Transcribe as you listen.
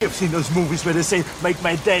You've seen those movies where they say, make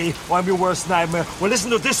my day, or I'm your worst nightmare. Well, listen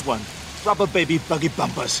to this one. Rubber baby buggy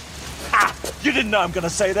bumpers. Ha! You didn't know I'm gonna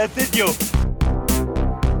say that, did you?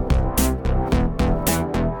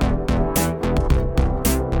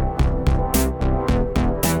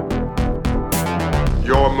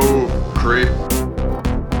 Your move, creep.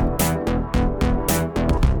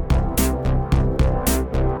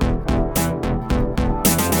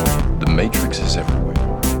 The Matrix is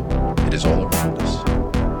everywhere. It is all around us.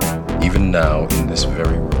 Even now, in this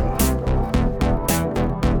very room.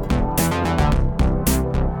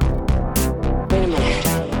 Wait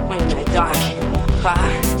a minute, Doc.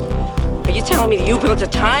 Are you telling me that you built a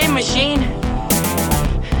time machine?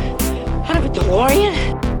 Out of a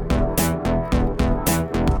DeLorean?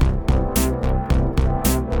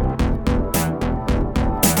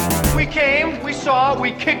 We came, we saw,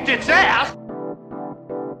 we kicked its ass.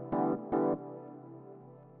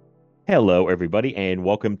 Hello, everybody, and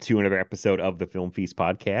welcome to another episode of the Film Feast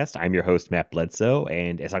podcast. I'm your host, Matt Bledsoe,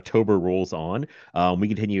 and as October rolls on, we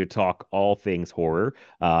continue to talk all things horror.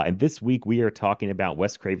 And this week, we are talking about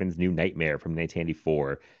Wes Craven's New Nightmare from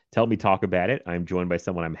 1994. To help me talk about it, I'm joined by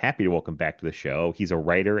someone I'm happy to welcome back to the show. He's a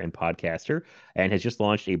writer and podcaster and has just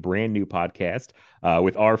launched a brand new podcast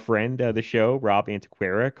with our friend, the show, Rob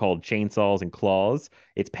Antequera, called Chainsaws and Claws.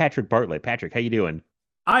 It's Patrick Bartlett. Patrick, how you doing?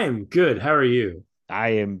 I am good. How are you? I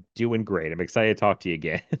am doing great. I'm excited to talk to you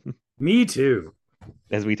again. Me too.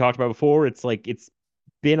 As we talked about before, it's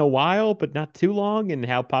been a while, but not too long, and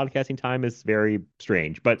how podcasting time is very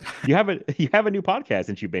strange. But you have a new podcast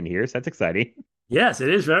since you've been here, so that's exciting. Yes, it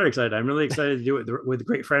is very exciting. I'm really excited to do it with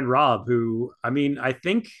great friend Rob, who, I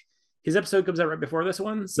think his episode comes out right before this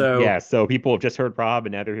one. So yeah, so people have just heard Rob,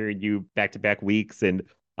 and now they're hearing you back-to-back weeks. And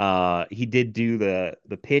he did do the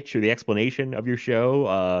pitch or the explanation of your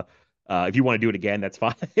show. If you want to do it again, that's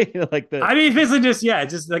fine. It's basically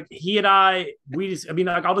just like he and I'll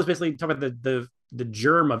just basically talk about the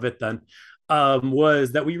germ of it then.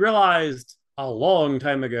 Was that we realized a long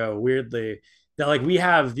time ago, weirdly, that like we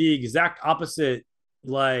have the exact opposite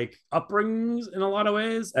like upbringings in a lot of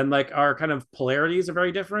ways, and like our kind of polarities are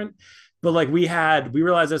very different. But like we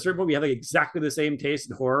realized at a certain point we had like exactly the same taste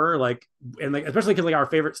in horror, like, and like especially because like our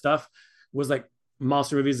favorite stuff was like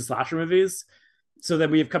monster movies and slasher movies. So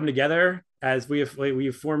that we have come together as we have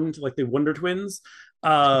formed like the Wonder Twins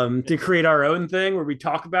to create our own thing where we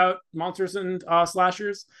talk about monsters and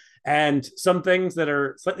slashers, and some things that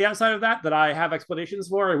are slightly outside of that I have explanations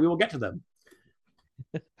for, and we will get to them.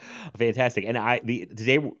 Fantastic. And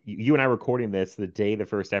today you and I recording this the day the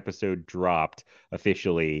first episode dropped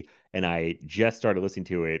officially, and I just started listening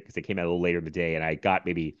to it because it came out a little later in the day, and I got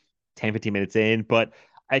maybe 10-15 minutes in, but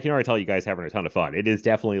I can already tell you guys having a ton of fun. It is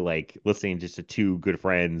definitely like listening just to two good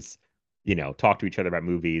friends, talk to each other about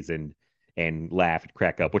movies and laugh and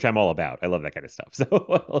crack up, which I'm all about. I love that kind of stuff.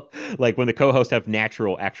 So like when the co-hosts have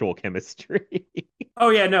actual chemistry. Oh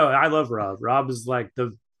yeah, no, I love Rob. Rob is like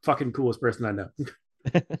the fucking coolest person I know.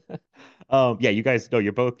 Yeah, you guys know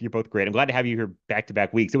you're both great. I'm glad to have you here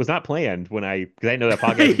back-to-back weeks. It was not planned because I didn't know that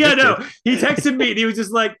podcast. Yeah, no, he texted me and he was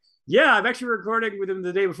just like, yeah, I'm actually recording with him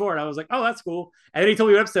the day before. And I was like, oh, that's cool. And then he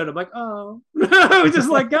told me an episode. I'm like, oh, I was just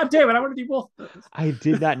like, God damn it, I want to do both. I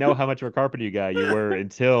did not know how much of a Carpenter guy you were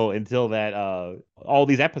until that all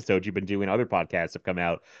these episodes you've been doing, other podcasts have come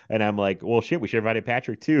out. And I'm like, well, shit, we should have invited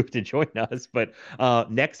Patrick too to join us. But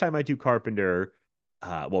next time I do Carpenter,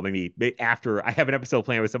 maybe after I have an episode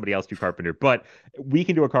planned with somebody else do Carpenter, but we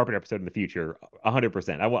can do a Carpenter episode in the future,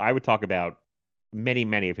 100%. I would talk about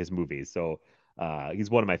many of his movies. So he's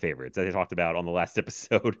one of my favorites, as I talked about on the last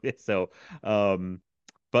episode. So,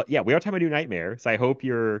 but yeah, we are talking about New Nightmare, so I hope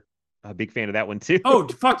you're a big fan of that one too. Oh,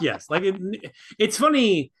 fuck yes! Like it's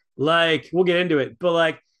funny. Like we'll get into it, but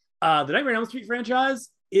like the Nightmare on Elm Street franchise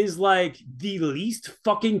is like the least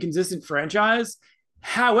fucking consistent franchise.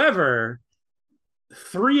 However,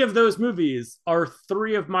 3 of those movies are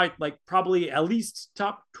 3 of my like probably at least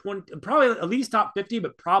top 20, probably at least top 50,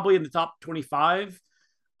 but probably in the top 25.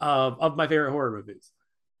 Of my favorite horror movies.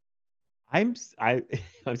 I'm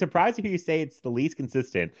surprised to hear you say it's the least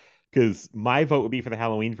consistent, because my vote would be for the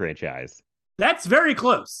Halloween franchise. That's very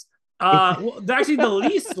close. Actually,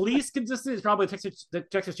 the least consistent is probably the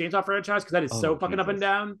Texas Chainsaw franchise, because that is so fucking up and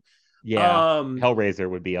down. Yeah, Hellraiser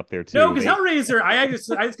would be up there too. No, because Hellraiser, I had this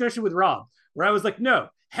discussion with Rob where I was like, no,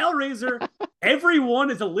 Hellraiser, every one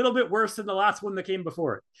is a little bit worse than the last one that came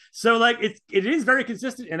before it. So like it is very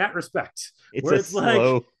consistent in that respect. It's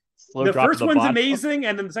slow the drop first one's amazing,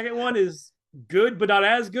 and then the second one is good but not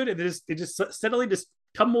as good, and it just steadily just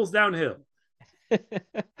tumbles downhill.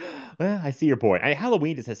 Well, I see your point.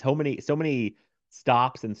 Halloween just has so many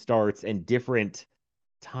stops and starts and different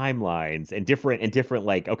timelines and different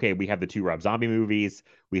like, okay, we have the two Rob Zombie movies,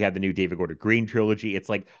 we have the new David Gordon Green trilogy. It's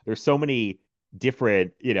like there's so many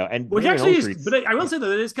different, and Which Nightmare on actually Elm is, Street's- but I will say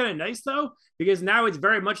that it is kind of nice though, because now it's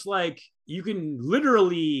very much like you can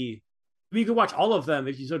literally, you can watch all of them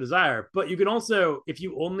if you so desire, but you can also, if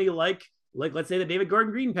you only like let's say the David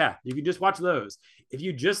Gordon Green path, you can just watch those. If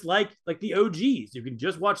you just like the OGs, you can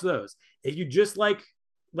just watch those. If you just like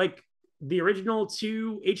the original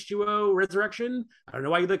two H2O Resurrection, I don't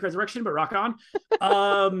know why you like Resurrection, but rock on.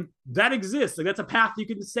 That exists. Like that's a path you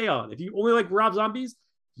can stay on. If you only like Rob Zombies,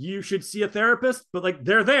 you should see a therapist, but like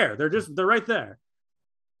they're there. They're right there.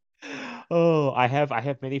 Oh, I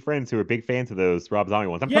have many friends who are big fans of those Rob Zombie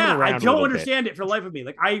ones. I'm coming Yeah, around I a don't little understand it for the life of me.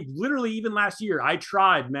 Like I literally, even last year, I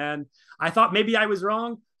tried, man. I thought maybe I was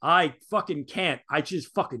wrong. I fucking can't. I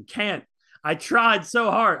just fucking can't. I tried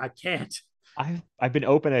so hard. I can't. I've been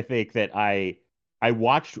open. I think that I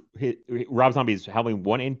watched Rob Zombie's Halloween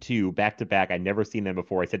 1 and 2 back to back. I'd never seen them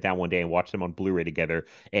before. I sat down one day and watched them on Blu-ray together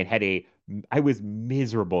and I was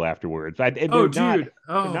miserable afterwards. They're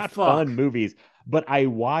not fun movies, but I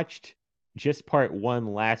watched just part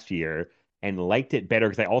 1 last year and liked it better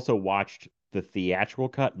because I also watched the theatrical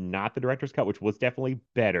cut, not the director's cut, which was definitely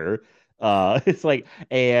better. It's like,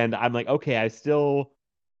 and I'm like, okay, I still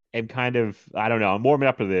am kind of, I don't know, I'm warming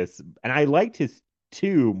up to this. And I liked his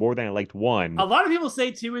 2 more than I liked 1. A lot of people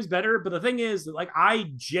say 2 is better, but the thing is, like,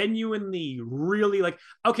 I genuinely really like,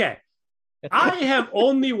 okay, I have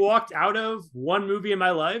only walked out of one movie in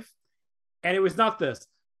my life, and it was not this,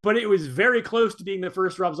 but it was very close to being the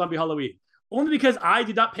first Rob Zombie Halloween. Only because I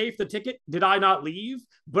did not pay for the ticket, did I not leave,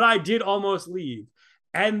 but I did almost leave.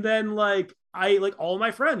 And then, like, all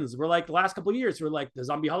my friends were like, the last couple of years were like, the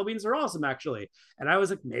zombie Halloweens are awesome, actually. And I was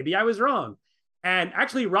like, maybe I was wrong. And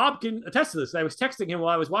actually, Rob can attest to this. I was texting him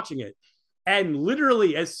while I was watching it. And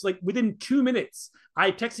literally, as like within 2 minutes,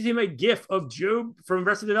 I texted him a GIF of Job from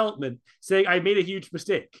Arrested Development saying I made a huge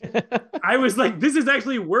mistake. I was like, this is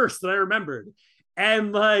actually worse than I remembered.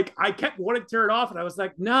 And like, I kept wanting to turn it off. And I was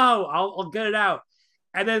like, no, I'll get it out.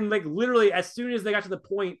 And then like, literally, as soon as they got to the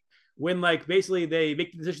point when like, basically they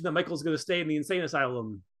make the decision that Michael's going to stay in the insane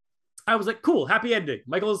asylum, I was like, cool, happy ending.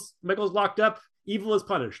 Michael's locked up. Evil is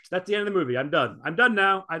punished. That's the end of the movie. I'm done. I'm done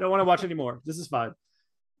now. I don't want to watch anymore. This is fine.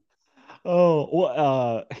 Oh,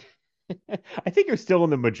 well, I think you're still in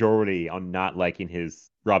the majority on not liking his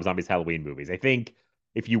Rob Zombie's Halloween movies. I think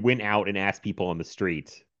if you went out and asked people on the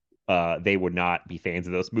street, they would not be fans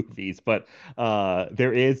of those movies. But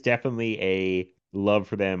there is definitely a love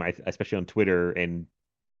for them, especially on Twitter and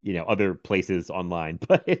other places online.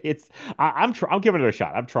 But I'm giving it a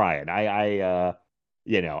shot. I'm trying. I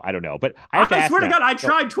don't know, but I swear to God, I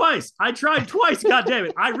tried twice. God damn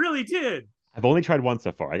it, I really did. I've only tried once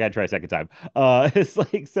so far. I got to try a second time. It's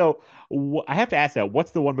like, so I have to ask now,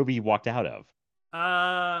 what's the one movie you walked out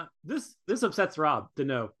of? This upsets Rob to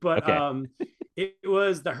know, but okay. It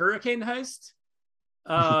was the Hurricane Heist,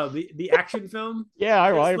 the action film. Yeah,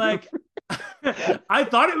 I like I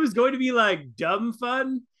thought it was going to be like dumb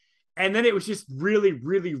fun, and then it was just really,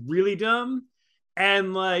 really, really dumb.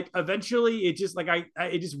 And like eventually it just like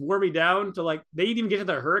it just wore me down to like they didn't even get to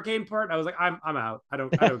the hurricane part. I was like, I'm out. I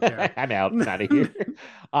don't care. I'm out of here.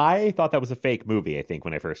 I thought that was a fake movie, I think,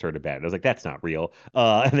 when I first heard about it. I was like, that's not real.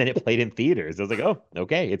 And then it played in theaters. I was like, oh,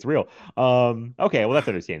 okay, it's real. Okay, well that's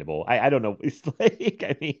understandable. I don't know. It's like,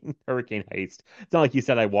 I mean, Hurricane Heist. It's not like you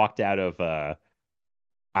said I walked out of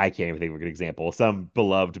I can't even think of a good example. Some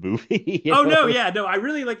beloved movie. Oh, no, yeah, no. I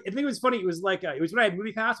really like. I think it was funny. It was like it was when I had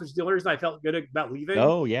Movie Pass, which is the only reason I felt good about leaving.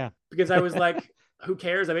 Oh yeah, because I was like, who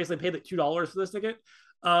cares? I basically paid like $2 for this ticket.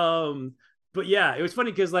 But yeah, it was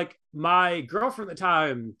funny because like my girlfriend at the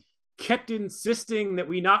time kept insisting that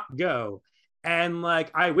we not go, and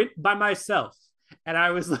like I went by myself, and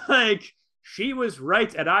I was like, she was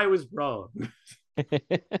right and I was wrong.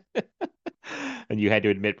 And you had to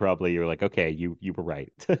admit, probably, you were like, okay, you were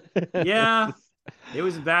right. Yeah, it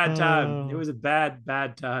was a bad time. It was a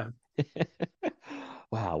bad time.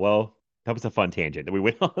 Wow. Well, that was a fun tangent that we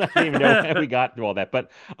went on. I don't even know how we got through all that.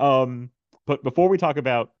 But before we talk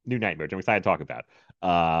about New Nightmares, I'm excited to talk about.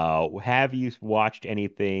 Have you watched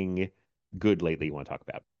anything good lately you want to talk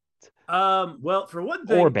about? Well, for one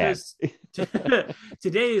thing, or bad.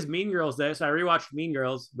 Today is Mean Girls Day, so I rewatched Mean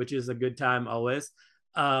Girls, which is a good time always.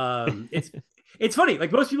 It's funny,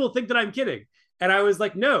 like most people think that I'm kidding, and I was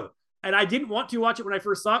like, no. And I didn't want to watch it when I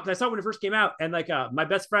first saw it, because I saw it when it first came out, and like my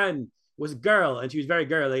best friend was a girl and she was very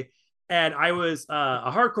girly, and I was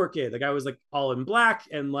a hardcore kid. Like I was like all in black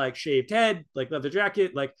and like shaved head, like leather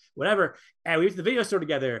jacket, like whatever. And we went to the video store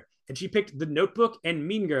together, and she picked The Notebook and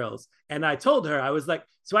Mean Girls. And I told her, I was like,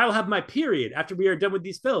 so I will have my period after we are done with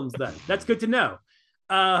these films. Then that's good to know.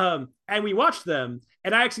 And we watched them,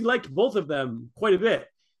 and I actually liked both of them quite a bit.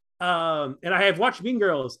 And I have watched Mean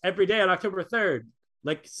Girls every day on October 3rd,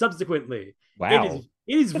 like subsequently. Wow.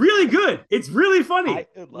 It is really good. It's really funny. I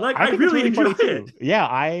think really it's funny enjoy too. it. Yeah,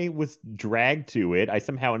 I was dragged to it. I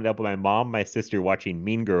somehow ended up with my mom, my sister watching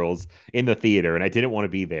Mean Girls in the theater, and I didn't want to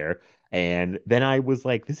be there. And then I was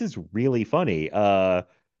like, this is really funny.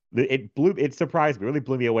 It surprised me, really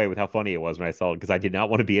blew me away with how funny it was when I saw it, because I did not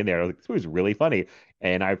want to be in there. I was like, this was really funny.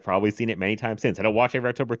 And I've probably seen it many times since. I don't watch it every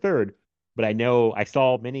October 3rd, but I know I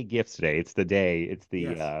saw many gifts today. It's the day. It's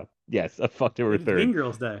the yes, of October 3rd. Mean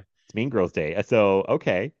Girls Day. It's Mean Girls Day. So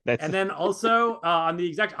okay, that's And then also on the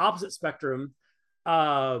exact opposite spectrum,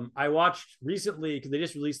 I watched recently, because they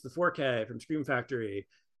just released the 4K from Scream Factory,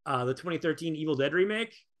 the 2013 Evil Dead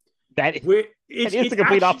remake. that It's the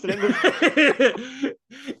complete opposite. it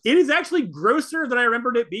is actually grosser than I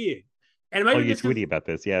remembered it being. And it might Oh, be you're just 'cause- tweeting about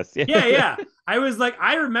this, yes. yeah. I was like,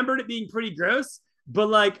 I remembered it being pretty gross, but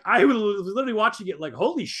like I was literally watching it like,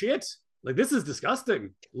 holy shit, like this is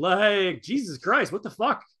disgusting. Like, Jesus Christ, what the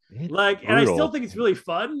fuck? It's Like, and I still brutal. think it's really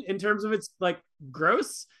fun in terms of its like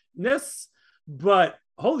grossness, but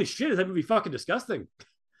holy shit, is that movie fucking disgusting?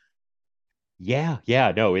 Yeah,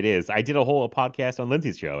 no, it is. I did a whole podcast on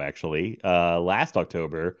Lindsay's show actually, last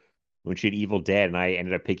October when she had Evil Dead, and I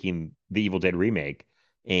ended up picking the Evil Dead remake,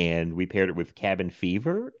 and we paired it with Cabin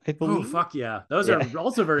Fever, I Oh believe. fuck yeah, those Yeah. are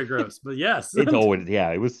also very gross. But yes, It's always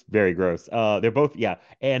it was very gross. They're both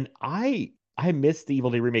and I missed the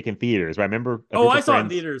Evil Dead remake in theaters. I remember. Oh, I saw it in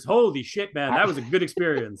theaters. Holy shit, man, that was a good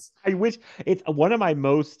experience. I wish it's one of my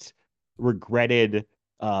most regrettable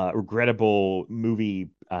movie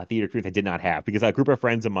theater experience I did not have, because a group of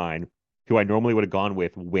friends of mine who I normally would have gone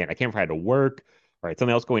with went. I can't remember if I had to work or I had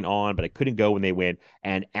something else going on, but I couldn't go when they went.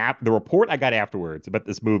 And the report I got afterwards about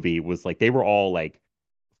this movie was like they were all like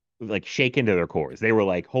shaken to their cores. They were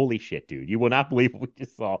like, "Holy shit, dude! You will not believe what we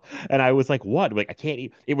just saw." And I was like, "What?" Like, I can't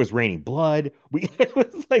eat. It was raining blood. It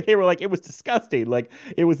was like they were like, it was disgusting. Like,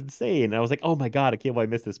 it was insane. And I was like, "Oh my god, I can't believe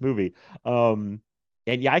I missed this movie." And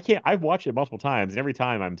yeah, I can't. I've watched it multiple times, and every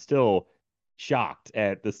time I'm still shocked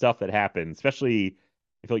at the stuff that happens. Especially,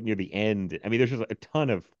 I feel like near the end. I mean, there's just a ton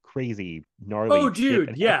of crazy, gnarly. Oh, shit dude,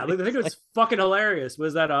 that yeah. happens. Like, I think it was fucking hilarious.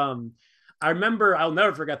 Was that I remember, I'll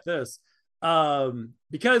never forget this.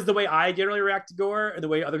 Because the way I generally react to gore and the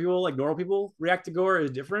way other people, like normal people, react to gore is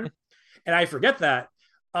different. And I forget that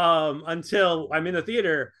until I'm in the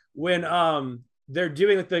theater when they're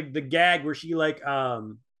doing like the gag where she like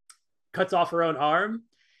cuts off her own arm.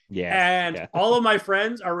 Yes, And yeah. all of my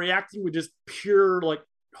friends are reacting with just pure like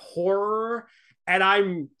horror. And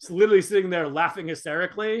I'm literally sitting there laughing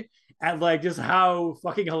hysterically at like just how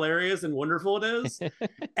fucking hilarious and wonderful it is.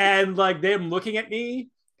 And like them looking at me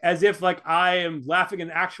as if like I am laughing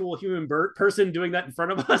an actual human person doing that in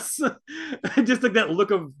front of us. Just like that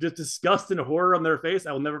look of just disgust and horror on their face,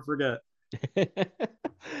 I will never forget.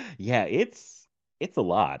 Yeah, it's a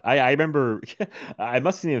lot. I remember I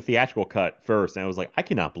must have seen a theatrical cut first, and I was like, I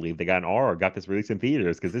cannot believe they got an R or got this released in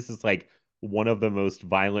theaters, because this is like one of the most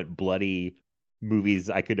violent, bloody movies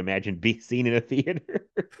I could imagine being seen in a theater.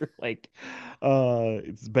 Like,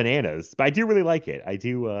 it's bananas. But I do really like it. I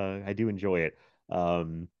do enjoy it.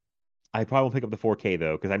 I probably will pick up the 4K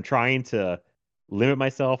though, because I'm trying to limit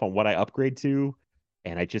myself on what I upgrade to,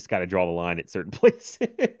 and I just got to draw the line at certain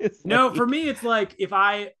places. No, Like, for me, it's like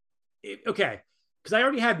okay, because I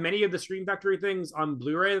already have many of the Stream Factory things on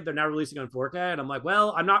Blu-ray that they're now releasing on 4K, and I'm like,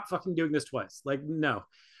 well, I'm not fucking doing this twice. Like, no.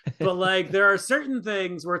 But like, there are certain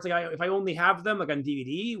things where it's like, if I only have them like on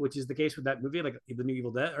DVD, which is the case with that movie, like the new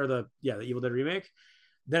Evil Dead or the Evil Dead remake,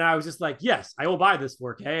 then I was just like, yes, I will buy this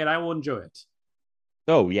 4K and I will enjoy it.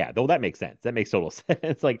 Oh yeah, though that makes sense. That makes total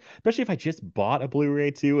sense. Like, especially if I just bought a Blu-ray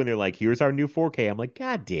too, and they're like, "Here's our new 4K." I'm like,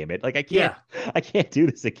 "God damn it!" Like, I can't do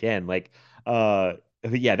this again. Like,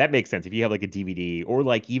 yeah, that makes sense. If you have like a DVD or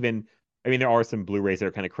like even, I mean, there are some Blu-rays that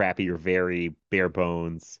are kind of crappy or very bare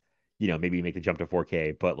bones. Maybe you make the jump to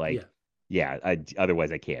 4K, but like, yeah,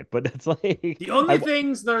 otherwise I can't. But that's like the only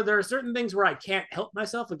things there are certain things where I can't help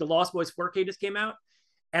myself. Like the Lost Boys 4K just came out,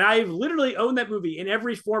 and I've literally owned that movie in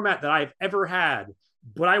every format that I've ever had.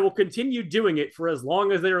 But I will continue doing it for as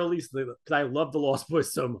long as they release it, because I love the Lost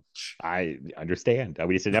Boys so much. I understand.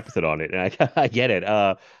 We just did an episode on it, and I get it.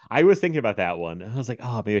 I was thinking about that one. I was like,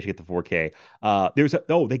 oh, maybe I should get the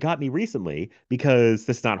 4K. They got me recently, because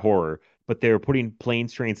this is not horror, but they're putting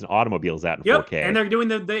planes, trains, and automobiles out in Yep, 4K. and they're doing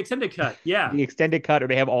the extended cut. Yeah, The extended cut, or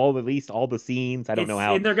they have at least all the scenes. I don't know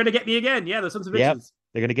how. And they're gonna get me again. Yeah, those sons of Yep. bitches.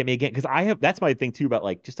 They're gonna get me again because that's my thing too about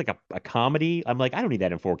like just like a comedy. I'm like, I don't need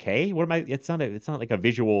that in 4K. What am I? It's not like a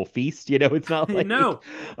visual feast, you know. It's not like No.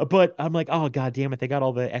 But I'm like, oh god damn it, they got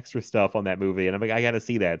all the extra stuff on that movie, and I'm like, I gotta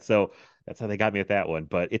see that. So that's how they got me with that one.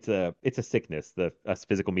 But it's a sickness, us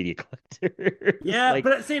physical media collectors. Yeah, Like,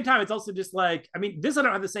 but at the same time, it's also just like, I mean, this I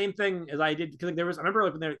don't have the same thing as I did because like, I remember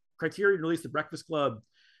like when the Criterion released The Breakfast Club,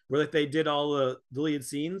 where like they did all the deleted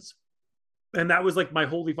scenes, and that was like my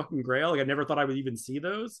holy fucking grail. Like I never thought I would even see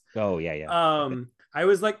those. oh yeah. I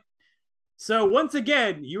was like, so once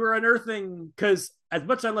again, you were unearthing because as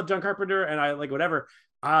much as I love John Carpenter and I like whatever,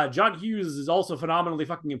 John Hughes is also phenomenally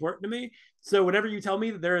fucking important to me. So whenever you tell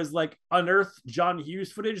me that there is like unearthed John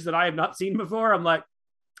Hughes footage that I have not seen before, I'm like,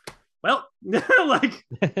 well, like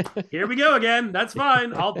here we go again. That's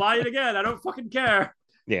fine. I'll buy it again. I don't fucking care.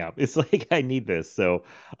 Yeah, it's like I need this. So,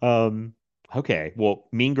 okay. Well,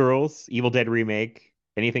 Mean Girls, Evil Dead remake,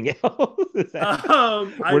 anything else?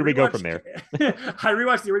 Where do we go from there? I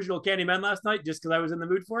rewatched the original Candyman last night just because I was in the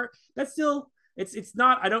mood for it. That's still it's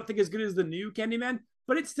not I don't think as good as the new Candyman,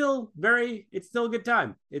 but it's still a good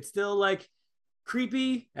time. It's still like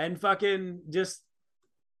creepy and fucking just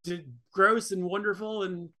gross and wonderful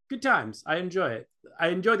and good times. I enjoy it. I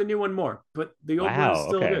enjoy the new one more, but the old one is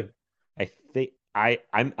still good. I think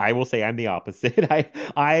I will say I'm the opposite.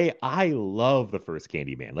 I love the first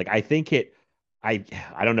Candyman. Like I think I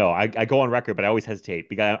don't know. I go on record, but I always hesitate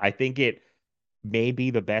because I think it may be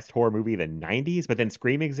the best horror movie of the 90s, but then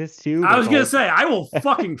Scream exists too. I was gonna say I will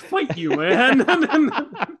fucking fight you, man.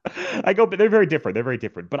 But they're very different. They're very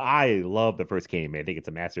different. But I love the first Candyman. I think it's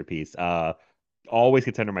a masterpiece. Always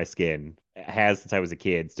gets under my skin. Has since I was a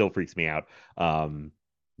kid. Still freaks me out. I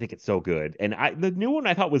think it's so good. And the new one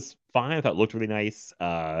I thought was fine. I thought it looked really nice.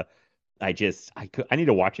 I need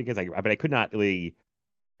to watch it because but I could not really.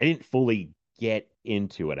 I didn't fully get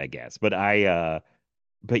into it, I guess. But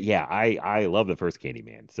but yeah, I love the first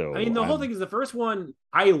Candyman. So I mean, the whole thing is the first one.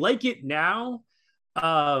 I like it now.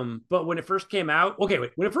 But when it first came out, when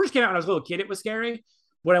it first came out when I was a little kid, it was scary.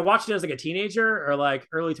 When I watched it as like a teenager or like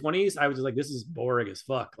early 20s, I was just like, this is boring as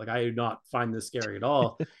fuck. Like I do not find this scary at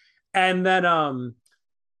all. And then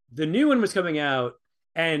the new one was coming out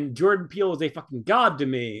and Jordan Peele was a fucking god to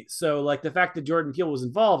me. So like the fact that Jordan Peele was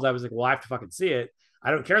involved, I was like, well, I have to fucking see it.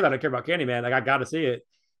 I don't care that I care about Candyman. Like I got to see it.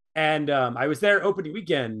 And I was there opening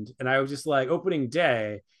weekend and I was just like opening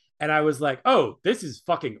day. And I was like, oh, this is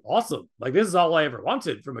fucking awesome. Like this is all I ever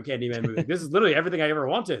wanted from a Candyman movie. This is literally everything I ever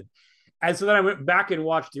wanted. And so then I went back and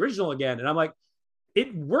watched the original again. And I'm like,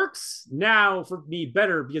 it works now for me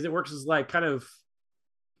better because it works as like kind of,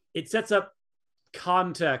 it sets up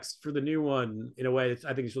context for the new one in a way that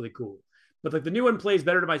I think is really cool. But like the new one plays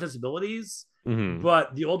better to my sensibilities,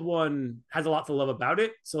 but the old one has a lot to love about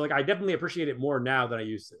it. So like I definitely appreciate it more now than I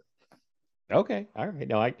used to. Okay. All right.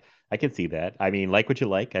 No, I can see that. I mean, like what you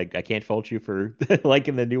like. I can't fault you for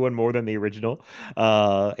liking the new one more than the original.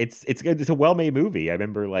 It's good. It's a well-made movie. I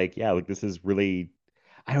remember like, yeah, like this is really,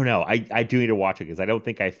 I don't know. I do need to watch it because I don't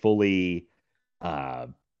think I fully, I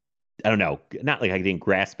don't know. Not like I didn't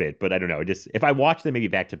grasp it, but I don't know. Just if I watch them maybe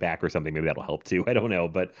back to back or something, maybe that'll help too. I don't know.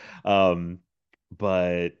 But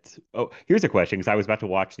here's a question because I was about to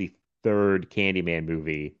watch the third Candyman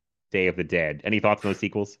movie, Day of the Dead. Any thoughts on those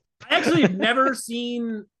sequels? I actually have never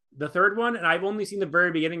seen the third one, and I've only seen the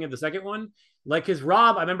very beginning of the second one. Like, because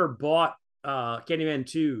Rob, I remember, bought Candyman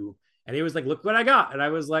 2, and he was like, look what I got. And I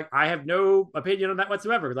was like, I have no opinion on that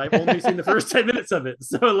whatsoever, because I've only seen the first 10 minutes of it.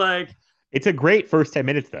 So, like... It's a great first 10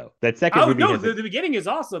 minutes, though. That second movie... Oh, no, the beginning is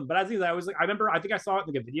awesome. But I was like, I remember, I think I saw it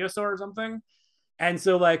in like a video store or something. And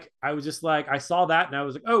so, like, I was just like, I saw that, and I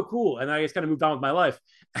was like, oh, cool. And I just kind of moved on with my life.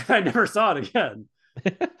 And I never saw it again.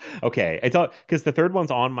 Okay. I thought, because the third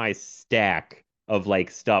one's on my stack of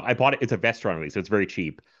like stuff. I bought it. It's a Vestron release, so it's very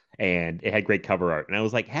cheap, and it had great cover art. And I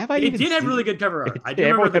was like, have I? It did have really good cover art. I do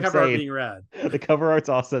remember the cover art being rad. The cover art's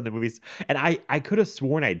awesome. The movies, and I could have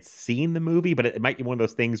sworn I'd seen the movie, but it might be one of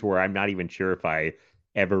those things where I'm not even sure if I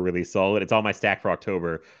ever really saw it. It's on my stack for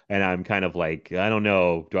October, and I'm kind of like, I don't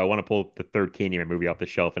know. Do I want to pull the third Candyman movie off the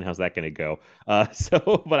shelf, and how's that going to go?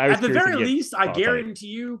 But I was at the very least, I guarantee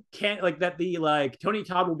you can't like that. The like Tony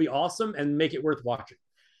Todd will be awesome and make it worth watching.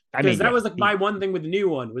 Because that was like my one thing with the new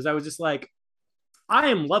one was I was just like, I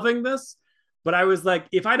am loving this, but I was like,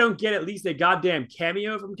 if I don't get at least a goddamn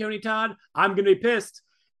cameo from Tony Todd, I'm gonna be pissed.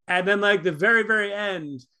 And then like the very, very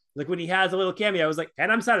end, like when he has a little cameo, I was like,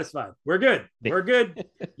 and I'm satisfied. We're good. We're good.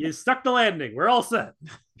 You stuck the landing. We're all set.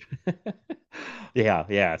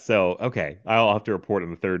 Yeah. So, okay, I'll have to report on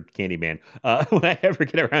the third Candyman when I ever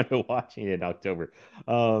get around to watching it in October.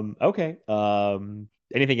 Okay.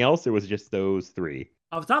 Anything else? Or was it just those three?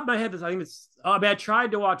 Off the top of my head, I think it's. Oh, I mean, I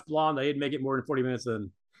tried to watch Blonde. I didn't make it more than 40 minutes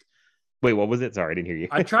in. Wait, what was it? Sorry, I didn't hear you.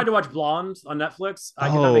 I tried to watch Blonde on Netflix. I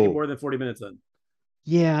could not make it Oh, more than 40 minutes in.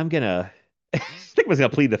 yeah, I'm gonna. I think I was gonna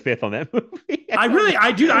plead the fifth on that movie. I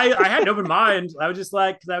had an open mind. I was just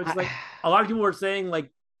like, because I was just like, a lot of people were saying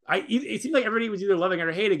like, it seemed like everybody was either loving it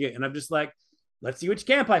or hating it, and I'm just like, let's see which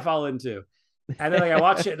camp I fall into. And then like I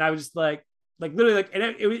watched it, and I was just like literally like, and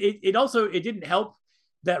it also it didn't help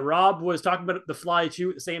that Rob was talking about The Fly 2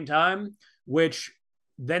 at the same time, which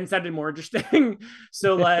then sounded more interesting.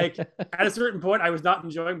 So like at a certain point, I was not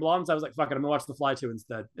enjoying Blonde, so I was like, fuck it, I'm gonna watch The Fly 2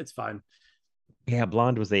 instead. It's fine. Yeah,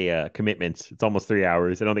 Blonde was a commitment. It's almost 3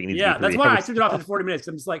 hours. I don't think it needs Yeah, to be that's 3 why I hours. took it off at 40 minutes.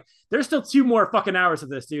 I'm just like, there's still 2 more fucking hours of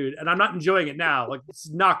this, dude, and I'm not enjoying it now. Like, it's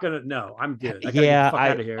not gonna. No, I'm good. I gotta get the fuck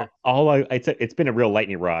out of here. It's been a real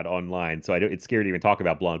lightning rod online, so it's scary to even talk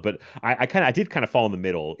about Blonde. But I did kind of fall in the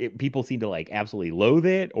middle. People seem to like absolutely loathe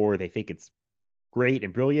it, or they think it's great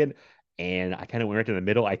and brilliant, and I kind of went right to the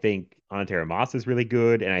middle. I think Anna Tara Moss is really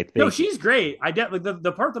good, and I think No, she's great. I definitely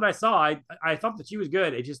the part that I saw, I thought that she was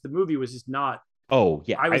good. It just the movie was just not. oh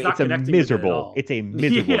yeah, I was not it's a connecting with it at miserable. all. It's a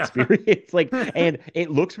miserable Yeah. experience. Like, and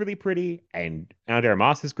it looks really pretty, and Anna Tara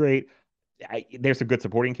Moss is great. There's some good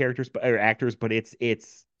supporting characters or actors, but it's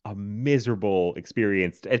a miserable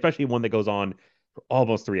experience, especially one that goes on for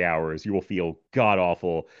almost 3 hours. You will feel god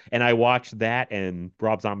awful. And I watched that and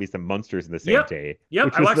Rob Zombie's The Munsters in the same Yep. day, Yep.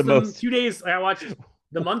 which I was watched the them most. 2 days. I watched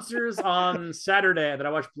The Munsters on Saturday. Then I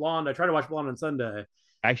watched Blonde. I tried to watch Blonde on Sunday.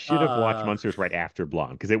 I should have watched Uh, Munsters right after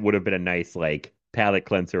Blonde because it would have been a nice like palate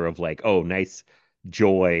cleanser of like, oh, nice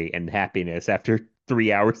joy and happiness after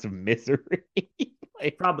 3 hours of misery.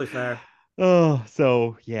 Like, Probably fair. oh,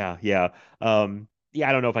 so yeah. Yeah,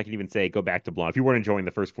 I don't know if I can even say go back to Blonde. If you weren't enjoying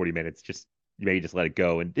the first 40 minutes, just maybe just let it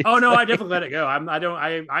go. And Oh it's no, I like, definitely let it go. I'm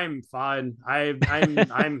fine.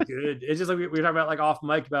 I'm good. It's just like we were talking about like off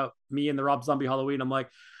mic about me and the Rob Zombie Halloween. I'm like,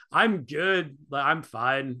 I'm good. Like, I'm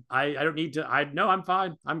fine. I don't need to. I know I'm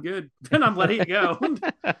fine. I'm good. And I'm letting it go.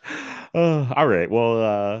 oh, all right.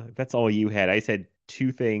 Well, that's all you had. I said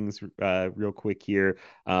two things real quick here.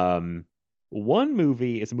 One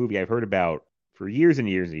movie is a movie I've heard about for years and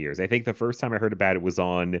years and years. I think the first time I heard about it was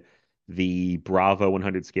on the Bravo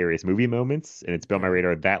 100 Scariest Movie Moments, and it's been on my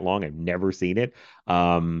radar that long. I've never seen it.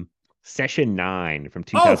 Session 9 from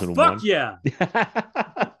Oh 2001. fuck yeah.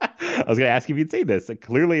 I was going to ask if you'd seen this.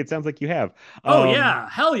 Clearly, it sounds like you have. Oh yeah.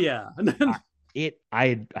 Hell yeah.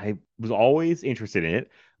 I was always interested in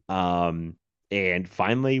it. And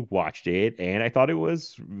finally watched it, and I thought it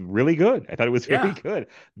was really good. I thought it was very Yeah. good,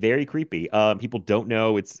 very creepy. People don't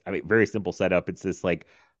know very simple setup. It's this like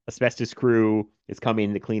asbestos crew is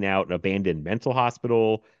coming to clean out an abandoned mental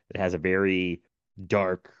hospital that has a very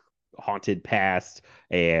dark, haunted past,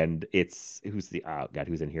 and it's who's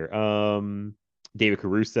in here? David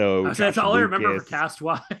Caruso, That's Josh all I remember for Lucas, cast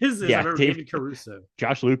wise is Yeah, I remember Dave- David Caruso.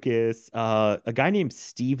 Josh Lucas, a guy named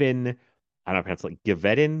Steven. I don't know if that's like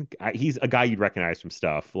Gavedin. He's a guy you'd recognize from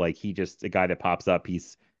stuff. Like he just a guy that pops up.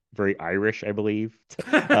 He's very Irish, I believe.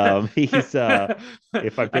 He's if I'm I thinking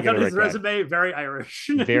thought of the his right guy, resume very Irish.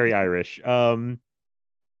 very Irish.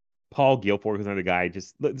 Paul Guilford, who's another guy,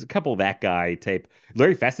 just there's a couple of that guy type.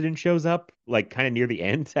 Larry Fessenden shows up like kind of near the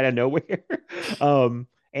end out of nowhere.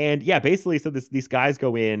 And yeah, basically, so these guys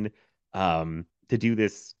go in to do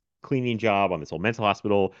this cleaning job on this old mental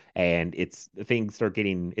hospital, and things start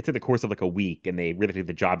getting it's in the course of like a week, and they really do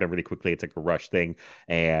the job done really quickly. It's like a rush thing,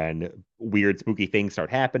 and weird, spooky things start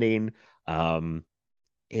happening.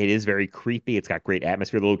 It is very creepy. It's got great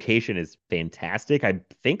atmosphere. The location is fantastic. I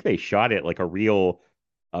think they shot it like a real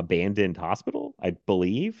abandoned hospital, I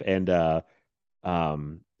believe, and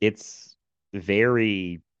it's a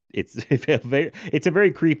very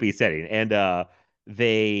creepy setting, and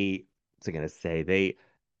what's I gonna say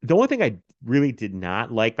the only thing I really did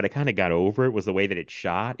not like, but I kind of got over it, was the way that it's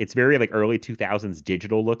shot. It's very like early 2000s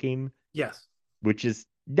digital looking, Yes. which is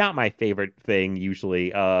not my favorite thing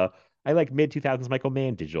usually. I like mid 2000s Michael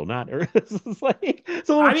Mann digital, not it's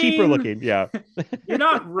a little cheaper mean, looking. Yeah. You're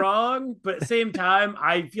not wrong, but at the same time,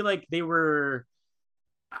 I feel like they were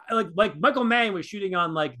like Michael Mann was shooting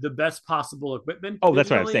on like the best possible equipment. Oh, that's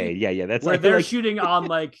what I'm digitally, saying. Yeah. That's where I feel they're like shooting on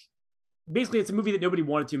like basically it's a movie that nobody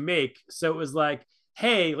wanted to make, so it was like,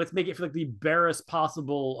 hey, let's make it for like the barest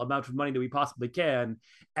possible amount of money that we possibly can,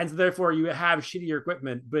 and so therefore you have shittier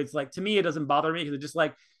equipment. But it's like, to me, it doesn't bother me because it's just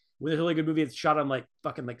like when there's a really good movie, it's shot on like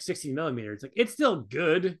fucking like 16 millimeters. It's like it's still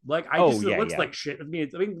good. Like it looks like shit. I mean,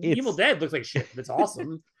 It's- Evil Dead looks like shit, but it's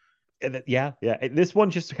awesome. Yeah, yeah. This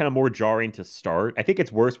one's just kind of more jarring to start. I think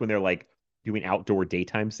it's worse when they're like doing outdoor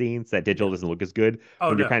daytime scenes. That digital Yeah. doesn't look as good. Oh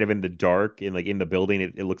When you're kind no. of in the dark and like in the building,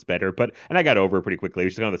 it looks better. But and I got over it pretty quickly. It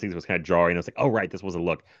was just one of those things that was kind of jarring. I was like, oh right, this was a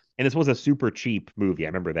look. And this was a super cheap movie. I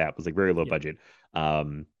remember that. It was like very low Yeah. budget.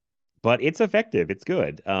 Um, but it's effective. It's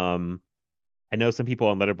good. I know some people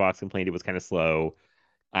on Letterboxd complained it was kind of slow.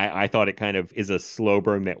 I thought it kind of is a slow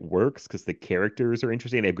burn that works because the characters are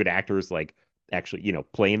interesting. They have good actors like actually,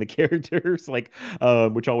 playing the characters, like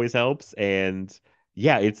which always helps. And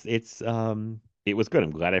yeah, it was good.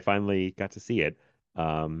 I'm glad I finally got to see it.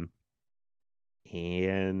 Um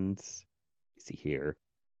and let's see here.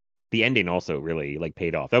 The ending also really like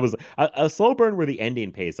paid off. That was a slow burn where the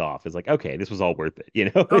ending pays off. Is like, okay, this was all worth it, you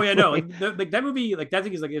know? Oh It's yeah, no, like like that movie, like that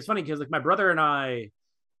thing is like it's funny because like my brother and I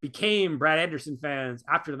became Brad Anderson fans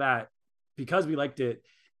after that because we liked it,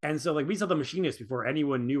 and so like we saw The Machinist before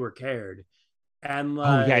anyone knew or cared, and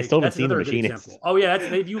oh yeah, I like still haven't that's seen The another good Machinist. example. Oh yeah,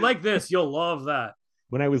 if you like this, you'll love that.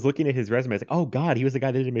 When I was looking at his resume, I was like, oh God, he was the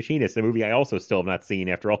guy that did Machinist, a movie I also still have not seen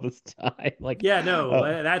after all this time. Like, Yeah, no,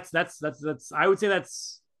 uh, that's I would say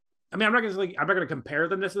that's. I mean, I'm not gonna compare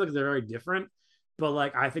them necessarily because they're very different, but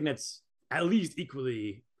like I think that's at least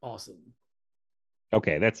equally awesome.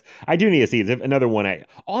 okay, I do need to see it. Another one.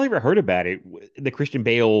 All I ever heard about it, the Christian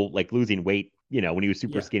Bale like losing weight, when he was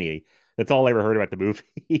super Yeah. skinny. That's all I ever heard about the movie.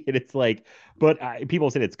 And it's like, but people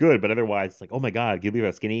said it's good, but otherwise, it's like, oh my God, can you believe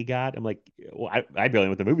how skinny he got? I'm like, well, I barely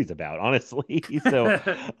know what the movie's about, honestly. So,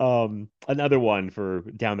 another one for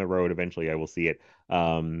down the road. Eventually, I will see it.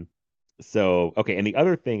 So okay, and the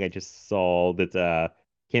other thing I just saw that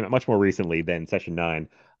came out much more recently than Session 9,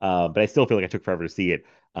 but I still feel like I took forever to see it.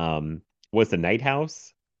 Was The Night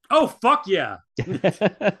House. Oh fuck yeah.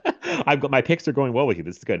 I've got my picks are going well with you.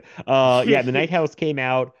 This is good. Yeah, The Night House came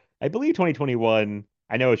out, I believe 2021.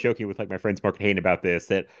 I know I was joking with like my friends Mark and Hayden about this,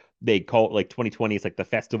 that they call it like 2020 is like the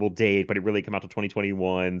festival date, but it really came out to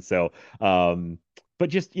 2021. So, but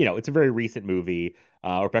just, it's a very recent movie.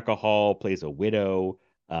 Rebecca Hall plays a widow.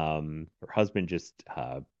 Her husband just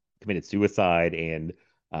committed suicide, and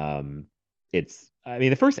I mean,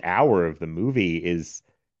 the first hour of the movie is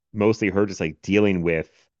mostly her just like dealing with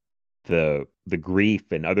the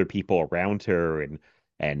grief and other people around her,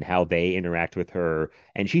 and how they interact with her.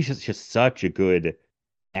 And she's just such a good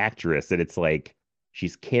actress that it's like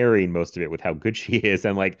she's carrying most of it with how good she is.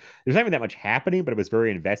 And like there's not even that much happening, but I was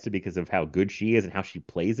very invested because of how good she is and how she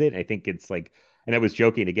plays it. And I think it's like, and I was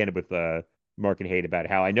joking again with Mark and Hate about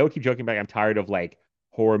how I know I keep joking about I'm tired of like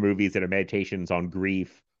horror movies that are meditations on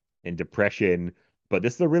grief and depression, but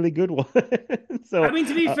this is a really good one. So I mean,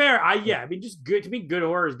 to be fair, I mean, just good to me. Good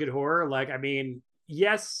horror is good horror. Like, I mean,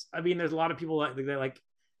 yes, I mean, there's a lot of people that like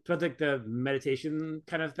about like the meditation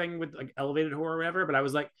kind of thing with like elevated horror or whatever. But I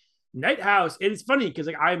was like, Night House. It's funny because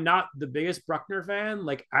like I'm not the biggest Bruckner fan.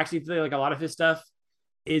 Like, I actually feel like a lot of his stuff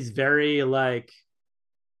is very like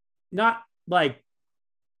not like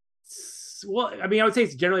well. I mean, I would say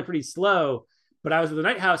it's generally pretty slow. But I was with the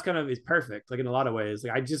Night House kind of is perfect, like in a lot of ways.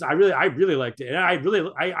 Like I really liked it, and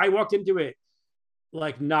I walked into it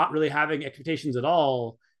like not really having expectations at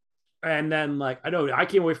all. And then like I know I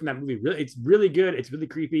came away from that movie really it's really good. It's really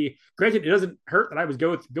creepy. Granted, it doesn't hurt that I was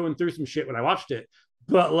going through some shit when I watched it,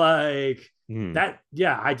 but like hmm. that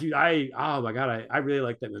yeah, I do I oh my god, I really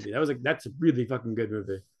like that movie. That was like that's a really fucking good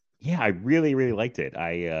movie. Yeah, I really, really liked it.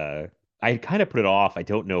 I kind of put it off. I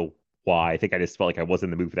don't know why. I think I just felt like I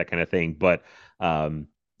wasn't in the mood for that kind of thing. But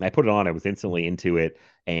I put it on. I was instantly into it,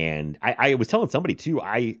 and I was telling somebody too.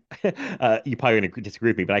 You probably gonna disagree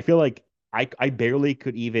with me, but I feel like I barely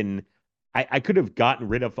could even. I could have gotten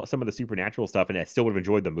rid of some of the supernatural stuff, and I still would have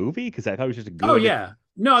enjoyed the movie because I thought it was just a Oh good. yeah.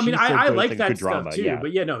 No, I mean She's so I good. It's like like a good that stuff drama. too. Yeah.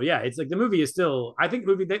 But yeah, no, yeah, it's like the movie is still I think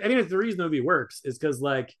it's the reason the movie works is because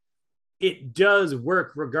like it does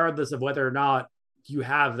work regardless of whether or not you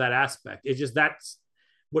have that aspect. It's just that's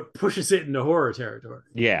what pushes it into horror territory.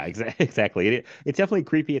 Yeah, exactly. It's definitely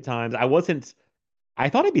creepy at times. I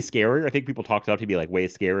thought it'd be scarier. I think people talked it up to be like way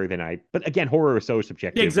scarier than but again, horror is so Yeah,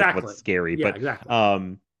 subjective with exactly. what's scary. Yeah, But exactly.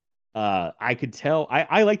 I could tell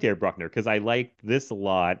I liked Eric Bruckner because I liked this a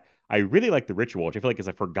lot. I really like The Ritual, which I feel like is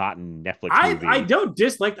a forgotten Netflix I movie. don't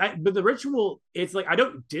dislike but the ritual, it's like I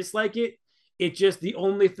don't dislike it. It's just the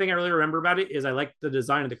only thing I really remember about it is I like the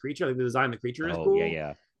design of the creature. I think the design of the creature is Oh, yeah, cool.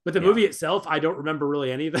 yeah. But the Yeah. movie itself, I don't remember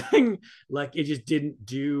really anything. Like it just didn't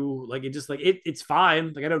do like it just like it's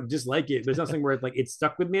fine. Like I don't dislike it. There's nothing where it's like it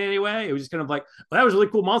stuck with me anyway. It was just kind of like, well, that was really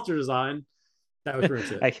cool monster design. That was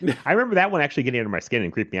pretty much it. I remember that one actually getting under my skin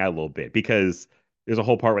and creeped me out a little bit because there's a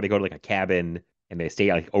whole part where they go to like a cabin and they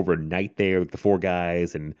stay like overnight there with the four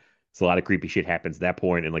guys, and so a lot of creepy shit happens at that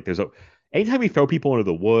point. And like anytime we throw people into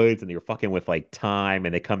the woods and you're fucking with like time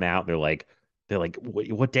and they come out and they're like,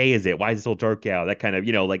 what day is it? Why is it so dark out? That kind of,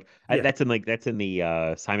 like Yeah. that's in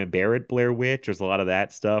the Simon Barrett Blair Witch. There's a lot of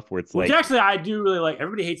that stuff where it's Which like, actually I do really like.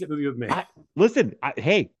 Everybody hates that movie with me. listen,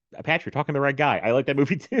 hey, Patrick, you're talking to the right guy. I like that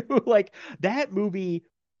movie too. Like that movie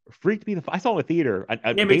freaked me I saw it in the theater,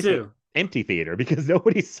 Yeah, me basically too. empty theater because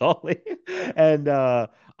nobody saw it. And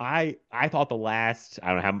I thought the last, I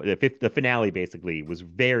don't know how the finale basically was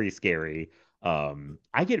very scary.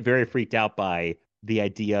 I get very freaked out by the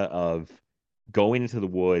idea of going into the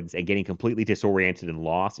woods and getting completely disoriented and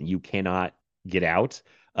lost, and you cannot get out.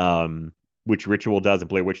 Which Ritual does and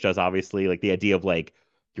Blair Witch does, obviously. Like the idea of like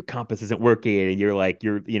your compass isn't working and you're like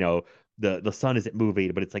the sun isn't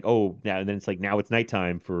moving, but it's like, oh, now and then it's like now it's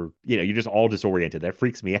nighttime for you're just all disoriented. That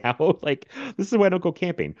freaks me out. Like this is why I don't go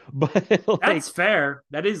camping. But like, That's fair.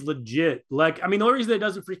 That is legit. Like, I mean, the only reason that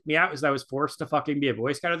doesn't freak me out is that I was forced to fucking be a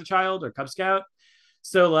Boy Scout as a child or Cub Scout.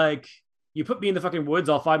 So like, you put me in the fucking woods,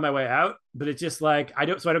 I'll find my way out. But it's just like I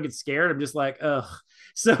don't get scared. I'm just like, ugh.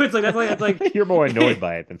 So it's like that's like you're more annoyed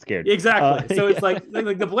by it than scared. Exactly. So yeah. it's like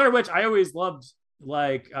the Blair Witch. I always loved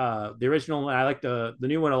like the original, and I like the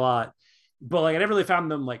new one a lot. But like I never really found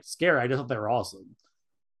them like scary. I just thought they were awesome.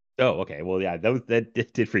 Oh, okay. Well, yeah,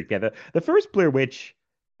 that did freak me out. The first Blair Witch,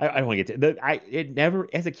 I don't want to get to it never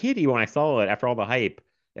as a kid, even when I saw it after all the hype,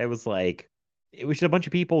 it was like it was just a bunch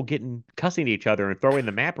of people getting cussing at each other and throwing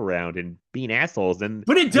the map around and being assholes. And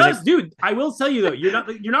But it does, dude. I will tell you though, you're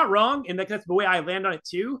not wrong, and that's the way I land on it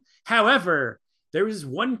too. However, there was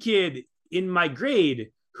one kid in my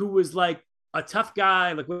grade who was like a tough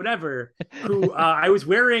guy, like whatever. Who I was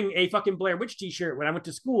wearing a fucking Blair Witch T-shirt when I went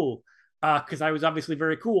to school because I was obviously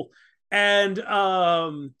very cool, and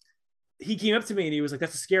he came up to me and he was like,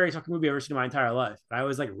 "That's the scariest fucking movie I've ever seen in my entire life." And I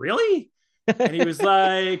was like, "Really?" And he was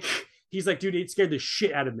like, "He's like, dude, it scared the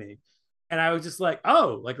shit out of me." And I was just like,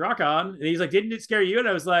 "Oh, like rock on." And he's like, "Didn't it scare you?" And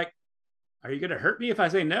I was like, "Are you gonna hurt me if I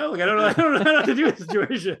say no?" Like I don't know, I don't know what to do with the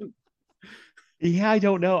situation. Yeah, I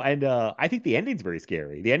don't know. And I think the ending's very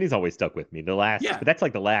scary. The ending's always stuck with me. Yeah. But that's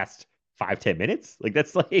like the last 5-10 minutes. Like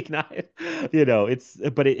that's like not,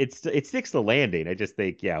 it sticks the landing. I just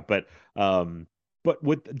think, yeah. But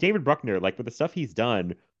with David Bruckner, like with the stuff he's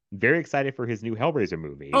done, very excited for his new Hellraiser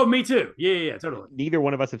movie. Oh, me too. Yeah, totally. Neither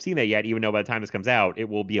one of us have seen that yet, even though by the time this comes out, it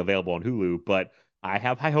will be available on Hulu. But I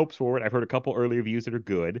have high hopes for it. I've heard a couple early reviews that are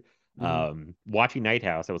good. Watching Night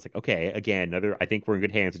House, I was like, okay, again, I think we're in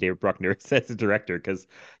good hands with David Bruckner as the director because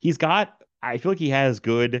I feel like he has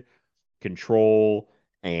good control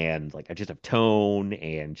and like just of tone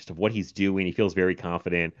and just of what he's doing. He feels very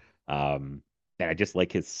confident. And I just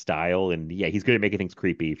like his style, and yeah, he's good at making things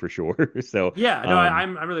creepy for sure. So yeah, no,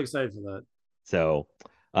 I'm really excited for that. So,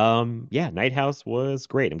 yeah, Night House was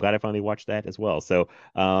great. I'm glad I finally watched that as well. So,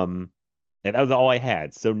 and that was all I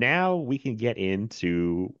had. So now we can get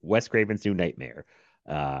into Wes Craven's New Nightmare,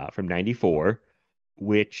 from '94,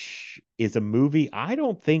 which is a movie I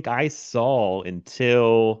don't think I saw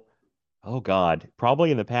until, oh God, probably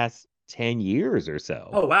in the past 10 years or so.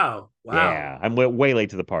 Oh, wow. Yeah, I'm way late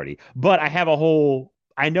to the party. But I have a whole,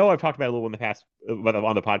 I know I've talked about it a little in the past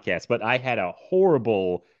on the podcast, but I had a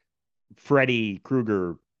horrible Freddy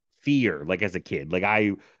Krueger fear, like as a kid. Like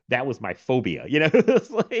that was my phobia, It's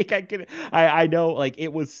like I know, like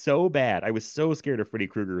it was so bad. I was so scared of Freddy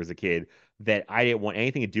Krueger as a kid that I didn't want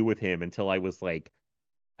anything to do with him until I was like,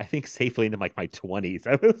 I think safely into like my 20s.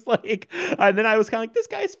 I was like, and then I was kind of like, this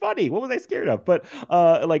guy's funny. What was I scared of? But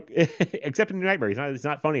like, except in New Nightmare, he's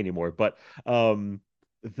not funny anymore. But when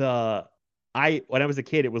I was a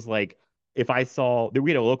kid, it was like if I saw we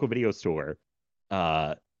had a local video store,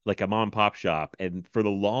 like a mom and pop shop, and for the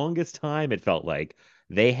longest time, it felt like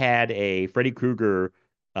they had a Freddy Krueger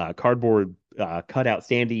cardboard cutout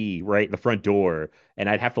standee right in the front door, and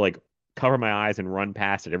I'd have to like cover my eyes and run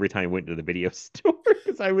past it every time I went to the video store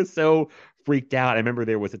because I was so freaked out. I remember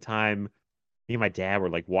there was a time me and my dad were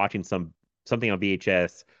like watching something on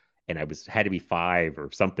VHS, and had to be 5 or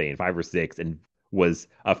something, 5 or 6, and was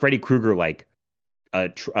Freddy Krueger like a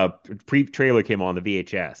pre-trailer came on the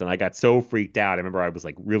VHS, and I got so freaked out. I remember I was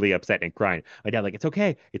like really upset and crying. My dad like, it's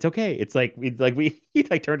okay. It's like he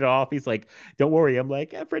like turned it off. He's like, don't worry. I'm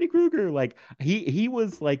like, yeah, Freddy Krueger. Like he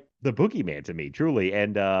was like the boogeyman to me, truly.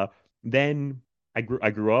 And then I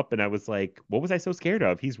grew up and I was like, what was I so scared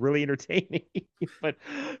of? He's really entertaining. But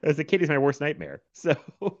as a kid, he's my worst nightmare. So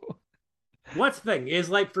what's the thing is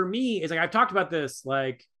like for me is like I've talked about this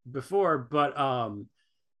like before, but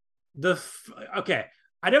okay,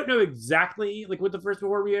 I don't know exactly like what the first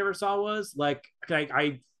horror we ever saw was. Like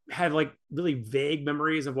I had like really vague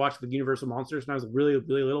memories of watching the Universal Monsters when I was really,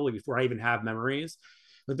 really little, like before I even have memories.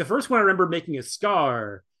 Like the first one I remember making a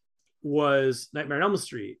scar was Nightmare on Elm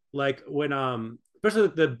Street. Like when especially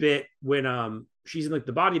the bit when she's in like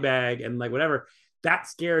the body bag and like whatever, that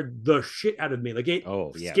scared the shit out of me. Like it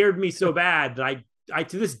scared me so bad that I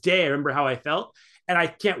to this day I remember how I felt, and I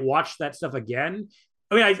can't watch that stuff again.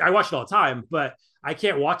 I mean, I watch it all the time, but I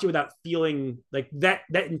can't watch it without feeling like that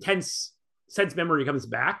intense sense memory comes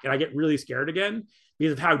back, and I get really scared again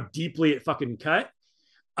because of how deeply it fucking cut.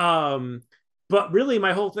 But really,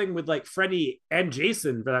 my whole thing with like Freddy and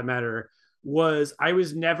Jason, for that matter, was I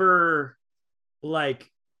was never like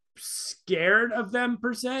scared of them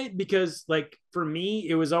per se, because like for me,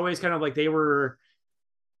 it was always kind of like they were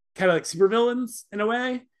kind of like supervillains in a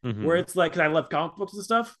way, where it's like, because I love comic books and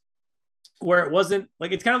stuff, where it wasn't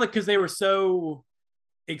like, it's kind of like because they were so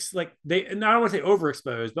like they, and I don't want to say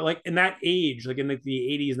overexposed, but like in that age, like in like the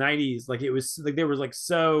 80s 90s, like it was like they were like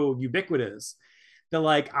so ubiquitous that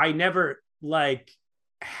like I never like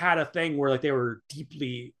had a thing where like they were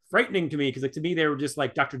deeply frightening to me, because like to me they were just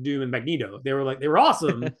like Dr. Doom and Magneto. They were like, they were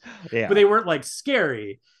awesome, but they weren't like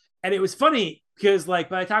scary. And it was funny because like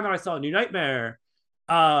by the time that I saw New Nightmare,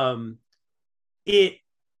 it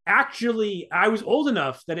actually, I was old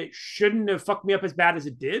enough that it shouldn't have fucked me up as bad as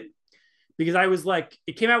it did, because I was like,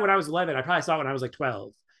 it came out when I was 11. I probably saw it when I was like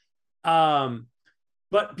 12.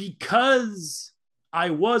 But because I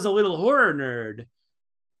was a little horror nerd,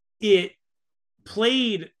 it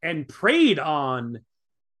played and preyed on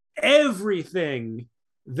everything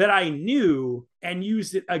that I knew and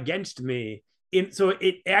used it against me. So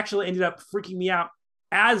it actually ended up freaking me out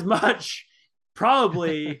as much,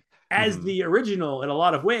 probably, as the original in a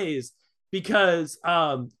lot of ways, because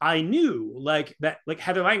I knew like that, like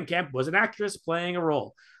Heather Langenkamp was an actress playing a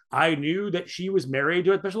role. I knew that she was married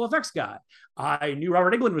to a special effects guy. I knew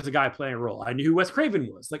Robert Englund was a guy playing a role. I knew who Wes Craven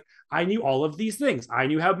was. Like, I knew all of these things. I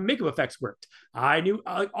knew how makeup effects worked. I knew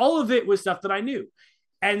all of it was stuff that I knew.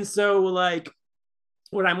 And so, like,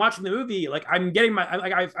 when I'm watching the movie, like, I'm getting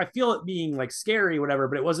I feel it being like scary, whatever,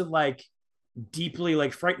 but it wasn't like deeply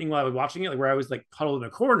like frightening while I was watching it, like where I was like huddled in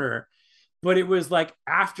a corner. But it was like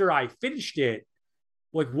after I finished it,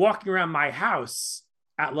 like walking around my house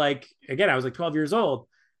at like, again, I was like 12 years old.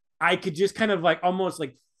 I could just kind of like almost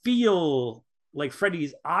like feel like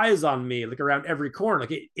Freddy's eyes on me, like around every corner.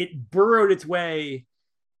 Like it burrowed its way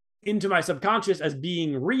into my subconscious as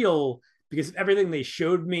being real, because everything they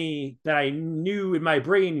showed me that I knew in my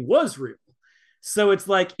brain was real. So it's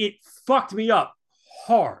like, it fucked me up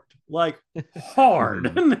hard, like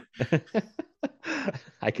hard.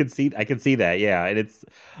 I can see that. Yeah. And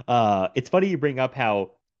it's funny you bring up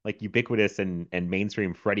how like ubiquitous and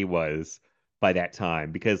mainstream Freddy was by that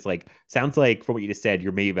time, because like sounds like from what you just said,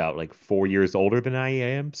 you're maybe about like 4 years older than I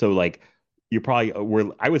am. So like you probably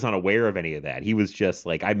were, I was unaware of any of that. He was just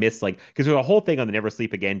like, I missed like, because there's a whole thing on the Never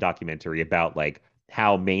Sleep Again documentary about like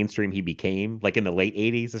how mainstream he became, like in the late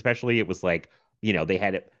 80s especially. It was like, you know,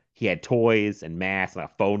 he had toys and masks and a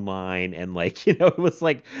phone line, and like, you know, it was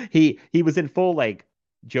like he was in full like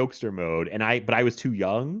jokester mode, and but I was too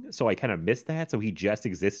young, so I kind of missed that. So he just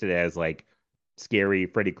existed as like scary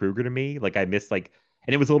Freddy Krueger to me. Like I missed like,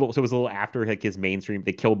 and it was a little after like his mainstream,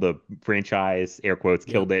 they killed the franchise, air quotes,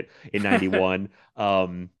 killed it in 91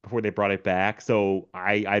 before they brought it back. So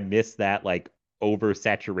I missed that like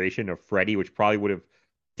oversaturation of Freddy, which probably would have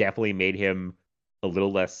definitely made him a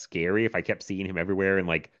little less scary if I kept seeing him everywhere and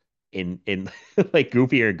like in like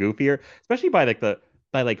goofier and goofier, especially by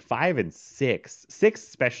like 5 and 6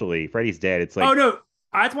 especially. Freddy's Dead, it's like, oh no,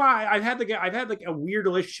 that's why I've had like a weird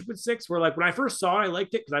relationship with 6, where like when I first saw it, I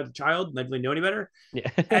liked it because I was a child and I didn't really know any better. Yeah.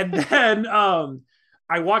 And then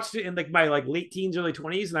I watched it in like my like late teens, early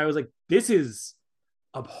 20s, and I was like, this is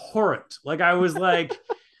abhorrent. Like I was like,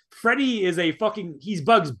 Freddy is he's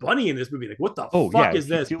Bugs Bunny in this movie. Like, what the fuck is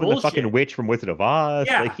this? He's doing the fucking witch from Wizard of Oz.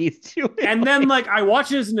 Yeah. Like he's doing. And then like I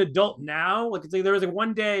watch it as an adult now. Like it's like there was like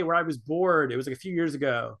one day where I was bored. It was like a few years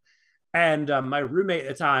ago, and my roommate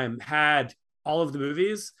at the time had all of the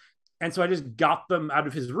movies, and so I just got them out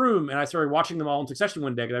of his room and I started watching them all in succession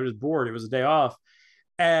one day because I was bored. It was a day off,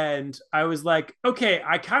 and I was like, okay,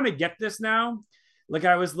 I kind of get this now. Like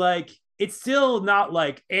I was like, it's still not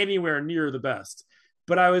like anywhere near the best,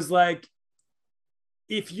 but I was like,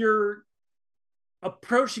 if you're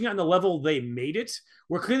approaching it on the level they made it,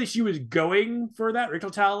 where clearly she was going for that,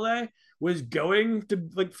 Rachel Talalay was going to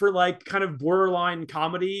like for like kind of borderline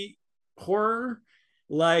comedy horror,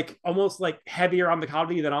 like almost like heavier on the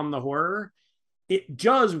comedy than on the horror. It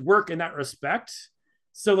does work in that respect.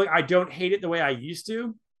 So like I don't hate it the way I used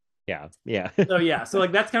to. Yeah. So yeah. So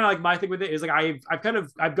like that's kind of like my thing with it is like I've kind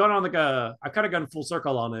of gone full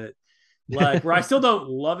circle on it. Like where I still don't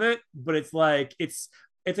love it, but it's like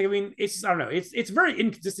it's like, I mean, it's just, I don't know, it's a very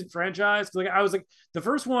inconsistent franchise. Like I was like, the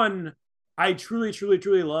first one I truly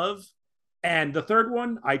love, and the third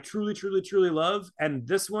one I truly love, and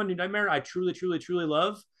this one, New Nightmare, I truly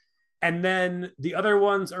love. And then the other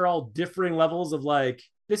ones are all differing levels of like,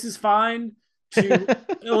 this is fine to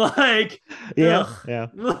like, yeah, ugh. yeah.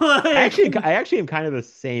 Like, I actually am kind of the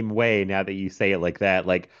same way now that you say it like that.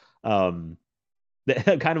 Like, kind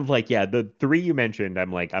of like, yeah, the three you mentioned,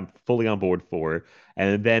 I'm like, I'm fully on board for,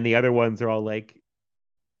 and then the other ones are all like,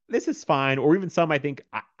 this is fine, or even some I think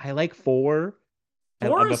I like four.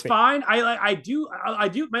 Four is fine. I do.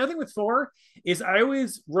 My other thing with four is I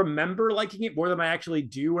always remember liking it more than I actually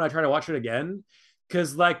do when I try to watch it again.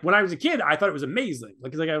 Because like when I was a kid, I thought it was amazing.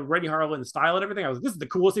 Like, I Rennie Harlan style and everything. I was like, this is the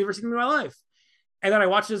coolest thing I've ever seen in my life. And then I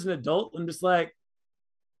watched it as an adult and just like,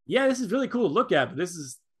 yeah, this is really cool to look at, but this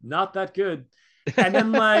is not that good. And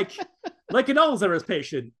then like an Alzheimer's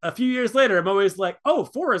patient, a few years later, I'm always like, oh,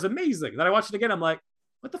 four is amazing. Then I watch it again. I'm like,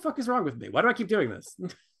 what the fuck is wrong with me? Why do I keep doing this?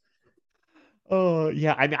 Oh,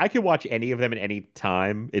 yeah. I mean, I could watch any of them at any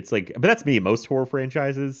time. It's like, but that's me. Most horror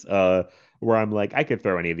franchises, where I'm like, I could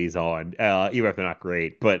throw any of these on, even if they're not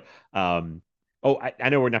great. But, oh, I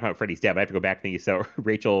know we're not about Freddy's dead, but I have to go back and so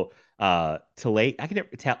Rachel, Talalay. I can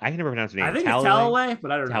never pronounce her name. I think it's Talalay,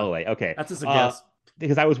 but I don't know. Talalay. Okay. That's just a guess.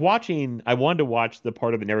 Because I wanted to watch the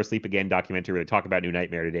part of the Never Sleep Again documentary where they talk about New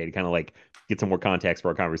Nightmare today to kind of like get some more context for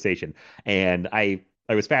our conversation. And I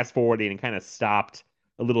was fast forwarding and kind of stopped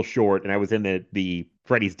a little short, and I was in the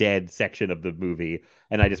Freddy's Dead section of the movie,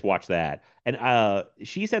 and I just watched that. And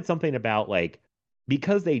she said something about like,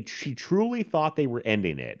 because she truly thought they were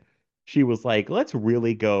ending it, she was like, let's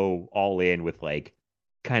really go all in with like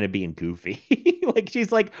kind of being goofy. Like,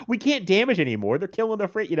 she's like, we can't damage anymore. They're killing the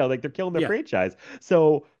like they're killing the franchise.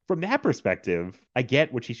 So from that perspective, I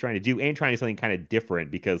get what she's trying to do, and trying to do something kind of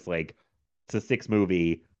different, because like it's a 6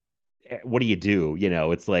 movie. What do you do?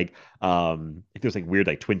 It's like, if there's like weird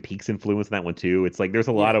like Twin Peaks influence in that one too. It's like there's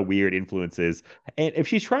a lot of weird influences. And if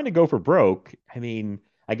she's trying to go for broke, I mean,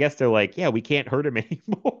 I guess they're like, yeah, we can't hurt him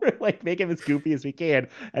anymore. Like, make him as goofy as we can.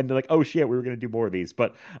 And they're like, oh shit, we were gonna do more of these.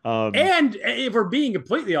 But and if we're being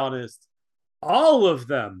completely honest, all of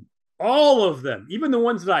them, even the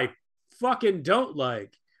ones that I fucking don't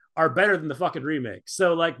like, are better than the fucking remake.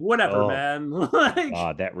 So like, whatever, man.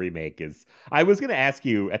 Like, that remake is. I was gonna ask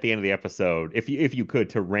you at the end of the episode if you could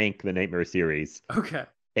to rank the Nightmare series. Okay.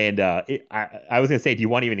 And I was gonna say, do you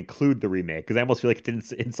want to even include the remake? Because I almost feel like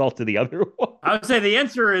it's an insult to the other one. I would say the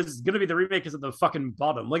answer is gonna be the remake is at the fucking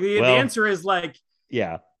bottom. Like the answer is like,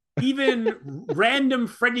 yeah, even random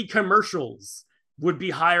Freddy commercials would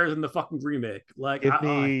be higher than the fucking remake. Like, give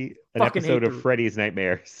me an episode of Freddy's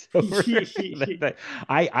Nightmares. We'll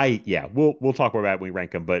talk more about it when we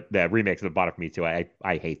rank them, but the remake's at the bottom for me too. I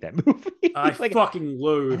hate that movie. I like, fucking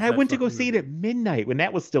loathe. And I went to go see it at midnight when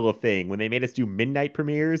that was still a thing, when they made us do midnight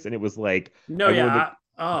premieres, and it was like,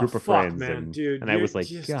 group of friends, man, dude, and I was like,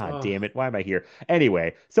 God damn it, why am I here?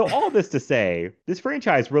 Anyway, so all this to say, this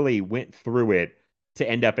franchise really went through it to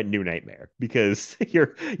end up at New Nightmare, because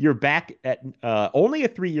you're back at only a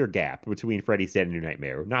 3-year gap between Freddy's Dead and New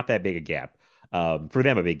Nightmare. Not that big a gap. For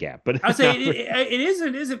them, a big gap. But I'd say it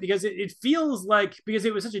isn't because it feels like, because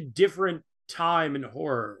it was such a different time in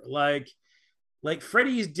horror. Like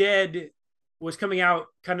Freddy's Dead was coming out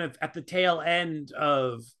kind of at the tail end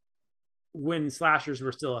of when slashers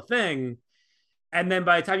were still a thing. And then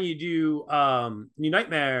by the time you do New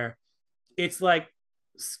Nightmare, it's like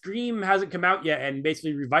Scream hasn't come out yet and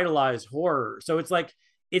basically revitalized horror. So it's like,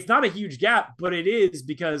 it's not a huge gap, but it is,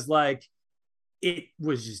 because like it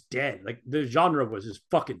was just dead. Like the genre was just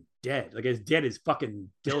fucking dead. Like as dead as fucking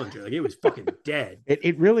Dillinger. Like it was fucking dead.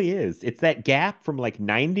 It really is. It's that gap from like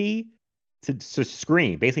 90 to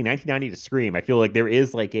Scream, basically 1990 to Scream. I feel like there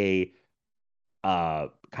is like a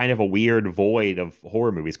kind of a weird void of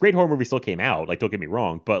horror movies. Great horror movies still came out, like, don't get me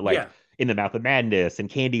wrong, but like In the Mouth of Madness and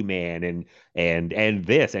Candyman and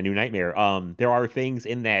this and New Nightmare, there are things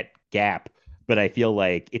in that gap, but I feel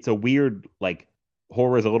like it's a weird, like,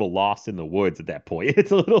 horror is a little lost in the woods at that point.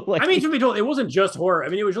 It's a little like, I mean, to be told, it wasn't just horror. I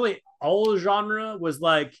mean, it was really all genre was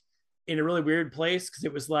like in a really weird place, because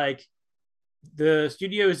it was like the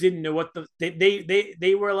studios didn't know what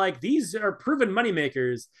they were like, these are proven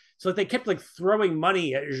moneymakers. So they kept like throwing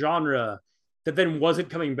money at genre that then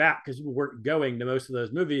wasn't coming back because people weren't going to most of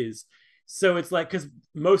those movies. So it's like, because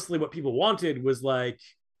mostly what people wanted was like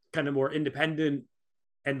kind of more independent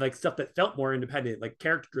and like stuff that felt more independent, like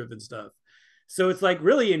character driven stuff. So it's like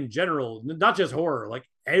really in general, not just horror, like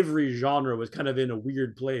every genre was kind of in a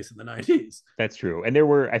weird place in the 90s. That's true. And there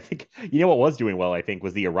were, I think, what was doing well, I think,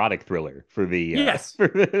 was the erotic thriller for the Yes.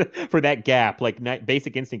 for that gap. Like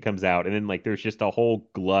Basic Instinct comes out, and then like there's just a whole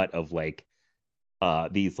glut of like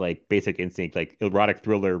these like Basic Instinct like erotic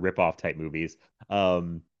thriller ripoff type movies.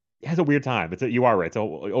 It has a weird time. You are right.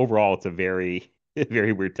 So overall, it's a very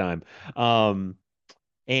very weird time.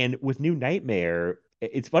 And with New Nightmare,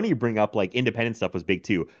 it's funny you bring up like independent stuff was big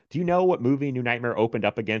too. Do you know what movie New Nightmare opened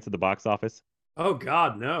up against at the box office? Oh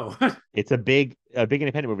God, no. It's a big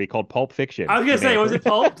independent movie called Pulp Fiction. I was gonna say, was it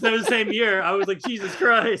Pulp? That was the same year. I was like, Jesus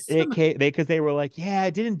Christ. Because they were like, yeah,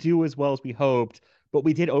 it didn't do as well as we hoped, but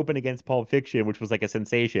we did open against Pulp Fiction, which was like a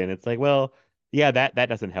sensation. It's like, well, yeah, that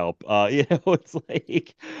doesn't help. It's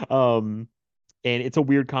like, and it's a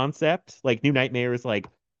weird concept. Like New Nightmare is like,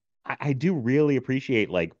 I do really appreciate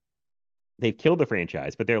like they've killed the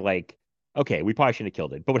franchise, but they're like, okay, we probably shouldn't have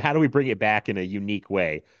killed it, but how do we bring it back in a unique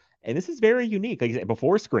way? And this is very unique. Like I said,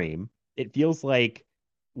 before Scream, it feels like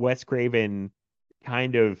Wes Craven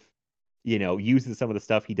kind of, uses some of the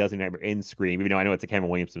stuff he does in Nightmare in Scream, even though I know it's a Kevin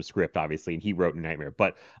Williamson script, obviously, and he wrote New Nightmare.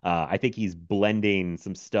 But I think he's blending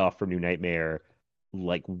some stuff from New Nightmare,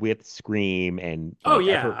 like with Scream and. Oh like,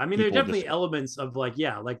 yeah, I mean, there are definitely elements of like,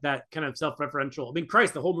 yeah, like that kind of self-referential. I mean,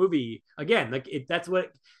 Christ, the whole movie again, like that's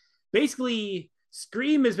what basically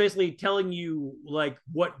Scream is basically telling you like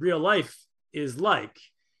what real life is like,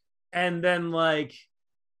 and then like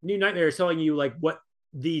New Nightmare is telling you like what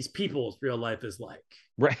these people's real life is like.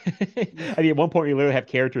 Right. I mean, at one point you literally have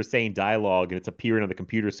characters saying dialogue and it's appearing on the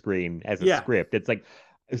computer screen as a script. It's like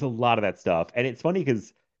there's a lot of that stuff. And it's funny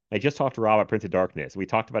because I just talked to Rob about Prince of Darkness. We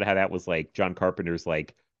talked about how that was like John Carpenter's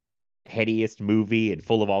like headiest movie and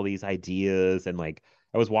full of all these ideas. And like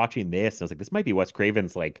I was watching this and I was like, this might be Wes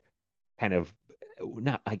Craven's like kind of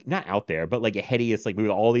not out there, but like a headiest like movie,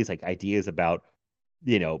 all these like ideas about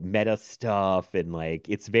meta stuff, and like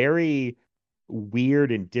it's very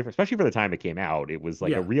weird and different, especially for the time it came out. It was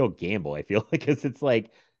like a real gamble, I feel like, because it's like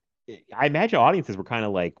I imagine audiences were kind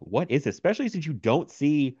of like, what is this? Especially since you don't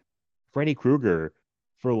see Freddy Krueger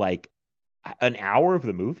for like an hour of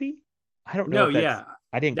the movie. I don't know.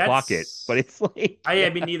 I didn't clock it, but it's like I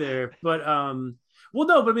mean neither. But well,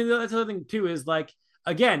 no, but I mean that's the other thing too is like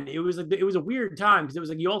again, it was a weird time because it was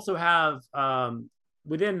like you also have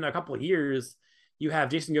within a couple of years you have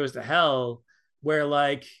Jason Goes to Hell, where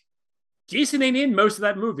like Jason ain't in most of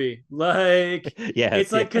that movie. Like,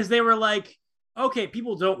 it's like because they were like, okay,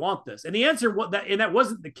 people don't want this, and the answer that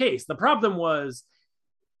wasn't the case. The problem was,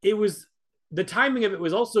 it was the timing of it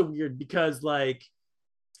was also weird because like,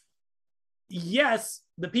 yes,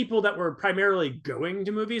 the people that were primarily going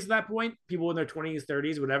to movies at that point, people in their 20s,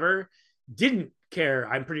 30s, whatever, didn't care.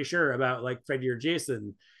 I'm pretty sure about like Freddy or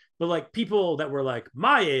Jason. But like people that were like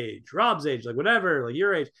my age, Rob's age, like whatever, like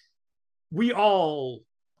your age, we all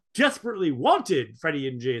desperately wanted Freddy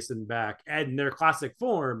and Jason back and their classic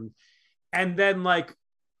form. And then like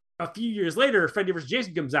a few years later, Freddy vs.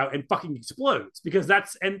 Jason comes out and fucking explodes because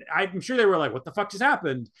and I'm sure they were like, what the fuck just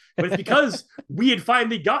happened? But it's because we had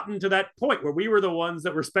finally gotten to that point where we were the ones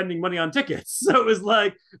that were spending money on tickets. So it was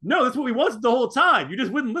like, no, that's what we wanted the whole time. You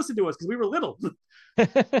just wouldn't listen to us because we were little.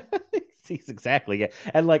 Exactly. Yeah.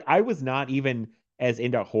 And like I was not even as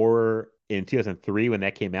into horror in 2003 when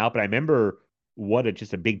that came out, but I remember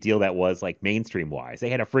just a big deal that was like mainstream wise. They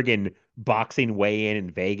had a friggin' boxing weigh-in in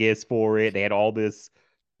Vegas for it. They had all this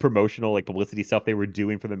promotional like publicity stuff they were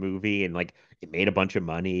doing for the movie, and like it made a bunch of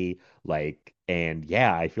money. Like, and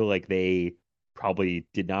yeah, I feel like they probably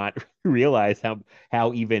did not realize how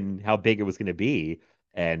big it was going to be,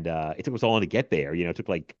 and it took us all to get there. It took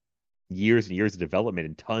like years and years of development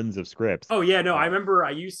and tons of scripts. Oh yeah, no, I remember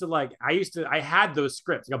I had those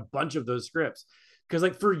scripts, like a bunch of those scripts. Because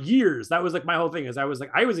like for years, that was like my whole thing is I was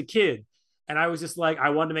a kid and I was just like,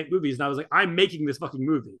 I wanted to make movies. And I was like, I'm making this fucking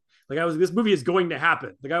movie. Like this movie is going to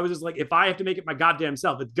happen. Like I was just like, if I have to make it my goddamn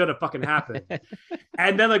self, it's gonna fucking happen.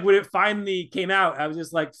 And then like when it finally came out, I was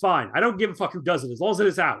just like, fine, I don't give a fuck who does it. As long as it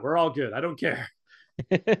is out, we're all good. I don't care.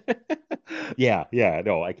 Yeah,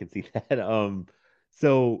 no, I can see that.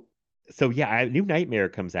 So yeah, New Nightmare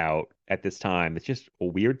comes out at this time. It's just a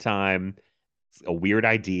weird time, it's a weird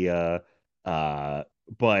idea.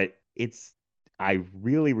 But I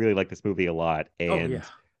really, really like this movie a lot. And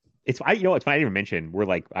it's funny, I didn't even mention, we're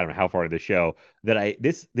like, I don't know how far into the show that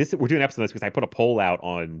we're doing an episode on this because I put a poll out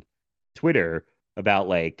on Twitter about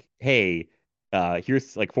like, hey,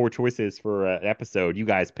 here's like 4 choices for an episode, you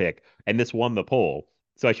guys pick, and this won the poll.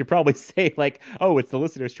 So I should probably say like, oh, it's the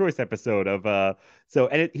listener's choice episode of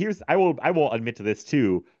I will admit to this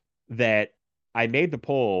too, that I made the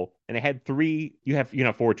poll and I had three. You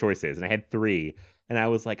have four choices, and I had three, and I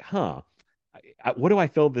was like, huh, what do I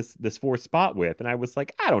fill this fourth spot with? And I was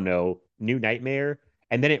like, I don't know, New Nightmare,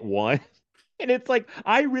 and then it won. And it's like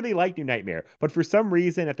I really like New Nightmare, but for some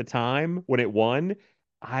reason at the time when it won,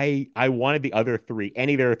 I wanted the other three,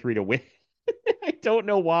 any of the other three to win. I don't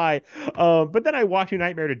know why. But then I watched New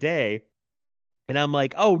Nightmare today, and I'm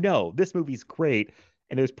like, oh no, this movie's great.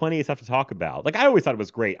 And there's plenty of stuff to talk about. Like I always thought it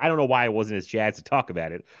was great. I don't know why I wasn't as jazzed to talk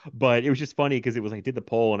about it, but it was just funny because it was like I did the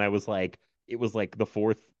poll and I was like, it was like the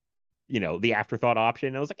fourth, the afterthought option.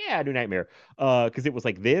 And I was like, yeah, New Nightmare. Because it was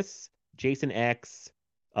like this, Jason X,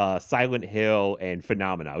 Silent Hill, and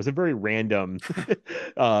Phenomena. It was a very random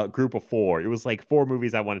group of four. It was like four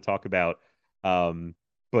movies I want to talk about.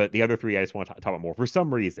 But the other three I just want to talk about more for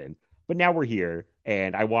some reason. But now we're here,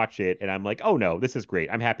 and I watch it, and I'm like, oh no, this is great.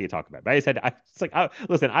 I'm happy to talk about it. But I just had, it's like,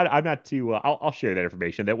 listen, I'm not too. I'll share that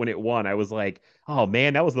information. That when it won, I was like, oh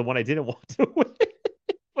man, that was the one I didn't want to win.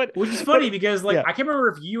 But which is funny because like yeah. I can't remember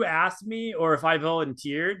if you asked me or if I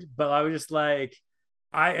volunteered, but I was just like,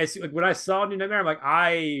 I like when I saw New Nightmare, I'm like,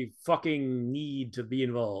 I fucking need to be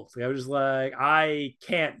involved. Like, I was just like, I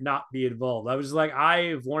can't not be involved. I was just like,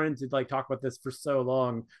 I've wanted to like talk about this for so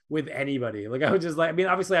long with anybody. Like I was just like, I mean,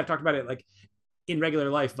 obviously I've talked about it like in regular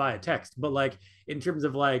life via text, but like in terms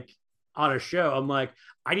of like on a show, I'm like,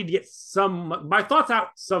 I need to get my thoughts out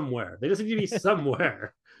somewhere. They just need to be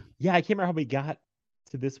somewhere. Yeah, I can't remember how we got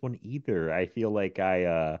to this one either. I feel like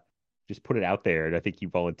I just put it out there and I think you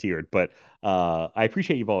volunteered, but I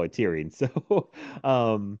appreciate you volunteering. So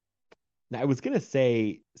I was gonna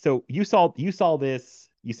say, so you saw this,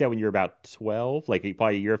 you said when you were about 12, like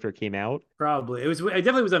probably a year after it came out. Probably. It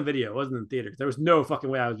definitely was on video. It wasn't in theaters. There was no fucking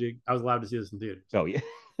way I was allowed to see this in theaters. Oh yeah.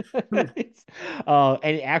 And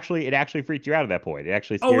it actually freaked you out at that point. It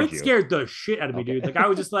actually scared you. Scared the shit out of me, dude. Like I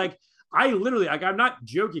was just like, I literally, like, I'm not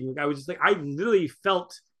joking. Like I was just like, I literally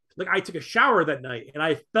felt like I took a shower that night and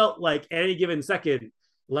I felt like at any given second,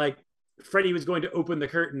 like Freddy was going to open the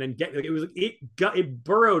curtain and get, like, it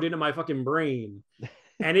burrowed into my fucking brain.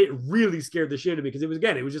 And it really scared the shit out of me because it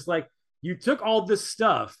was just like, you took all this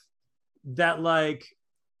stuff that like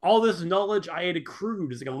all this knowledge I had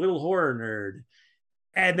accrued as like a little horror nerd,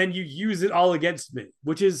 and then you use it all against me,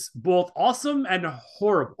 which is both awesome and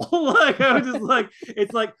horrible. Like I was just like,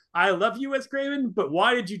 it's like, I love you, Wes Craven, but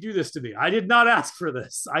why did you do this to me? I did not ask for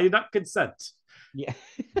this. I did not consent. Yeah.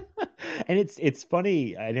 And it's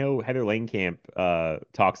funny. I know Heather Langenkamp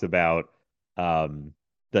talks about reading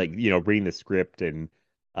the script and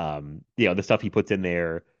the stuff he puts in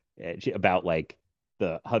there about like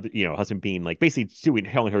the husband being like basically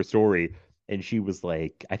telling her story. And she was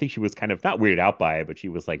like, I think she was kind of not weirded out by it, but she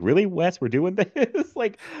was like, really, Wes, we're doing this?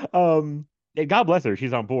 Like, and God bless her,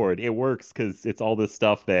 she's on board. It works because it's all this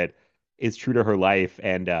stuff that is true to her life.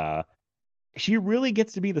 And she really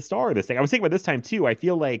gets to be the star of this thing. I was thinking about this time too. I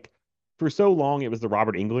feel like for so long it was the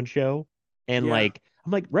Robert Englund show. And like,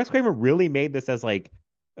 I'm like, Wes Craven really made this as like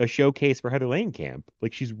a showcase for Heather Langenkamp.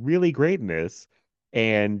 Like, she's really great in this.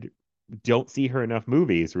 And don't see her enough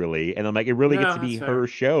movies really. And I'm like, it really gets to be her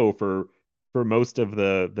show for most of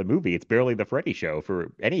the movie. It's barely the Freddy show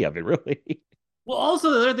for any of it, really. Well,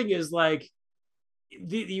 also the other thing is like,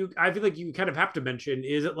 I feel like you kind of have to mention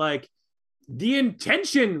is it like the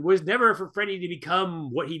intention was never for Freddy to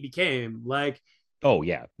become what he became. Like, oh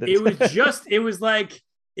yeah, it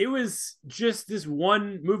was just this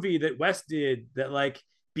one movie that Wes did that like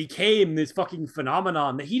became this fucking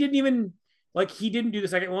phenomenon that he didn't do the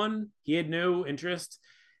second one. He had no interest.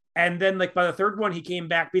 And then, like, by the third one, he came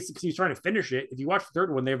back basically because he was trying to finish it. If you watch the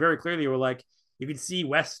third one, they very clearly were like, you could see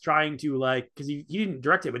Wes trying to, like, because he didn't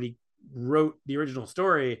direct it, but he wrote the original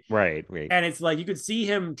story. Right. And it's like, you could see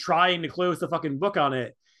him trying to close the fucking book on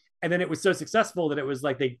it. And then it was so successful that it was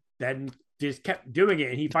like, they then just kept doing it.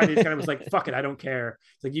 And he finally just kind of was like, fuck it, I don't care.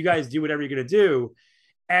 It's like, you guys do whatever you're going to do.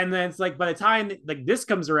 And then it's like, by the time, like, this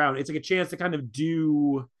comes around, it's like a chance to kind of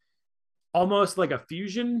do almost like a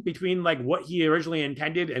fusion between like what he originally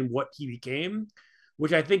intended and what he became,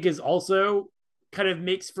 which I think is also kind of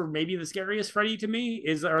makes for maybe the scariest Freddy to me,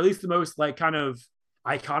 is, or at least the most like kind of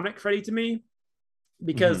iconic Freddy to me,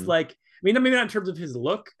 because like, I mean, maybe not in terms of his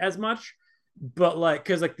look as much, but like,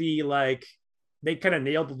 cause like they kind of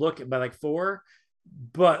nailed the look by like 4,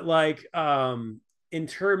 but like, in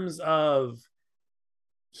terms of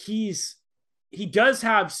he does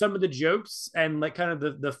have some of the jokes and like kind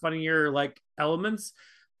of the funnier like elements,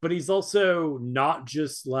 but he's also not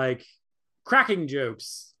just like cracking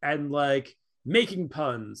jokes and like making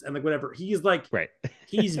puns and like whatever. He's like, right.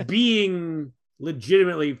 He's being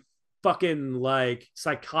legitimately fucking like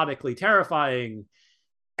psychotically terrifying.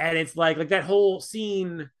 And it's like that whole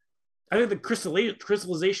scene I think the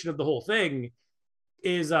crystallization of the whole thing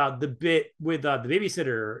is the bit with the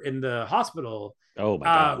babysitter in the hospital. Oh my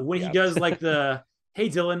God. When yeah. he does like the hey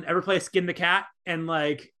Dylan, ever play Skin the Cat? And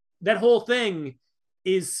like that whole thing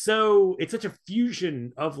is it's such a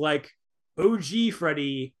fusion of like OG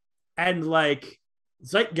Freddy and like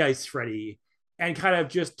Zeitgeist Freddy, and kind of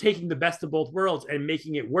just taking the best of both worlds and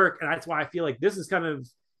making it work. And that's why I feel like this is kind of,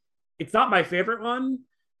 it's not my favorite one,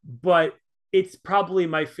 but it's probably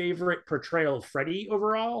my favorite portrayal of Freddy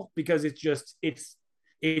overall, because it's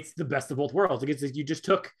the best of both worlds. Like you just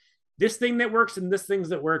took this thing that works and this thing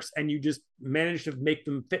that works, and you just managed to make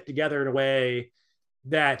them fit together in a way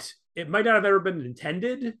that it might not have ever been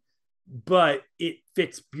intended, but it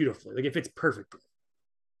fits beautifully. Like it fits perfectly.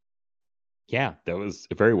 Yeah, that was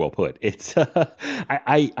very well put. It's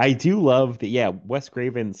I do love that. Yeah, Wes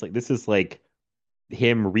Craven's like, this is like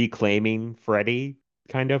him reclaiming Freddy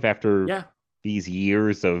kind of after these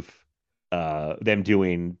years of them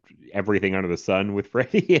doing everything under the sun with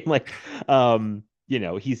Freddy. And like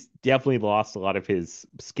he's definitely lost a lot of his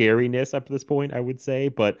scariness up to this point, I would say.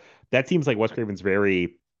 But that seems like Wes Craven's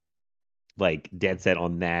very like dead set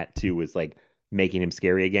on that too, is like making him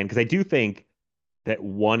scary again. Because I do think that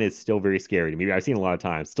one is still very scary to me. I've seen a lot of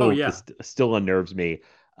times. Still unnerves me.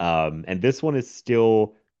 And this one is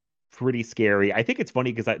still pretty scary. I think it's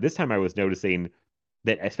funny because this time I was noticing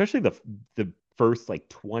that especially the first like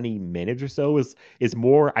 20 minutes or so is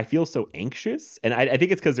more, I feel so anxious. And I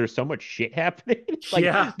think it's because there's so much shit happening.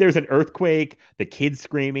 There's an earthquake, the kids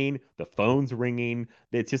screaming, the phone's ringing.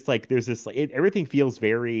 It's just like there's this like everything feels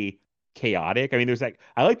very chaotic. I mean, there's like,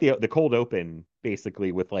 I like the cold open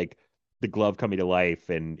basically with like the glove coming to life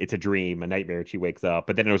and it's a dream, a nightmare, and she wakes up.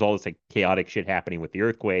 But then there's all this like chaotic shit happening with the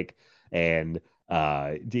earthquake. And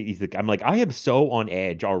I'm like, I am so on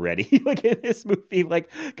edge already, like in this movie,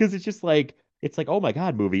 like, because it's like, oh my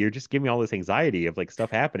God, movie, you're just giving me all this anxiety of like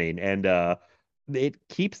stuff happening. And it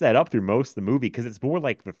keeps that up through most of the movie because it's more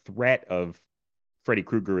like the threat of Freddy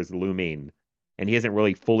Krueger is looming, and he hasn't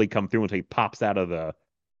really fully come through until he pops out of the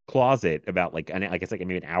closet about like, I guess like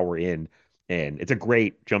maybe an hour in. And it's a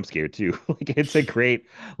great jump scare too. Like it's a great,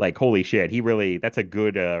 like, holy shit, that's a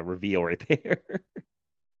good reveal right there.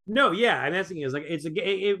 No, yeah, and that's the thing is like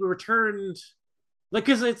it returned, like,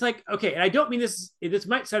 because it's like, okay, and I don't mean this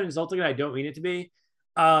might sound insulting, and I don't mean it to be.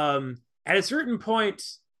 At a certain point,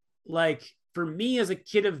 like for me as a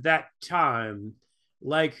kid of that time,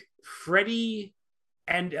 like Freddy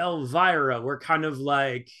and Elvira were kind of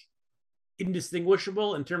like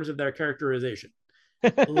indistinguishable in terms of their characterization.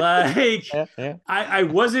 Like I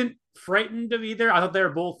wasn't frightened of either. I thought they were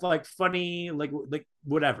both like funny, like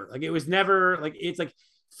whatever. Like it was never like, it's like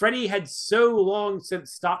Freddy had so long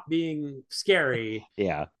since stopped being scary,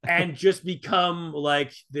 and just become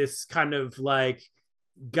like this kind of like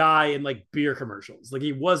guy in like beer commercials. Like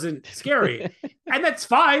he wasn't scary, and that's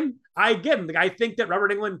fine. I get him. Like I think that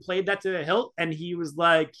Robert Englund played that to the hilt, and he was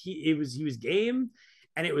like he was game.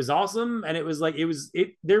 And it was awesome. And it was like,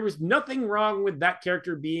 there was nothing wrong with that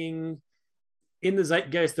character being in the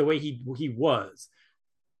zeitgeist the way he was.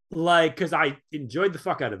 Like, because I enjoyed the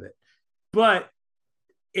fuck out of it. But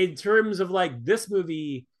in terms of like this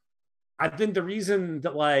movie, I think the reason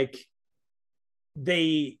that like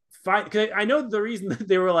they find, because I know the reason that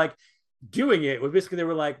they were like doing it was basically they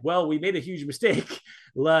were like, well, we made a huge mistake.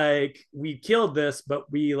 Like we killed this,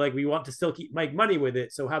 but we want to still make money with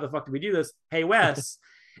it. So how the fuck do we do this? Hey, Wes.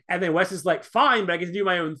 And then Wes is like, fine, but I get to do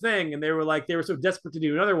my own thing. And they were so desperate to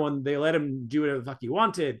do another one, they let him do whatever the fuck he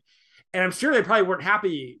wanted. And I'm sure they probably weren't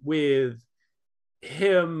happy with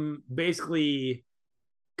him basically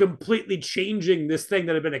completely changing this thing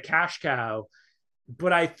that had been a cash cow.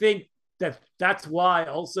 But I think that's why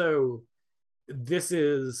also this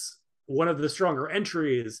is one of the stronger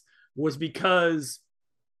entries, was because,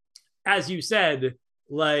 as you said,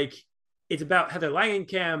 like it's about Heather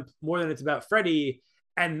Langenkamp more than it's about Freddy.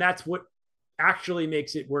 And that's what actually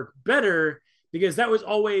makes it work better, because that was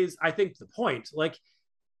always, I think, the point. Like,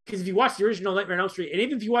 because if you watch the original Nightmare on Elm Street, and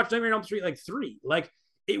even if you watch Nightmare on Elm Street like 3, like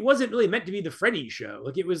it wasn't really meant to be the Freddy show.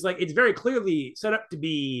 Like it was like, it's very clearly set up to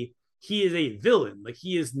be, he is a villain. Like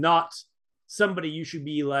he is not somebody you should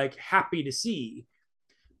be like happy to see.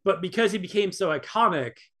 But because he became so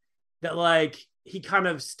iconic that like he kind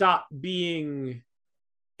of stopped being,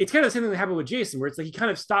 it's kind of the same thing that happened with Jason, where it's like he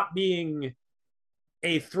kind of stopped being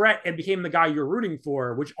a threat and became the guy you're rooting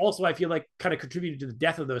for, which also I feel like kind of contributed to the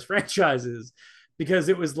death of those franchises, because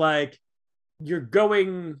it was like you're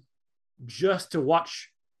going just to watch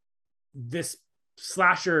this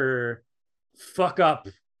slasher fuck up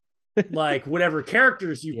like whatever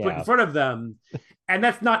characters you put in front of them. And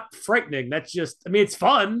that's not frightening. That's just, I mean, it's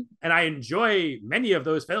fun and I enjoy many of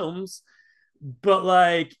those films, but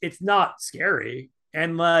like it's not scary.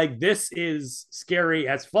 And like this is scary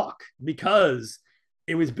as fuck because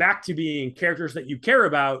it was back to being characters that you care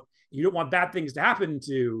about. You don't want bad things to happen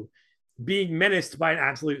to being menaced by an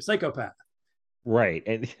absolute psychopath. Right.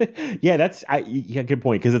 And yeah, good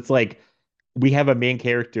point. Because it's like we have a main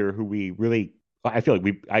character who we really, I feel like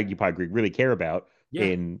you probably agree, really care about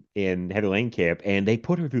Yeah. in Heather Langenkamp, and they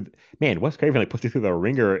put her through. Man, Wes Craven like puts her through the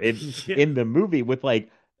ringer in the movie with like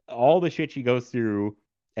all the shit she goes through,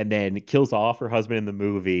 and then kills off her husband in the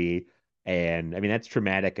movie. And I mean that's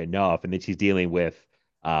traumatic enough. And then she's dealing with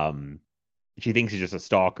she thinks he's just a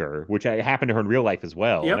stalker, which happened to her in real life as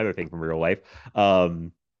well. Yep. Another thing from real life.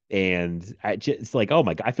 And it's like, oh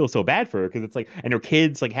my God, I feel so bad for her because it's like, and her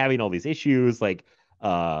kids like having all these issues, like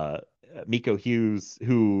Miko Hughes,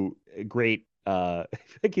 who great, I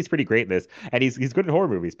think he's pretty great in this, and he's good in horror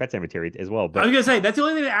movies, Pet Sematary as well. But I was gonna say that's the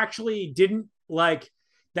only thing that actually didn't like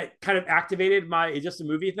that kind of activated my it's just a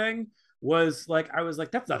movie thing was like I was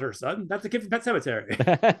like that's not her son, that's a kid from Pet Sematary.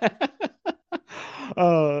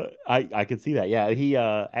 I can see that.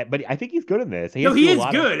 Yeah, but I think he's good in this. No, he is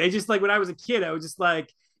good. It's just like when I was a kid, I was just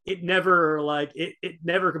like it never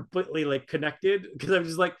completely like connected because I was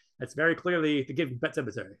just like that's very clearly the kid from Pet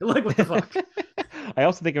Sematary. Like what the fuck? I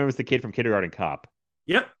also think it was the kid from Kindergarten Cop.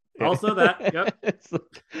 Yep. Also that.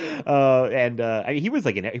 Yep. I mean, he was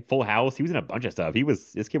like in Full House. He was in a bunch of stuff.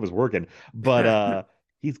 This kid was working, but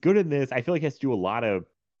he's good in this. I feel like he has to do a lot of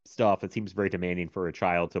stuff that seems very demanding for a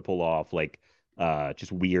child to pull off, like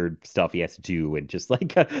just weird stuff he has to do, and just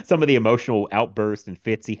like some of the emotional outbursts and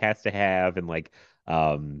fits he has to have, and like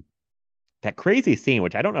that crazy scene,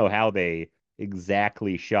 which I don't know how they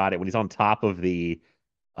exactly shot it when he's on top of the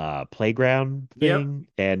playground thing.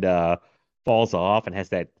 Yep. And falls off and has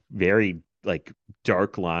that very like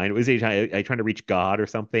dark line. Was he trying to reach God or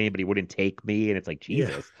something, but he wouldn't take me? And it's like,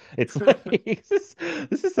 Jesus. Yeah. It's like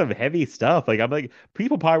this is some heavy stuff. Like I'm like,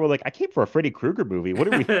 people probably were like, I came for a Freddy Krueger movie. What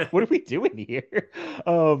are we doing here?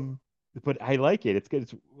 But I like it. It's good.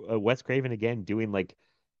 It's Wes Craven again doing like,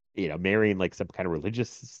 marrying like some kind of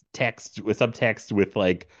religious text with subtext with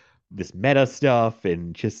like this meta stuff,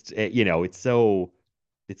 and just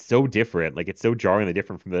it's so different. Like it's so jarringly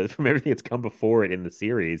different from everything that's come before it in the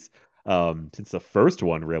series, since the first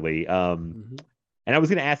one, really. And I was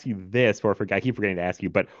going to ask you this, before I keep forgetting to ask you,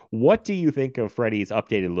 but what do you think of Freddy's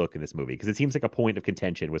updated look in this movie? Because it seems like a point of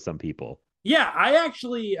contention with some people. Yeah, I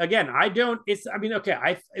actually, again, I don't. It's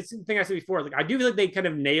the thing I said before. Like, I do feel like they kind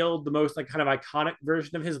of nailed the most like kind of iconic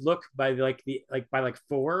version of his look by by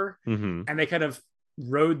 4, and they kind of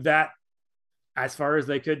rode that as far as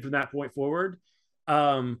they could from that point forward.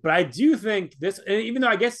 But I do think this, even though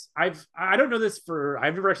I guess I don't know this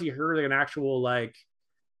I've never actually heard like an actual like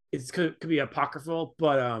could be apocryphal,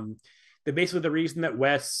 but basically the reason that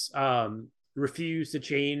Wes refused to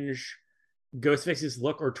change Ghostface's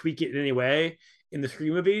look or tweak it in any way in the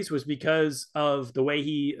Scream movies was because of the way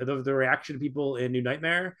the reaction of people in New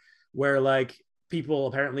Nightmare, where like people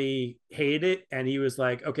apparently hated it, and he was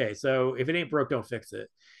like, okay, so if it ain't broke, don't fix it.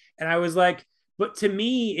 And I was like, but to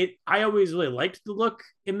me, I always really liked the look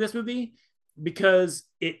in this movie because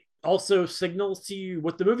it also signals to you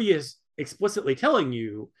what the movie is explicitly telling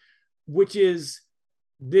you, which is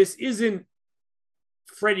this isn't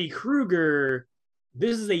Freddy Krueger.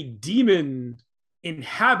 This is a demon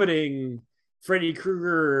inhabiting Freddy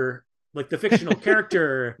Krueger, like the fictional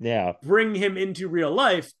character. Yeah. Bring him into real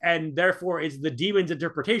life, and therefore it's the demon's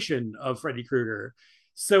interpretation of Freddy Krueger.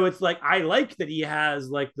 So it's like I like that he has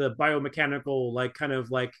like the biomechanical like kind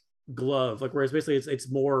of like glove, like whereas basically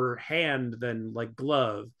it's more hand than like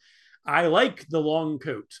glove. I like the long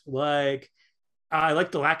coat. Like I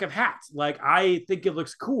like the lack of hat. Like I think it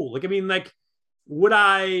looks cool. Like I mean, like would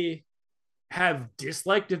I have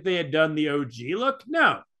disliked if they had done the OG look?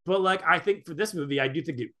 No, but like I think for this movie, I do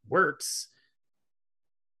think it works.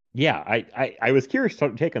 Yeah, I was curious to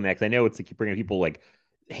take on that because I know it's like bringing people like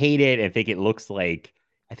hate it and think it looks like.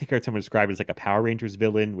 I think I heard someone describe it as like a Power Rangers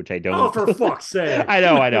villain, which I don't. Oh, for fuck's sake! I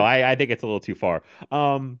know. I think it's a little too far.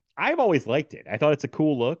 I've always liked it. I thought it's a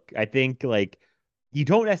cool look. I think like you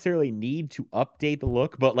don't necessarily need to update the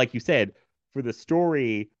look, but like you said, for the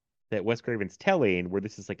story that Wes Craven's telling, where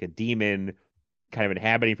this is like a demon kind of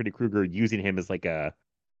inhabiting Freddy Krueger, using him as like what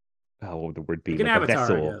would the word be? Like an avatar,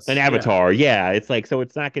 vessel. An avatar. Yeah. It's like, so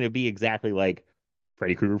it's not going to be exactly like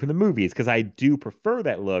Freddy Krueger from the movies, because I do prefer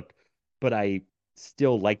that look, but I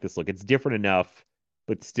still like this look. It's different enough,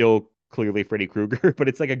 but still clearly Freddy Krueger, but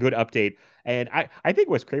it's like a good update. And I think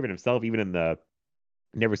Wes Craven himself, even in the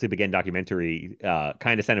Never Sleep Again documentary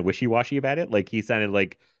kind of sounded wishy-washy about it. Like he sounded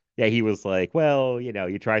like, yeah, he was like, well,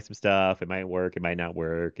 you try some stuff, it might work, it might not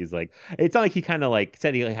work. He's like, it's not like he kind of like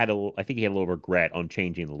said he had I think he had a little regret on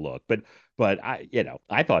changing the look, but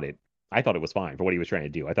I thought it was fine for what he was trying to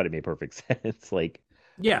do. I thought it made perfect sense. Like,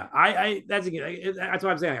 Yeah, that's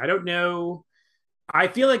what I'm saying. I don't know. I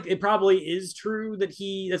feel like it probably is true that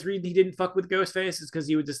that's reason he didn't fuck with Ghostface is because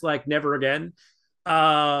he would just like never again.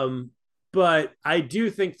 Um, but I do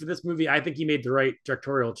think for this movie, I think he made the right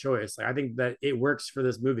directorial choice. Like, I think that it works for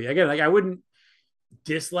this movie. Again, like I wouldn't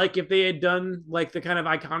dislike if they had done like the kind of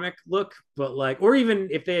iconic look, but like, or even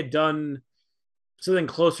if they had done something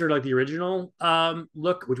closer to like the original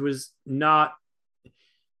look, which was not.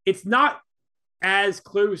 It's not as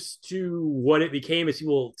close to what it became as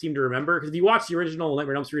people seem to remember. Because if you watch the original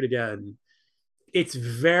Nightmare on Elm Street again, it's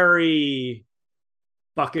very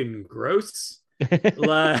fucking gross.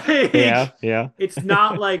 Like, yeah. It's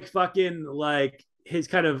not like fucking like his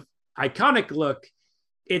kind of iconic look.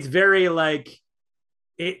 It's very like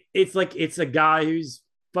it's like it's a guy who's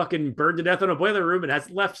fucking burned to death in a boiler room and has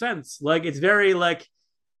left since. Like it's very like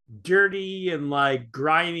dirty and like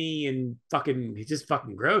grimy and fucking he's just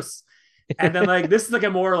fucking gross. And then like this is like a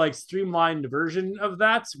more like streamlined version of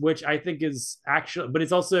that, which I think is actually, but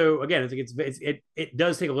it's also again, I think it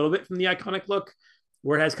does take a little bit from the iconic look,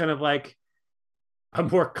 where it has kind of like a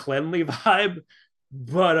more cleanly vibe.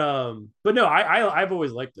 But no, I've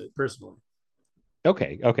always liked it personally.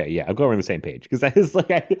 Okay, yeah, I'll go on the same page because I was like,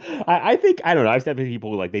 I think I don't know. I've said to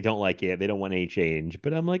people like they don't like it, they don't want any change,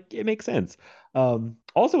 but I'm like, it makes sense.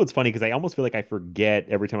 Also, it's funny because I almost feel like I forget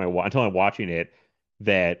every time until I'm watching it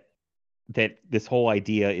that this whole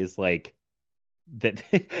idea is like that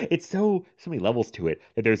it's so many levels to it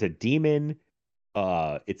that there's a demon.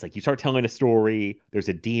 It's like you start telling a story, there's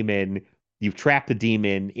a demon, you've trapped the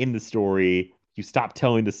demon in the story, you stop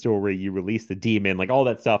telling the story, you release the demon, like all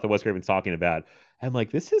that stuff that Wes Craven's talking about. I'm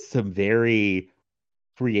like, this is some very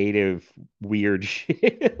creative, weird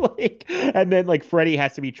shit. Like, and then like Freddy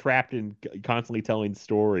has to be trapped and constantly telling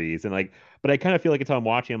stories, and like, but I kind of feel like until I'm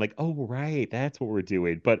watching, I'm like, oh right, that's what we're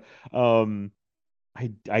doing. But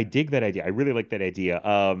I dig that idea. I really like that idea.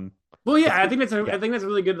 Well, yeah, I think that's a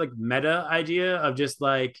really good like meta idea of just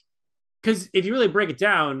like because if you really break it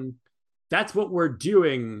down, that's what we're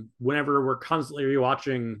doing whenever we're constantly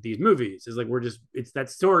rewatching these movies. Is like it's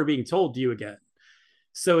that story being told to you again.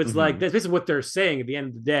 So it's like that's basically what they're saying at the end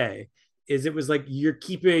of the day. Is it was like you're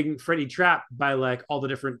keeping Freddy trapped by like all the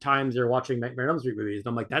different times you're watching Nightmare on Elm Street movies. And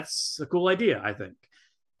I'm like, that's a cool idea, I think.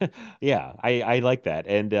 Yeah, I like that.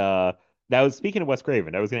 And that was speaking of Wes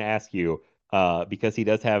Craven, I was going to ask you because he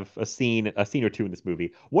does have a scene or two in this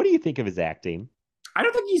movie. What do you think of his acting? I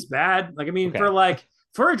don't think he's bad. Like, I mean,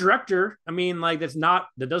 for a director, I mean, like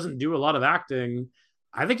that doesn't do a lot of acting.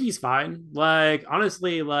 I think he's fine. Like,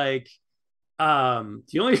 honestly, like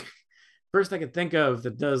the only person I can think of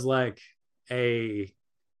that does like a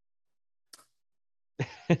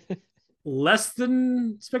less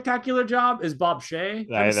than spectacular job is Bob Shaye.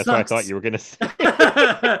 That's what I thought you were gonna say.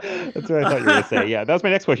 That's what I thought you were gonna say. Yeah, that was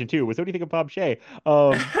my next question too. Was what do you think of Bob Shaye?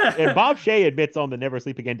 And Bob Shaye admits on the Never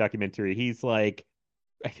Sleep Again documentary, he's like,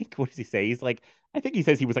 I think what does he say? He's like, I think he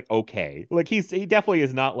says he was like okay. Like he definitely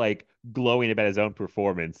is not like glowing about his own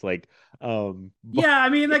performance. Like, yeah, I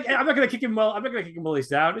mean, like I'm not gonna kick him while he's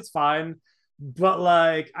down. It's fine. But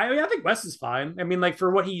like, I mean, I think Wes is fine. I mean, like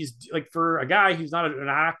for what he's like for a guy who's not an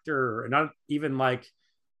actor, not even like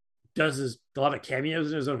does a lot of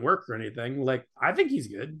cameos in his own work or anything. Like, I think he's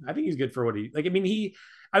good. I think he's good for what he like. I mean,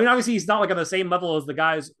 obviously he's not like on the same level as the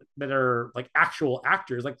guys that are like actual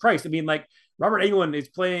actors. Like Christ, I mean, like Robert Englund is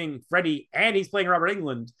playing Freddy and he's playing Robert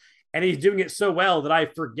Englund, and he's doing it so well that I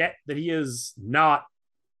forget that he is not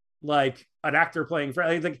like an actor playing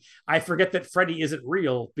Freddy. Like I forget that Freddy isn't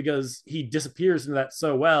real because he disappears into that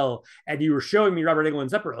so well. And you were showing me Robert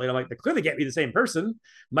Englund separately. And I'm like, they clearly can't be the same person.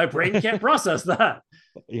 My brain can't process that.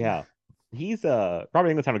 Yeah, he's Robert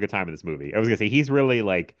Englund's having a good time in this movie. I was gonna say he's really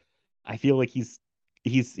like, I feel like he's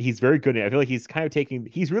very good. I feel like he's kind of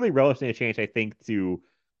he's really relishing a chance, I think, to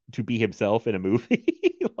be himself in a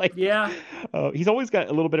movie. Like, yeah, he's always got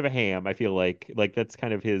a little bit of a ham. I feel like that's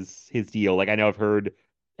kind of his deal. Like I know I've heard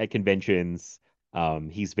at conventions,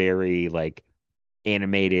 he's very like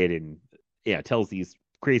animated and tells these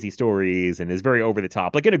crazy stories and is very over the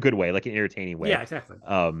top, like in a good way, like an entertaining way. Yeah, exactly.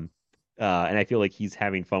 And I feel like he's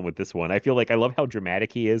having fun with this one. I feel like I love how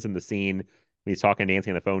dramatic he is in the scene when he's talking to Nancy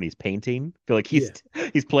on the phone. He's painting. I feel like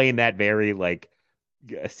he's playing that very like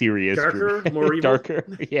serious, darker, more evil. darker.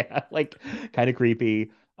 Yeah, like kind of creepy.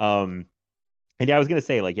 And yeah, I was gonna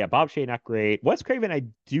say, like, yeah, Bob Shea not great. Wes Craven, I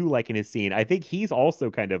do like in his scene. I think he's also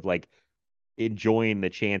kind of like enjoying the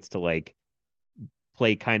chance to like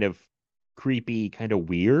play kind of creepy, kind of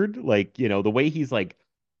weird. Like, the way he's like,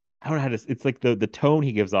 I don't know how to. It's like the tone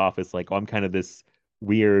he gives off is like, oh, I'm kind of this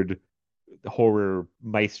weird horror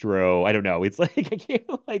maestro. I don't know. It's like I can't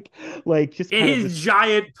like just In kind of his this,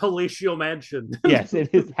 giant palatial mansion. yes, in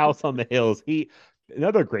his house on the hills.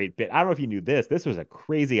 Another great bit. I don't know if you knew this. This was a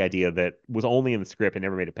crazy idea that was only in the script and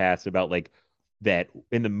never made it past about like that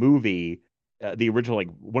in the movie, the original, like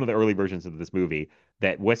one of the early versions of this movie,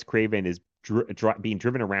 that Wes Craven is being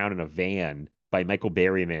driven around in a van by Michael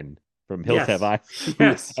Berryman from Hills Have Yes. Eyes,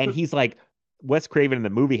 Yes. and he's like Wes Craven in the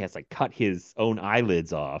movie has like cut his own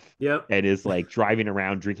eyelids off Yep. and is like driving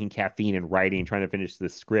around drinking caffeine and writing, trying to finish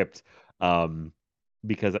this script,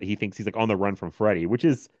 because he thinks he's like on the run from Freddy, which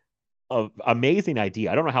is an amazing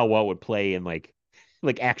idea. I don't know how well it would play and like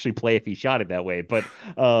actually play if he shot it that way, but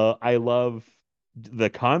I love the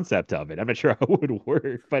concept of it. I'm not sure how it would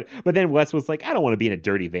work, but then Wes was like, I don't want to be in a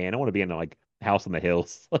dirty van. I want to be in a like house on the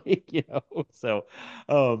hills, So,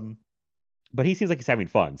 but he seems like he's having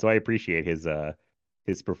fun, so I appreciate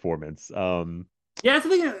his performance. Yeah, that's the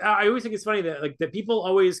thing. I always think it's funny that like that people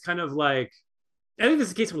always kind of like. I think this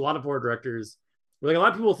is the case with a lot of horror directors. Where, like a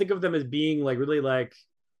lot of people think of them as being like really like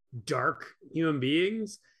dark human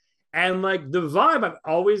beings, and like the vibe I've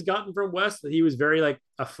always gotten from Wes that he was very like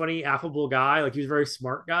a funny, affable guy. Like he was a very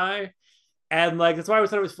smart guy, and like that's why I always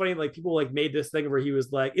thought it was funny. Like people like made this thing where he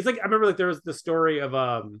was like, it's like I remember like there was the story of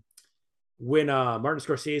when Martin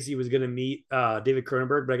Scorsese was going to meet David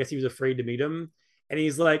Cronenberg, but I guess he was afraid to meet him, and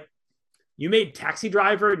he's like, "You made Taxi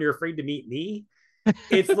Driver, and you're afraid to meet me."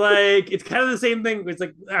 It's like it's kind of the same thing. It's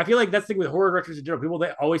like I feel like that's the thing with horror directors in general. People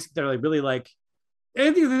they always they're like really like. I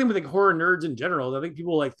think the thing with like horror nerds in general. I think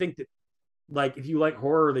people like think that like if you like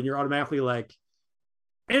horror, then you're automatically like.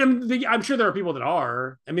 And I'm sure there are people that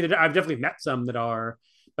are. I mean, I've definitely met some that are.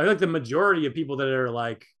 But I think the majority of people that are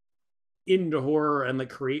like into horror and like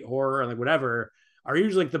create horror and like whatever are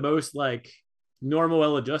usually like the most like normal,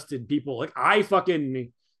 well-adjusted people. Like I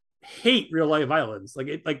fucking hate real life violence. Like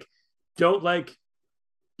it like don't like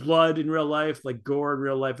blood in real life, like gore in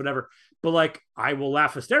real life, whatever. But like I will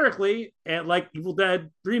laugh hysterically at like Evil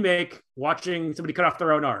Dead remake watching somebody cut off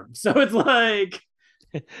their own arm. So it's like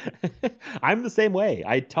I'm the same way.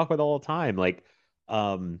 I talk about it all the time, like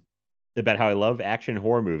about how I love action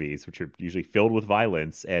horror movies, which are usually filled with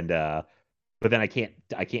violence, and but then I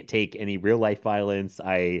can't take any real life violence.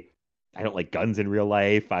 I don't like guns in real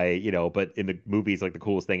life. But in the movies, like the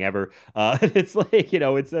coolest thing ever. It's like,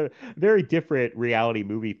 it's a very different reality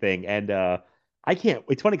movie thing. And I can't,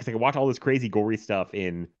 it's funny because I can watch all this crazy gory stuff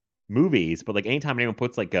in movies, but like anytime anyone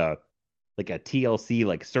puts like a TLC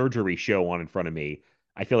like surgery show on in front of me,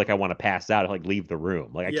 I feel like I want to pass out and like leave the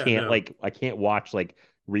room. Like Yeah, no. I can't watch like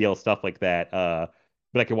real stuff like that.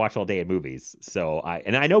 But I can watch all day in movies. So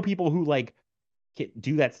I know people who like can't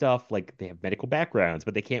do that stuff, like they have medical backgrounds,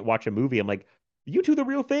 but they can't watch a movie. I'm like, you do the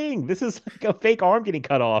real thing. This is like a fake arm getting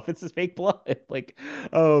cut off. It's just fake blood. Like,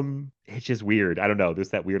 it's just weird. I don't know. There's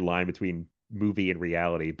that weird line between movie and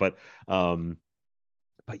reality. But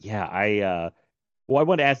yeah, well, I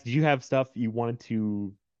wanted to ask, did you have stuff you wanted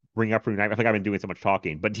to bring up from your night? I think I've been doing so much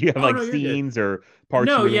talking, but do you have Oh like no, you're good. scenes or parts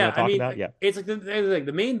you No, really yeah. want to I talk mean, about? Yeah. it's like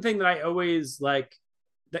the main thing that I always like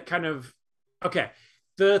that kind of okay.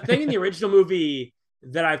 The thing in the original movie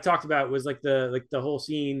that I've talked about was like the whole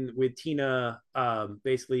scene with Tina,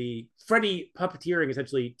 basically Freddy puppeteering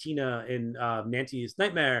essentially Tina in Nancy's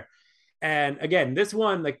nightmare. And again, this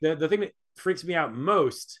one, like the thing that freaks me out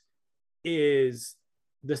most is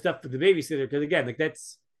the stuff with the babysitter. Because again, like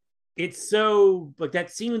it's so like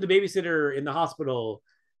that scene with the babysitter in the hospital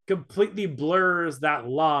completely blurs that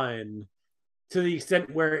line to the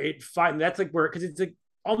extent where that's like where because it's like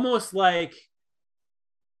almost like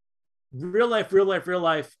real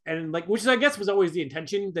life, and like which I guess was always the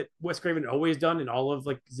intention that Wes Craven always done in all of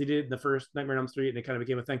like he did in the first Nightmare on Elm Street, and it kind of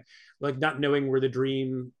became a thing, like not knowing where the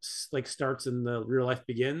dream like starts and the real life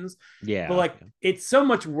begins. Yeah. But like it's so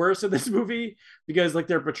much worse in this movie because like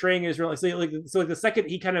they're portraying his real life. So like the second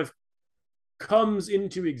he kind of comes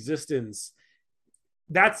into existence,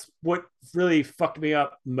 that's what really fucked me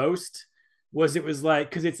up most. It was like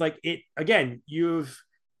because it's like it again you've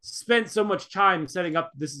spent so much time setting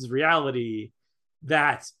up this is reality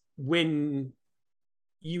that when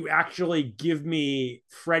you actually give me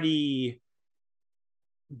Freddy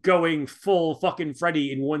going full fucking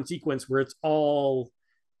Freddy in one sequence where it's all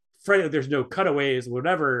Freddy, there's no cutaways,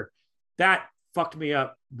 whatever, that fucked me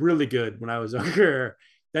up really good when I was younger.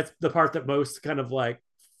 That's the part that most kind of like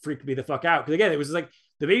freaked me the fuck out. Because again, it was like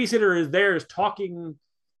the babysitter is there is talking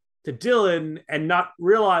to Dylan and not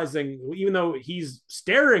realizing, even though he's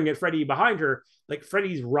staring at Freddy behind her, like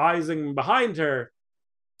Freddy's rising behind her.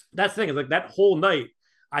 That's the thing, is like that whole night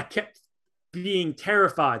I kept being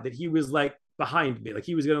terrified that he was like behind me, like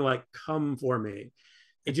he was gonna like come for me.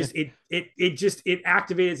 It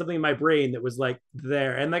activated something in my brain that was like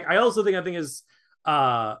there. And like I also think is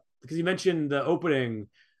because you mentioned the opening,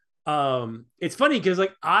 it's funny because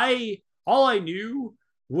like all I knew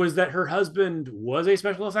was that her husband was a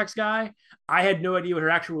special effects guy. I had no idea what her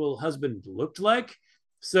actual husband looked like.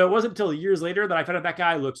 So it wasn't until years later that I found out that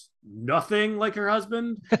guy looks nothing like her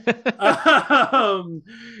husband.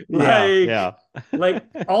 Like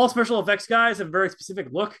all special effects guys have a very specific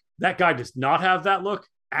look. That guy does not have that look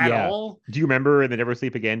at all. Do you remember in the Never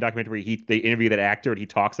Sleep Again documentary, they interview that actor and he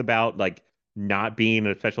talks about like not being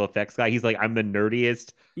a special effects guy? He's like, I'm the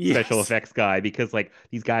nerdiest special effects guy because like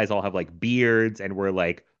these guys all have like beards and we're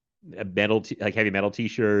like heavy metal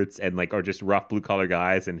t-shirts and like are just rough blue collar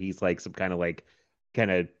guys, and he's like some kind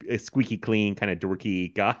of squeaky clean, kind of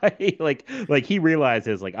dorky guy. like he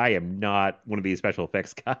realizes like I am not one of these special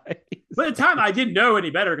effects guys. But at the time I didn't know any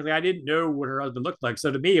better because like, I didn't know what her husband looked like.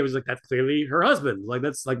 So to me it was like that's clearly her husband.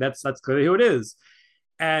 That's clearly who it is.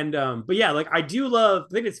 And but yeah, like I do love.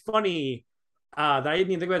 I think it's funny that I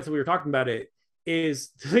didn't even think about it until we were talking about it.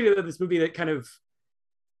 Is to think of this movie that kind of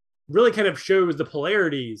really kind of shows the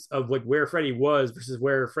polarities of like where Freddy was versus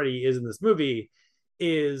where Freddy is in this movie.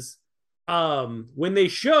 Is when they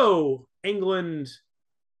show England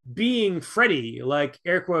being Freddy, like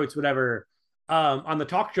air quotes, whatever, on the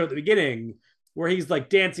talk show at the beginning, where he's like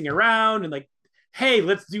dancing around and like, hey,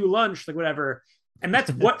 let's do lunch, like whatever. And that's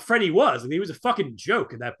what Freddy was. Like, he was a fucking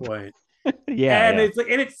joke at that point. It's like,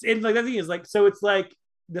 and it's like that thing is like, so it's like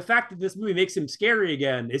the fact that this movie makes him scary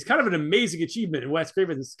again is kind of an amazing achievement in Wes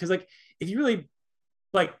Craven's, because like if you really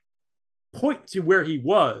like point to where he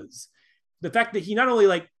was, the fact that he not only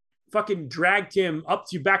like fucking dragged him up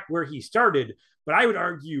to back where he started, but I would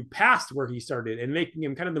argue past where he started and making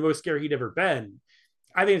him kind of the most scary he'd ever been.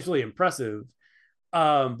 I think it's really impressive.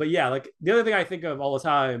 But yeah, like the other thing I think of all the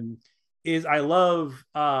time is I love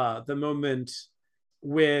the moment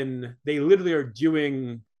when they literally are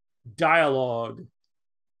doing dialogue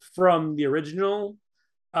from the original,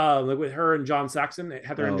 like with her and John Saxon.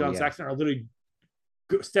 Heather and John Saxon are literally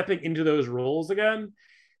stepping into those roles again.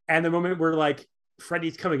 And the moment where like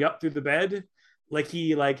Freddy's coming up through the bed like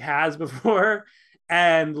he like has before,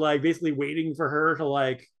 and like basically waiting for her to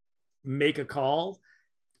like make a call,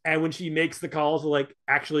 and when she makes the call to like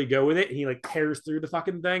actually go with it, and he like tears through the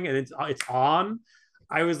fucking thing and it's on.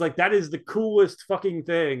 I was like, that is the coolest fucking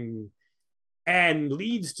thing, and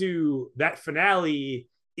leads to that finale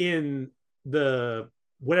in the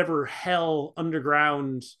whatever hell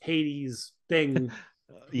underground Hades thing.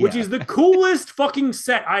 Which is the coolest fucking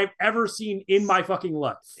set I've ever seen in my fucking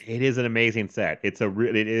life. It is an amazing set. It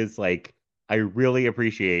is like, I really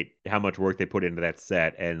appreciate how much work they put into that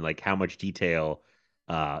set and like how much detail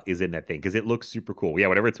is in that thing, because it looks super cool. Yeah,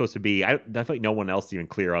 whatever it's supposed to be. I definitely no one else is even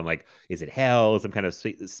clear on like, is it hell? Some kind of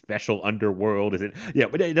special underworld? Is it? Yeah,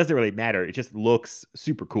 but it doesn't really matter. It just looks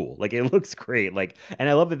super cool. Like it looks great. Like, and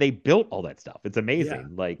I love that they built all that stuff. It's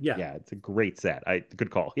amazing. It's a great set.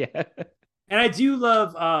 Good call. Yeah. And I do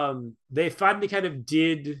love they finally kind of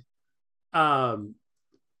did the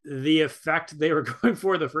effect they were going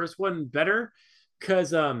for the first one better,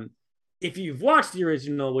 because if you've watched the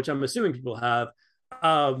original, which I'm assuming people have,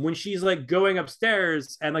 when she's like going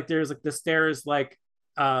upstairs and like there's like the stairs like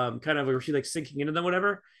kind of where she's like sinking into them,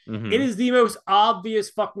 whatever. Mm-hmm. It is the most obvious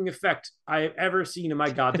fucking effect I have ever seen in my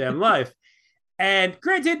goddamn life. And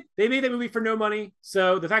granted, they made that movie for no money,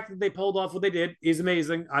 so the fact that they pulled off what they did is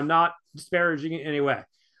amazing. I'm not disparaging it in any way.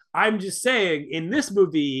 I'm just saying, in this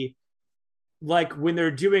movie, like when they're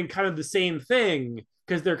doing kind of the same thing,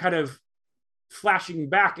 because they're kind of flashing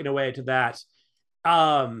back in a way to that,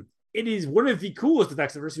 it is one of the coolest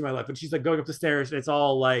effects I've ever seen in my life. And she's like going up the stairs, and it's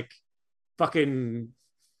all like fucking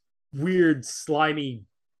weird, slimy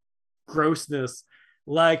grossness.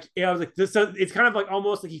 Like, I was like, this. So it's kind of like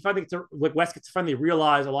almost like he finally gets to, like Wes gets to finally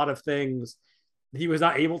realize a lot of things he was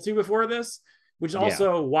not able to before this, which is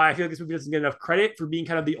also why I feel like this movie doesn't get enough credit for being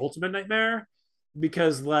kind of the ultimate nightmare,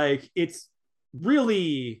 because like it's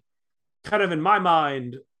really kind of in my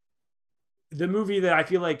mind the movie that I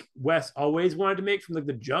feel like Wes always wanted to make from like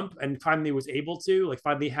the jump, and finally was able to, like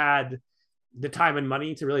finally had the time and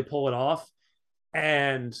money to really pull it off.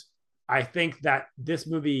 And I think that this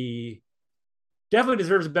movie definitely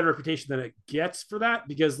deserves a better reputation than it gets for that,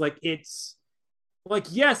 because like it's like,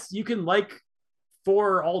 yes, you can like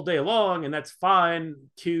 4 all day long and that's fine,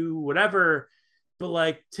 2 whatever, but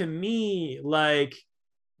like to me, like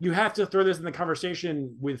you have to throw this in the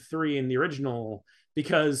conversation with 3 in the original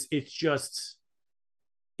because it's just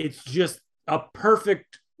a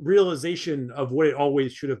perfect realization of what it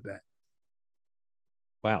always should have been.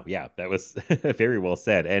 Wow, yeah, that was very well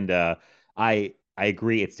said. And I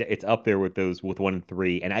agree. It's up there with those with 1 and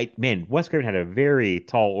 3. And Wes Craven had a very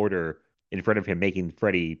tall order in front of him making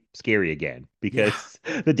Freddy scary again because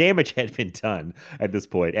the damage had been done at this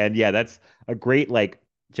point. And yeah, that's a great like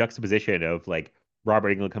juxtaposition of like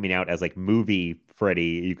Robert Englund coming out as like movie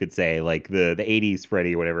Freddy, you could say, like the 80s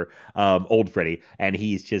Freddy or whatever, old Freddy, and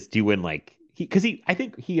he's just doing like I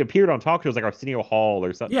think he appeared on talk shows like Arsenio Hall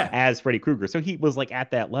or something as Freddy Krueger. So he was like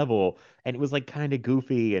at that level and it was like kind of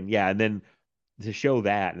goofy and yeah, and then to show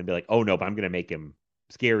that and be like, oh no, but I'm gonna make him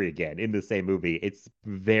scary again in the same movie. It's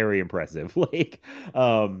very impressive. Like,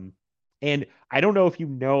 and I don't know if you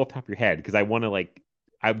know off the top of your head, because I want to like,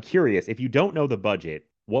 I'm curious, if you don't know the budget,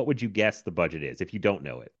 what would you guess the budget is if you don't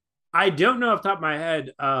know it? I don't know off the top of my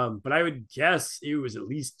head, but I would guess it was at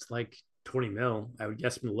least like 20 mil. I would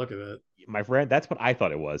guess from the look of it. My friend, that's what I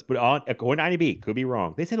thought it was. But on according to IMDb, could be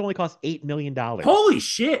wrong. They said it only cost $8 million. Holy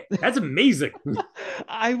shit. That's amazing.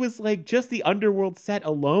 I was like, just the Underworld set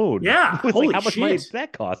alone. Yeah. Was holy like, how much shit. money did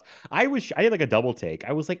that cost? I had like a double take.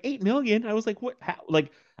 I was like, 8 million. I was like, what? How?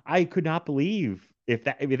 Like, I could not believe if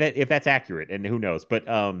that's accurate, and who knows. But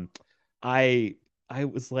I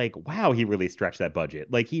was like, wow, he really stretched that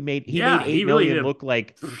budget. Like he made 8 million really look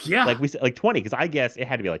like like we said like 20, because I guess it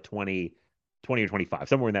had to be like 20 or 25,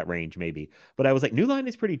 somewhere in that range maybe. But I was like, New Line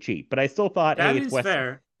is pretty cheap, but I still thought, that hey, it's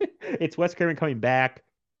fair. It's Wes Craven coming back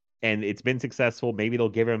and it's been successful. Maybe they'll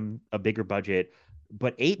give him a bigger budget.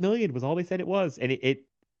 But 8 million was all they said it was, and it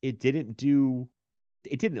didn't do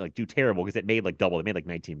like do terrible because it made like double. It made like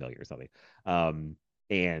 19 million or something.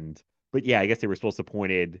 But yeah, I guess they were still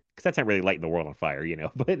disappointed because that's not really lighting the world on fire, you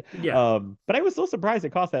know. But but I was so surprised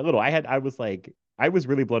it cost that little. I was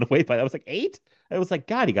really blown away by that. I was like 8. I was like,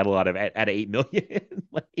 God, he got a lot of at 8 million.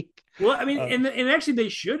 Like, well, I mean, and actually they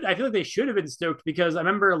should. I feel like they should have been stoked because I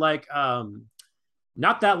remember like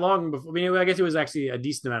not that long before. I mean, I guess it was actually a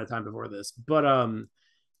decent amount of time before this, but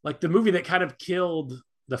like the movie that kind of killed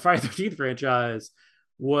the Friday the 13th franchise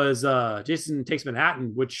was Jason Takes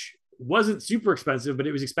Manhattan, which wasn't super expensive, but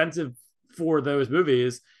it was expensive for those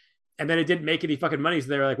movies. And then it didn't make any fucking money. So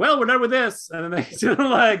they were like, well, we're done with this. And then they sort of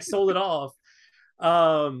like sold it off.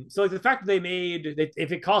 So like the fact that they made,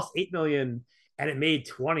 if it cost 8 million and it made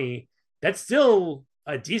 20, that's still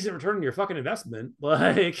a decent return on your fucking investment.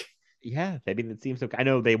 Like, yeah, I mean, it seems so. I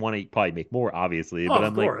know they want to probably make more, obviously, but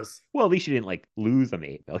I'm like, well, at least you didn't like lose on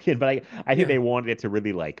the 8 million. But I think they wanted it to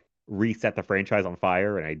really like reset the franchise on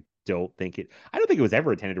fire, and I don't think it was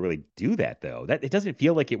ever intended to really do that, though. That it doesn't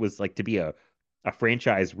feel like it was like to be a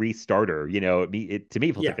franchise restarter, you know. To me it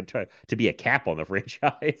feels like to be a cap on the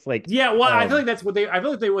franchise. Like, yeah, well, I feel like that's what they. I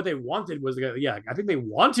feel like what they wanted was I think they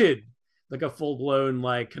wanted like a full blown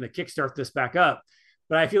like kind of kickstart this back up.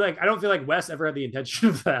 But I don't feel like Wes ever had the intention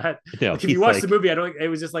of that. No, like, if you watch the movie, it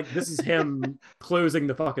was just like, this is him closing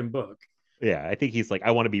the fucking book. Yeah, I think he's like,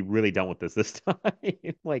 I want to be really done with this time,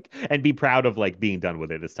 like, and be proud of like being done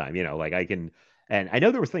with it this time. You know, like I can, and I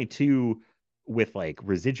know there was something too with like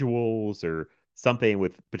residuals or something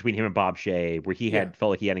between him and Bob Shea where he had felt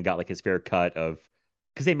like he hadn't got like his fair cut of,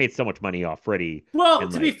 because they made so much money off Freddy. Well,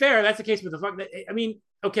 to be fair, that's the case with the fuck. I mean,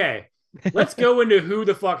 okay. Let's go into who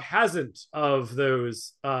the fuck hasn't of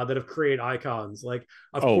those that have created icons. Like,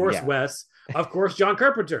 of course, Wes, of course, John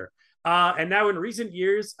Carpenter. And now in recent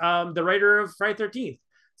years, the writer of Friday 13th.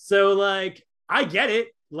 So, like, I get it.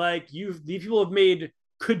 Like, these people have made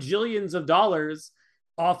cajillions of dollars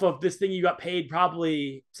off of this thing you got paid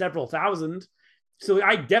probably several thousand. So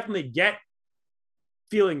I definitely get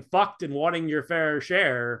feeling fucked and wanting your fair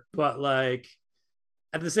share. But, like,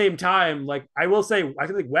 at the same time, like, I will say, I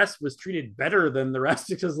feel like Wes was treated better than the rest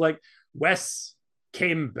because, like, Wes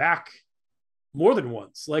came back more than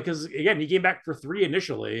once. Like, because, again, he came back for 3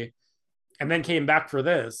 initially and then came back for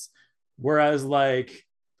this. Whereas, like,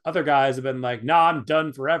 other guys have been like, nah, I'm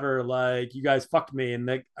done forever. Like, you guys fucked me. And,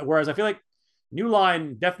 like, whereas I feel like New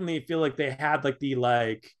Line definitely feel like they had, like, the,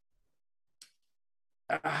 like,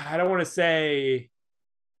 I don't want to say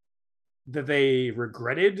that they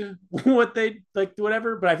regretted what they like,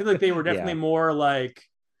 whatever, but I feel like they were definitely more like,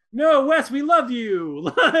 no, Wes, we love you.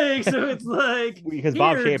 Like, so it's like, because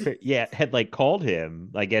Bob Shea had like called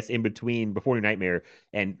him, I guess, in between before New Nightmare,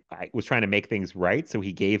 and I was trying to make things right, so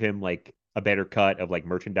he gave him like a better cut of like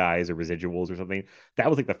merchandise or residuals or something. That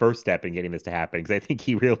was like the first step in getting this to happen, because I think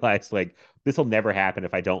he realized like this will never happen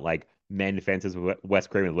if I don't like mend fences with Wes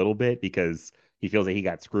Craven a little bit, because he feels like he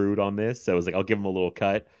got screwed on this. So it was like, I'll give him a little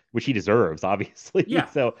cut, which he deserves, obviously. Yeah.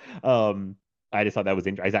 So I just thought that was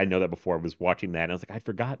interesting. I know that before I was watching that, and I was like, I'd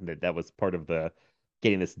forgotten that that was part of the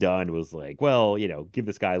getting this done, was like, well, give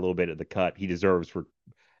this guy a little bit of the cut he deserves for.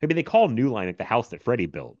 I mean, they call New Line like the house that Freddy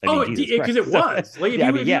built. I mean, Jesus because it Christ. was like, Yeah,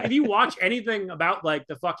 I mean, yeah. if you watch anything about like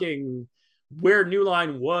the fucking where New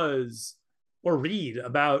Line was, or read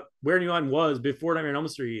about where New Line was before Nightmare on Elm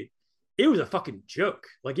Street, it was a fucking joke.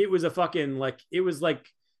 Like it was a fucking like it was like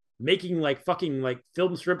making like fucking like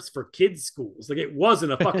film strips for kids schools. Like it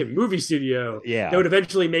wasn't a fucking movie studio Yeah. that would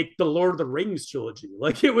eventually make the Lord of the Rings trilogy.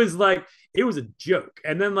 Like it was a joke.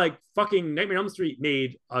 And then like fucking Nightmare on Elm Street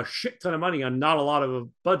made a shit ton of money on not a lot of a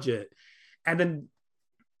budget, and then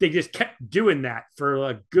they just kept doing that for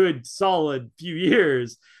a good solid few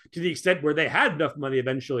years, to the extent where they had enough money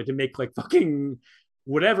eventually to make like fucking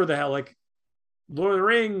whatever the hell, like Lord of the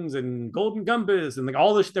Rings and Golden Compass and like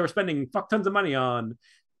all this shit they were spending fuck tons of money on.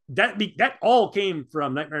 That all came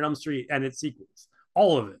from Nightmare on Elm Street and its sequels.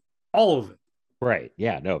 All of it. Right.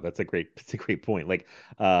 Yeah. No, that's a great point. Like,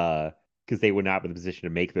 because they would not be in the position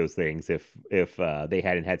to make those things if they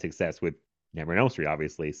hadn't had success with Nightmare on Elm Street,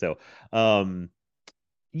 obviously. So, one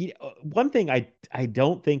thing I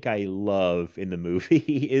don't think I love in the movie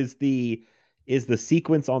is the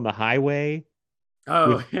sequence on the highway.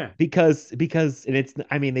 Oh yeah, because and it's,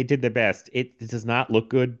 I mean, they did their best. It does not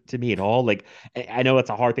look good to me at all. Like, I know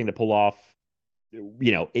it's a hard thing to pull off,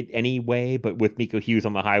 it anyway, but with Miko Hughes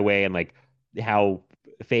on the highway and like how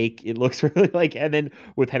fake it looks, really, like, and then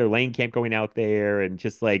with Heather Langenkamp going out there, and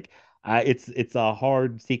just like it's a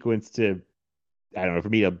hard sequence to, I don't know, for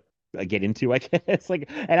me to get into, I guess. Like,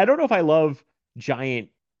 and I don't know if I love giant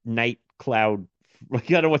night cloud, like,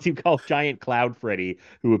 I don't know what you call giant cloud Freddy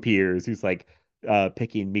who appears, who's like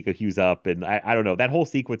picking Miko Hughes up, and I don't know, that whole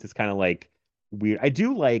sequence is kind of like weird. I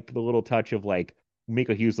do like the little touch of like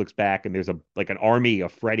Miko Hughes looks back and there's a like an army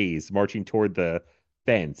of Freddys marching toward the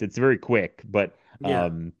fence. It's very quick, but yeah.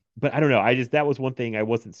 but I don't know. I just, that was one thing I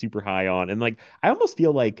wasn't super high on, and like I almost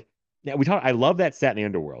feel like, now I love that set in the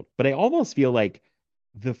underworld, but I almost feel like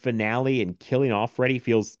the finale and killing off Freddy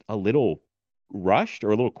feels a little rushed or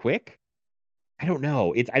a little quick. I don't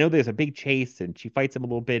know. I know there's a big chase and she fights him a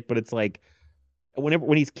little bit, but it's like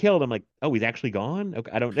when he's killed, I'm like, oh, he's actually gone.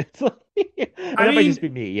 Okay, I don't. It's like, that might just be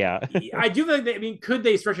me. Yeah. I do think that, I mean, could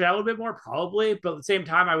they stretch it out a little bit more? Probably, but at the same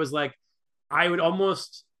time, I was like, I would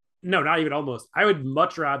almost, no, not even almost. I would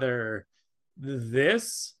much rather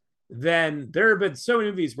this than, there have been so many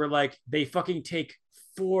movies where like they fucking take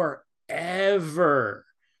forever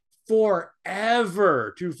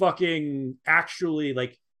to fucking actually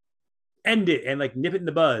like end it and like nip it in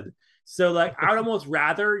the bud. So like I would almost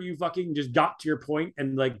rather you fucking just got to your point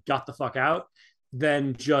and like got the fuck out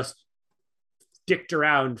than just dicked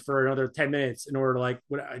around for another 10 minutes in order to like,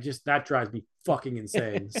 what, I just, that drives me fucking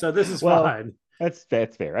insane. So this is Well, fine. That's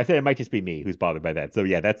fair. I think it might just be me who's bothered by that. So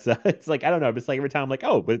yeah, that's it's like, I don't know. It's like every time I'm like,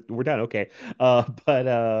 oh, but we're done. Okay.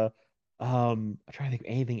 But I'm trying to think of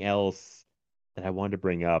anything else that I wanted to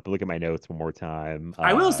bring up. Look at my notes one more time.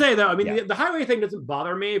 I will say though, I mean, yeah. the highway thing doesn't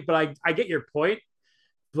bother me, but I get your point.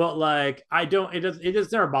 But like, I don't, it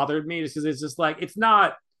just never bothered me, just because it's just like, it's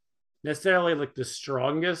not necessarily like the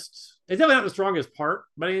strongest. It's definitely not the strongest part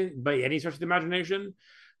by any stretch of the imagination.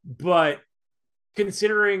 But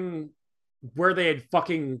considering where they had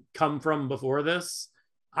fucking come from before this,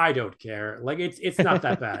 I don't care. Like it's not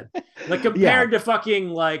that bad. Like compared to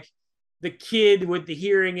fucking like the kid with the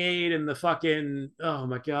hearing aid and the fucking, oh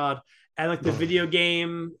my god, and like the video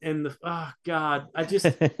game and the, oh god, I just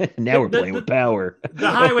now we're playing with power.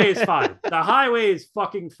 The highway is fine. The highway is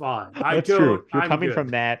fucking fine. That's true. You're coming from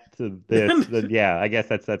that to this. Then, yeah, I guess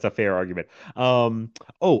that's a fair argument. Oh,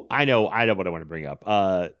 I know what I want to bring up.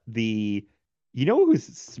 You know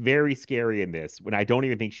who's very scary in this, when I don't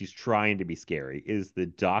even think she's trying to be scary, is the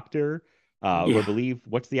doctor. Who I believe,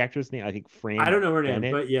 what's the actress name? I think Fran. I don't know her Bennett.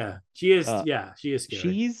 name, but yeah, she is. She is scary.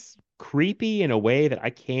 She's creepy in a way that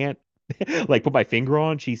I can't like put my finger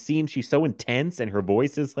on. She's so intense, and her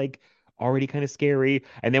voice is like already kind of scary.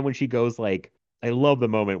 And then when she goes like, I love the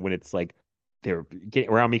moment when it's like they're getting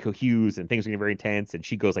around Miko Hughes and things are getting very intense, and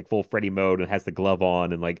she goes like full Freddy mode and has the glove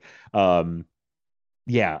on, and like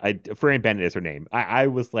yeah, Fran Bennett is her name. I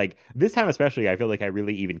was like, this time especially, I feel like I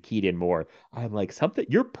really even keyed in more. I'm like,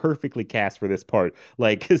 you're perfectly cast for this part,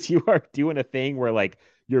 like, because you are doing a thing where like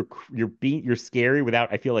you're scary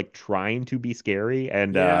without, I feel like, trying to be scary,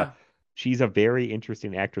 and she's a very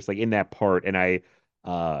interesting actress like in that part, and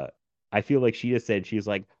I feel like she just said, she's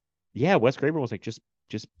like, yeah, Wes Craven was like, just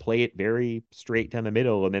play it very straight down the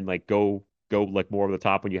middle, and then like go like more over the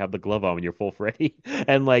top when you have the glove on when you're full Freddy.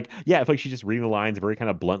 And like, yeah, I feel like she's just reading the lines very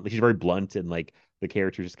kind of bluntly. She's very blunt, and like the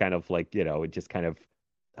character just kind of like, it just kind of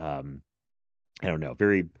um I don't know,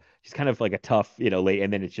 very, she's kind of like a tough, late,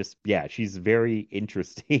 and then it's just, yeah, she's very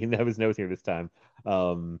interesting. I was noticing her this time.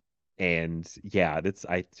 And yeah,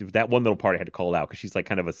 that one little part I had to call out because she's like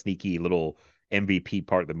kind of a sneaky little MVP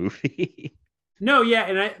part of the movie. No, yeah,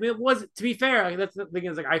 and it was, to be fair, like, that's the thing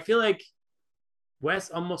is like I feel like Wes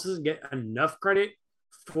almost doesn't get enough credit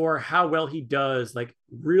for how well he does like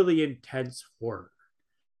really intense horror.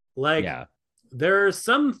 Like Yeah. there are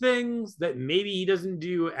some things that maybe he doesn't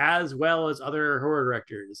do as well as other horror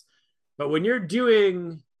directors, but when you're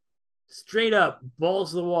doing straight up balls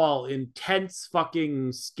to the wall, intense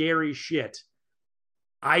fucking scary shit,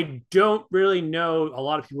 I don't really know a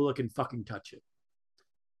lot of people that can fucking touch it.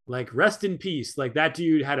 Like rest in peace. Like that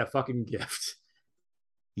dude had a fucking gift.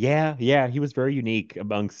 Yeah, he was very unique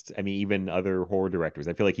amongst, I mean, even other horror directors.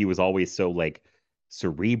 I feel like he was always so like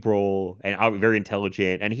cerebral and very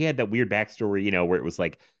intelligent, and he had that weird backstory, where it was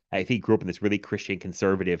like I think he grew up in this really Christian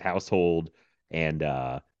conservative household, and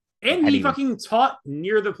And he fucking taught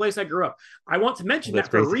near the place I grew up. I want to mention that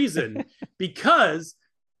for a reason, because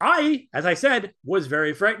I, as I said, was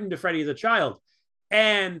very frightened of Freddy as a child.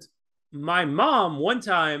 And my mom one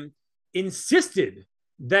time insisted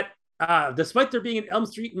that despite there being an Elm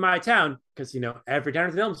Street in my town, because every town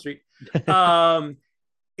is an Elm Street,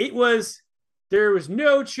 it was there was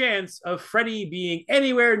no chance of Freddy being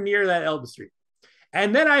anywhere near that Elm Street.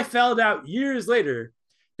 And then I found out years later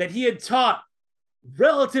that he had taught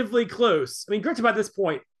relatively close. I mean, granted, by this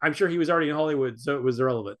point, I'm sure he was already in Hollywood, so it was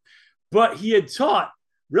irrelevant. But he had taught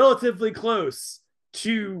relatively close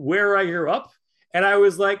to where I grew up. And I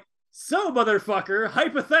was like, so motherfucker,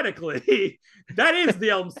 hypothetically, that is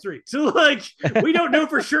the Elm Street. So like, we don't know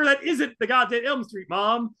for sure that isn't the goddamn Elm Street,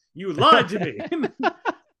 Mom. You lied to me.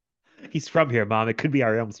 He's from here, Mom. It could be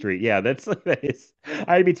our Elm Street. Yeah, that is.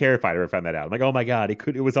 I'd be terrified if I found that out. I'm like, oh my God,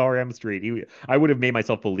 it was our Elm Street. I would have made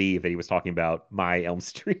myself believe that he was talking about my Elm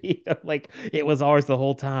Street. Like it was ours the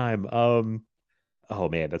whole time. Oh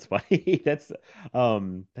man, that's funny. That's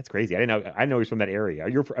crazy. I know he's from that area.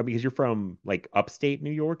 Because you're from like upstate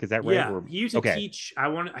New York, is that right? Yeah, he used to teach. I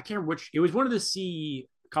can't remember which. It was one of the C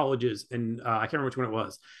colleges, and I can't remember which one it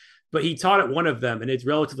was. But he taught at one of them, and it's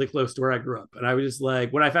relatively close to where I grew up. And I was just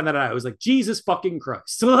like, when I found that out, I was like, Jesus fucking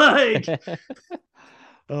Christ! Like,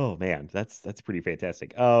 oh man, that's pretty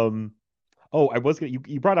fantastic. Oh, I was gonna.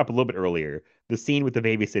 You brought up a little bit earlier the scene with the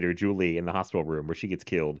babysitter Julie in the hospital room where she gets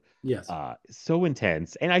killed. Yes. So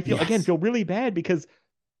intense, and I feel really bad because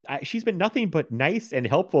she's been nothing but nice and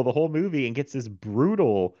helpful the whole movie, and gets this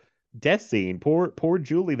brutal death scene. Poor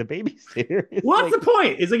Julie, the babysitter. What's the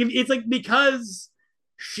point? It's like because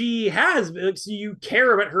she has, like, so you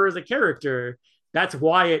care about her as a character. That's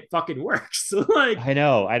why it fucking works. Like, I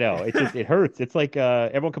know. It hurts. It's like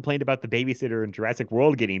everyone complained about the babysitter in Jurassic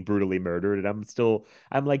World getting brutally murdered, and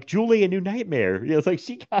I'm like, Julie, a new nightmare. It's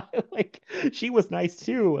like she was nice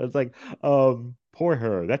too. It's like, poor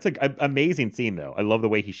her. That's an amazing scene though. I love the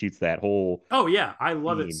way he shoots that whole. Oh yeah, I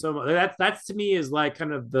love it so much. That's to me is like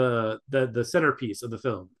kind of the centerpiece of the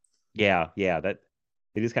film. Yeah, that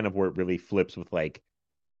it is kind of where it really flips with like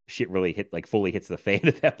shit really fully hits the fan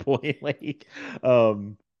at that point. Like,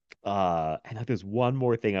 and there's one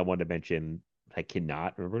more thing I wanted to mention. I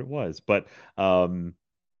cannot remember what it was, but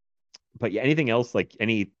yeah, anything else like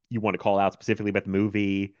you want to call out specifically about the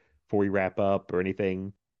movie before we wrap up or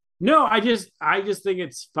anything? No, I just think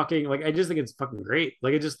it's fucking like I just think it's fucking great.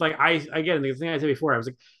 Like it just like again the thing I said before, I was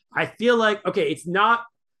like, I feel like okay, it's not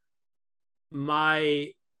my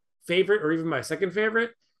favorite or even my second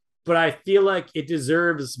favorite, but I feel like it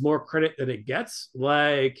deserves more credit than it gets.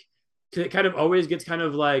 Like, cause it kind of always gets kind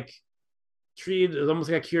of like treated as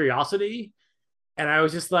almost like a curiosity. And I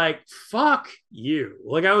was just like, fuck you.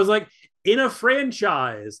 Like, I was like, in a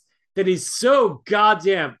franchise that is so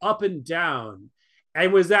goddamn up and down,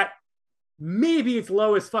 and was at maybe its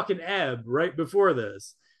lowest fucking ebb right before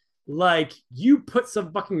this. Like, you put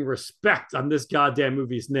some fucking respect on this goddamn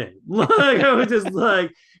movie's name. Like, I was just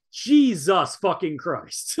like, Jesus fucking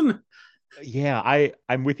Christ. Yeah,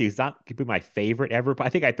 I'm with you. It's not gonna be my favorite ever, but I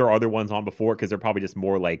think I throw other ones on before because they're probably just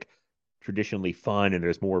more like traditionally fun and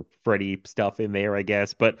there's more Freddy stuff in there, I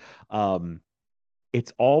guess. But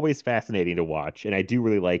it's always fascinating to watch, and I do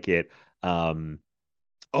really like it.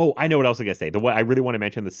 Oh, I know what else I was gonna say. The one I really want to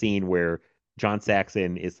mention the scene where John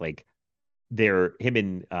Saxon is like him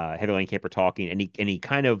and Heather Langenkamp are talking, and he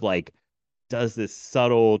kind of like does this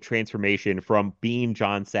subtle transformation from being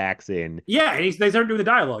John Saxon. Yeah, and they start doing the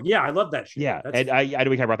dialogue. Yeah, I love that shit. Yeah, and I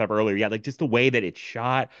know we kind of brought that up earlier. Yeah, like just the way that it's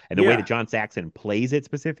shot and the way that John Saxon plays it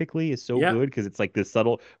specifically is so good because it's like this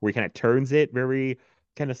subtle where he kind of turns it very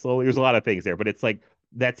kind of slowly. There's a lot of things there, but it's like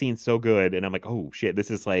that scene's so good, and I'm like, oh shit,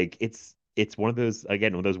 this is like it's one of those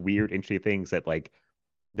again one of those weird, interesting things that like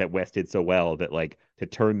that West did so well that like to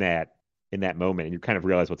turn that in that moment and you kind of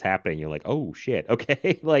realize what's happening. You're like, oh shit,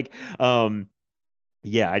 okay, like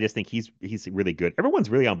yeah, I just think he's really good. Everyone's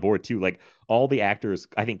really on board too. Like all the actors,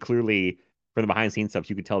 I think clearly from the behind the scenes stuff,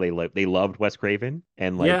 you could tell they loved Wes Craven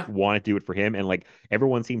and like want to do it for him. And like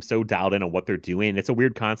everyone seems so dialed in on what they're doing. It's a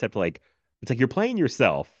weird concept. Like it's like you're playing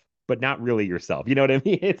yourself, but not really yourself. You know what I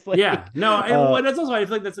mean? It's like and that's also I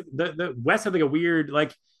feel like that's like the Wes had like a weird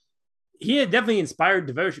like he had definitely inspired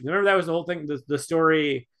devotion. Remember that was the whole thing. The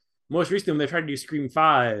story most recently when they tried to do Scream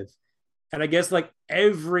 5. And I guess like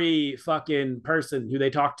every fucking person who they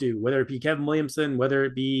talk to, whether it be Kevin Williamson, whether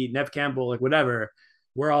it be Nev Campbell, like whatever,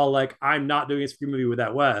 we're all like, I'm not doing a Scream movie with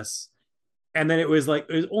that Wes. And then it was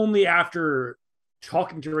only after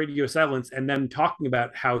talking to Radio Silence and them talking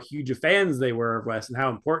about how huge of fans they were of Wes and how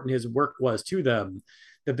important his work was to them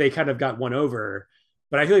that they kind of got won over.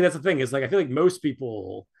 But I feel like that's the thing is like, I feel like most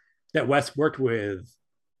people that Wes worked with,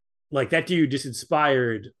 like that dude just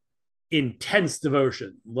inspired intense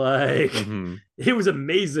devotion. Like it was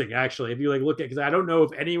amazing actually if you like look at because I don't know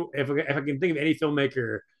if I can think of any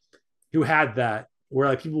filmmaker who had that where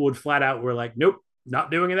like people would flat out were like nope,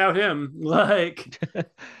 not doing it without him. Like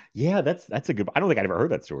yeah, that's a good I don't think I'd ever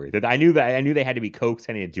heard that story. That I knew they had to be coaxed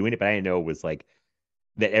into doing it, but I didn't know it was like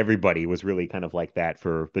that everybody was really kind of like that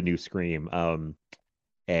for the new Scream.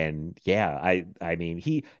 And yeah, I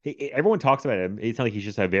mean, everyone talks about him. It's like he's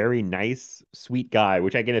just a very nice, sweet guy,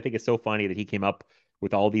 which again, I think is so funny that he came up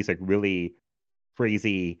with all these like really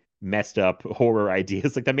crazy, messed up horror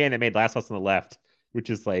ideas. Like the man that made Last House on the Left, which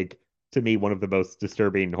is like, to me, one of the most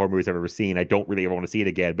disturbing horror movies I've ever seen. I don't really ever want to see it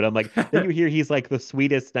again. But I'm like, then you hear he's like the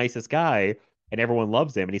sweetest, nicest guy, and everyone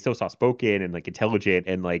loves him, and he's so soft-spoken and like intelligent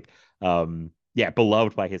and like, yeah,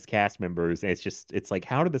 beloved by his cast members. And it's like,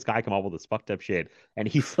 how did this guy come up with this fucked up shit? And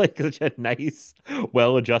he's like such a nice,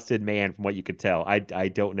 well-adjusted man from what you could tell. I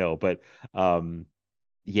don't know, but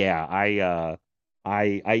yeah,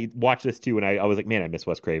 I watched this too, and I was like, man, I miss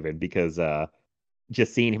Wes Craven because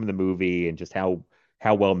just seeing him in the movie and just how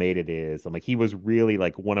well made it is. I'm like, he was really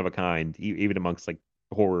like one of a kind, even amongst like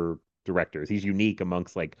horror directors. He's unique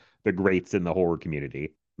amongst like the greats in the horror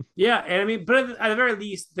community. Yeah, and I mean, but at the very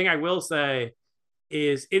least, the thing I will say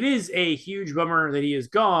is it is a huge bummer that he is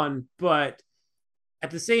gone, but at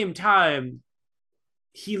the same time,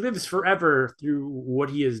 he lives forever through what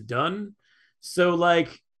he has done. So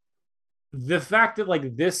like the fact that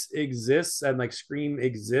like this exists and like Scream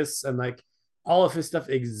exists and like all of his stuff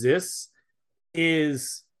exists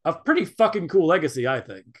is a pretty fucking cool legacy, I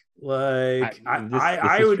think. Like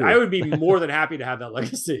I would be more than happy to have that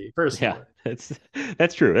legacy personally. Yeah,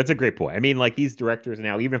 that's true. That's a great point. I mean, like these directors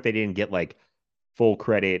now, even if they didn't get like full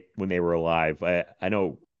credit when they were alive, I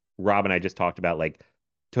know Rob and I just talked about like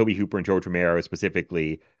Tobe Hooper and George Romero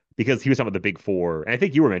specifically because he was some of the big four, and I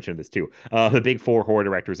think you were mentioning this too. The big four horror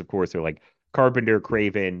directors, of course, are like Carpenter,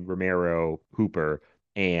 Craven, Romero, Hooper,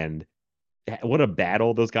 and what a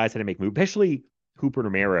battle those guys had to make movies, especially Hooper and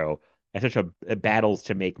Romero had such a battles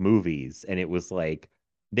to make movies, and it was like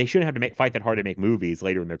they shouldn't have to fight that hard to make movies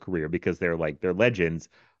later in their career because they're legends.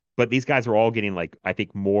 But these guys are all getting like I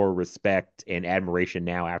think more respect and admiration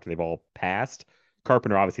now after they've all passed.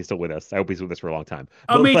 Carpenter obviously still with us. I hope he's with us for a long time.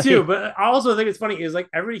 Oh, me too. But I also think it's funny is like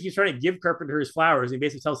everybody keeps trying to give Carpenter his flowers, and he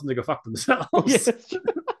basically tells them to go fuck themselves. Yes.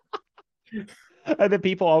 And then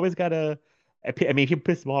people always gotta. I mean, he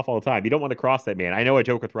pisses him off all the time. You don't want to cross that man. I know I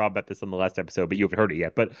joked with Rob about this on the last episode, but you haven't heard it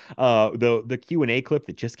yet. But the Q&A clip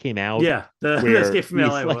that just came out, the Escape from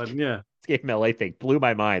LA like, one, Escape from LA thing blew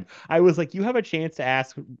my mind. I was like, you have a chance to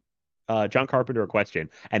ask John Carpenter a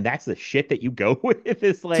question, and that's the shit that you go with.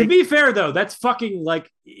 Is like, to be fair though, that's fucking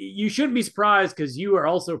like you shouldn't be surprised because you are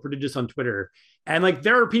also prodigious on Twitter. And like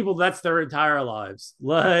there are people that's their entire lives.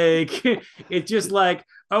 Like it's just like,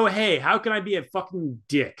 oh hey, how can I be a fucking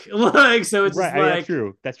dick? Like so it's right. Just like, that's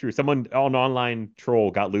true. That's true. Someone an online troll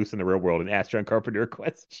got loose in the real world and asked John Carpenter a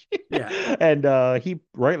question. Yeah. And he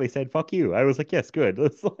rightly said, fuck you. I was like, yes, good.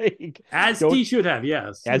 It's like as he should have,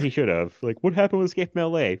 yes. As he should have. Like, what happened with Escape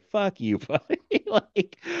from LA? Fuck you, buddy.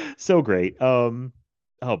 Like so great. Oh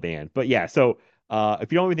man. But yeah, so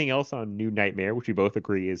if you don't have anything else on New Nightmare, which we both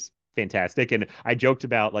agree is fantastic, and I joked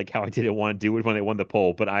about like how I didn't want to do it when they won the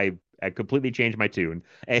poll, but I I completely changed my tune.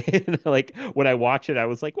 And like when I watched it, I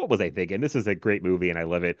was like, what was I thinking? This is a great movie and I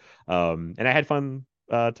love it. And I had fun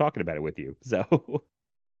talking about it with you. So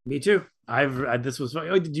Me too. This was fun.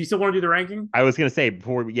 Oh, do you still want to do the ranking? I was gonna say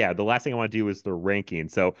before, yeah, the last thing I want to do is the ranking.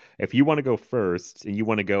 So if you want to go first and you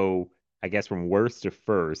want to go, I guess from worst to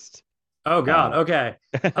first. Oh God. Uh, Okay.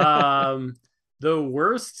 Um, the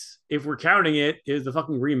worst, if we're counting it, is the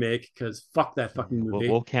fucking remake because fuck that fucking movie.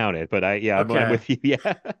 we'll count it, but I'm Okay. with you.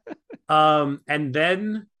 Yeah. And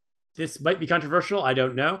then this might be controversial. I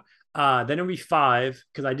don't know. Then it'll be 5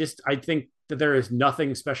 because I think that there is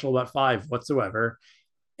nothing special about 5 whatsoever.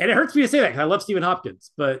 And it hurts me to say that because I love Stephen Hopkins,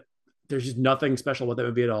 but there's just nothing special about that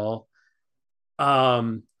movie at all.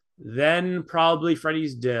 Then probably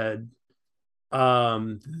Freddy's Dead.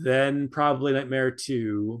 Then probably Nightmare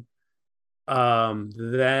 2.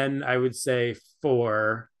 Then I would say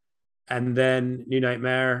 4, and then New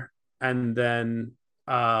Nightmare, and then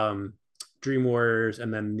Dream Warriors,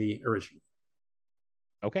 and then the original.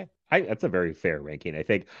 Okay. That's a very fair ranking, I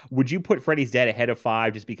think. Would you put Freddy's Dead ahead of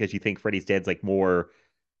 5 just because you think Freddy's Dead's like more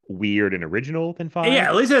weird and original than 5? Yeah,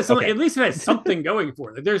 at least it has something. Okay. At least it has something going for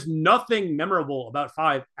it. Like, there's nothing memorable about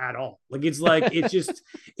 5 at all. It's just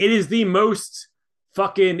it is the most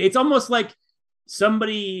fucking. It's almost like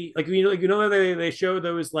somebody they show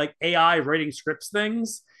those like AI writing scripts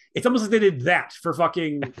things. It's almost like they did that for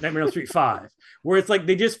fucking Nightmare on Elm Street 5, where it's like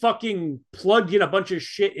they just fucking plugged in a bunch of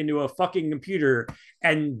shit into a fucking computer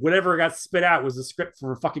and whatever got spit out was the script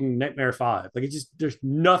for fucking Nightmare 5. Like, it just, there's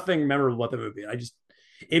nothing memorable about the movie.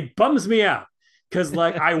 It bums me out because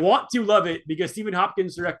like I want to love it because Stephen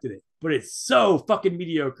Hopkins directed it, but it's so fucking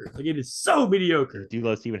mediocre. Like, it is so mediocre. I do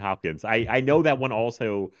love Stephen Hopkins. I know that one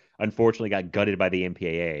also unfortunately got gutted by the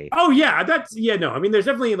MPAA. Oh yeah, no. I mean, there's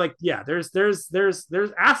definitely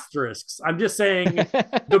there's asterisks. I'm just saying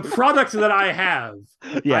the product that I have.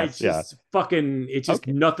 Yes, it's just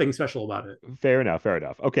okay. Nothing special about it. Fair enough.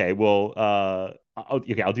 Okay, well, I'll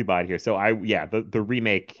do mine here. So the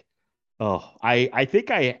remake. Oh, I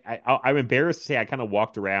think I'm embarrassed to say I kind of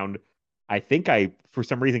walked around. I think I, for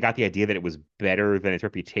some reason, got the idea that it was better than its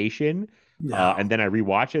reputation. No. And then I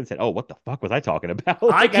rewatched it and said, "Oh, what the fuck was I talking about?"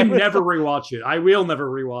 I can never rewatch it. I will never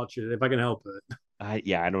rewatch it if I can help it. I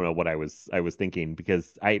don't know what I was thinking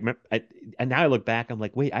because and now I look back, I'm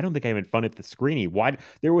like, wait, I don't think I even fun at the screening. Why?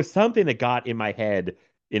 There was something that got in my head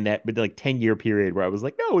in that like 10-year period where I was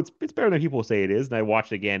like, no, it's better than people say it is. And I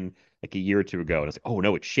watched it again like a year or two ago, and I was like, oh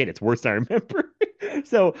no, it's shit. It's worse than I remember.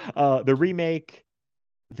 So the remake,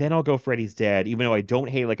 then I'll go Freddy's Dead, even though I don't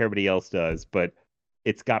hate like everybody else does, but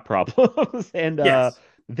it's got problems. And Yes.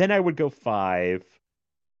 then I would go 5.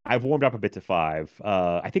 I've warmed up a bit to 5.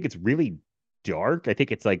 I think it's really dark. I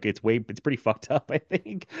think it's pretty fucked up, I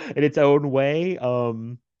think, in its own way.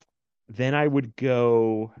 Then I would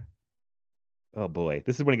go, oh boy,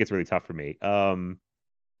 this is when it gets really tough for me. Oh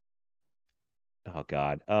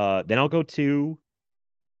God. Then I'll go 2.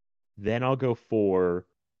 Then I'll go 4.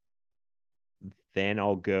 Then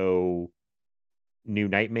I'll go New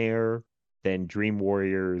Nightmare, then Dream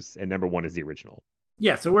Warriors, and number 1 is the original.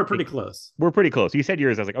 Yeah, so we're pretty close. We're pretty close. You said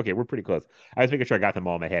yours. I was like, okay, we're pretty close. I was making sure I got them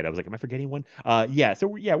all in my head. I was like, am I forgetting one? Yeah. So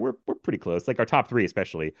we're pretty close. Like our top 3,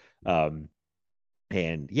 especially. And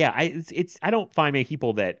yeah, I don't find many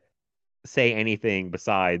people that say anything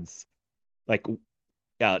besides like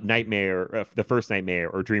Nightmare, the first Nightmare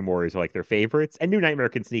or Dream Warriors are like their favorites, and New Nightmare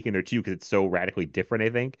can sneak in there too because it's so radically different,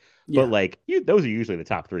 I think. Yeah. But like those are usually the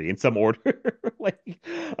top 3 in some order. Like,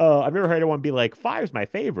 I've never heard anyone be like 5's my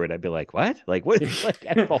favorite. I'd be like, what? Like what? Like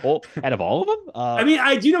out of all of them? I mean,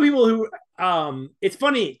 I do know people who it's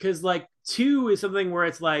funny because like 2 is something where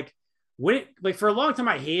it's like when it like for a long time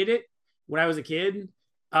I hated it when I was a kid.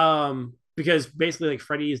 Because basically like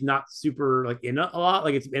Freddy is not super like in a lot,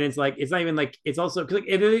 like it's like it's not even like it's also because like,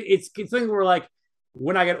 it's something where like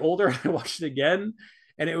when I get older I watched it again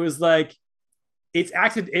and it was like it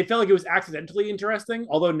felt like it was accidentally interesting,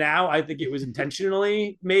 although now I think it was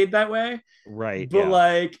intentionally made that way, right? But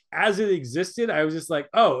like as it existed I was just like,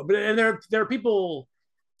 oh, but and there are people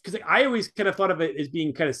because like I always kind of thought of it as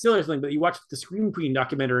being kind of silly or something, but you watch the Scream Queen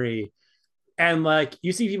documentary and like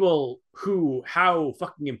you see people how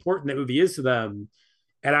fucking important that movie is to them.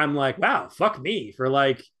 And I'm like, wow, fuck me for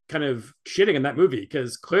like kind of shitting in that movie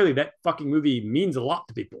because clearly that fucking movie means a lot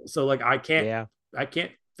to people. So like I can't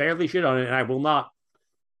fairly shit on it and I will not.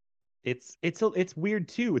 It's weird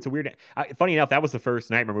too. It's a weird. Funny enough, that was the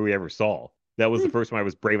first Nightmare movie I ever saw. That was the first one I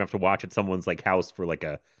was brave enough to watch at someone's like house for like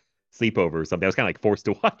a sleepover or something. I was kind of like forced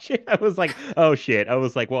to watch it. I was like, oh shit. I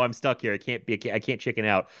was like, well, I'm stuck here. I can't chicken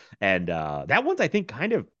out. And that one's I think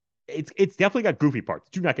kind of it's definitely got goofy parts.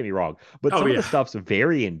 Do not get me wrong, but Oh, some of the yeah. stuff's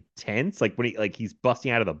very intense. Like he's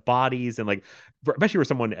busting out of the bodies and like, especially for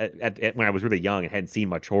someone when I was really young and hadn't seen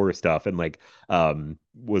much horror stuff and like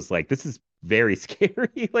was like, this is very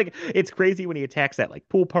scary. Like it's crazy when he attacks that like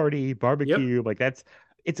pool party Yep. barbecue. Like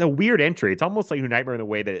it's a weird entry. It's almost like New Nightmare in the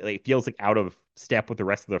way that it like, feels like out of step with the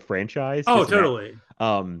rest of the franchise. Oh, Just in that totally.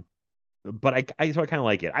 um, but so I kind of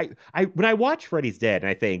like it. I when I watch Freddy's Dead,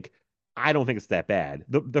 and I don't think it's that bad.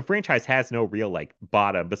 The franchise has no real like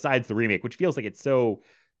bottom besides the remake, which feels like it's so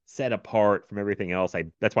set apart from everything else.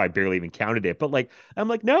 That's why I barely even counted it. But like I'm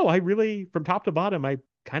like, no, I really from top to bottom, I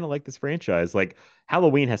kind of like this franchise. Like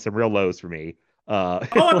Halloween has some real lows for me. Oh, I'm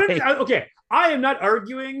not, Like okay. I am not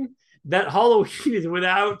arguing that Halloween is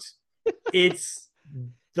without its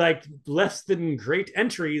like less than great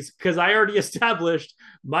entries because I already established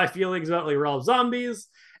my feelings about like Rob Zombies,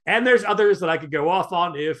 and there's others that I could go off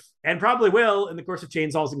on if and probably will in the course of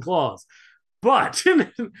Chainsaws and Claws. But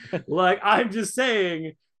like I'm just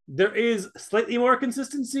saying, there is slightly more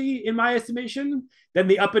consistency in my estimation than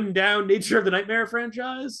the up and down nature of the Nightmare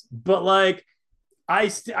franchise. But like I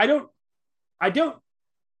don't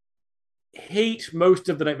hate most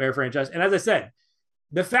of the Nightmare franchise. And as I said,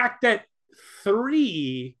 the fact that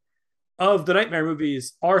three of the Nightmare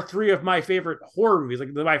movies are three of my favorite horror movies, like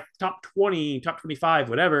my top 20, top 25,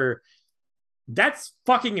 whatever, that's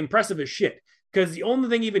fucking impressive as shit. Because the only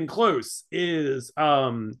thing even close is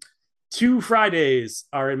Two Fridays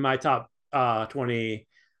are in my top 20.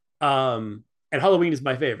 And Halloween is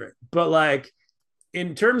my favorite. But like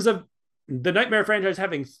in terms of the Nightmare franchise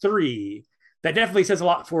having three, that definitely says a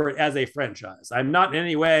lot for it as a franchise. I'm not in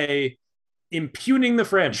any way impugning the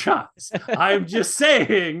franchise. I'm just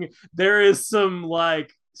saying there is some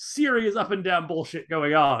like serious up and down bullshit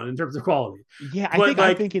going on in terms of quality. yeah, I But think I'm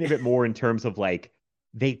like, thinking of it more in terms of like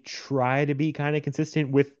they try to be kind of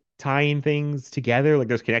consistent with tying things together. Like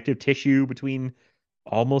there's connective tissue between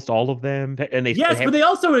almost all of them, and they yes, but have they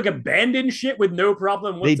also like abandon shit with no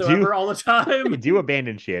problem they do whatsoever all the they time. do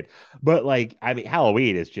abandon shit. But like I mean,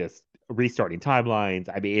 Halloween is just restarting timelines.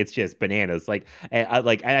 I mean, it's just bananas. Like and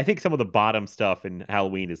I think some of the bottom stuff in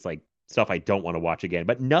Halloween is like stuff I don't want to watch again.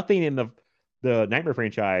 But nothing in the Nightmare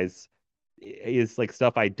franchise is like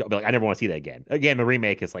stuff I don't like. I never want to see that again. Again, the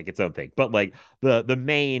remake is like its own thing, but like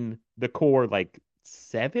the core like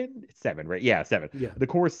seven, right? Yeah, seven. Yeah, The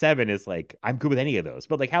core seven is like I'm good with any of those,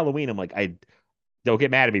 but like Halloween, I'm like I don't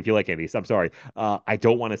get mad at me if you like any of these. I'm sorry. I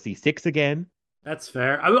don't want to see six again. that's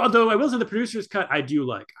fair. Although I will say the producer's cut I do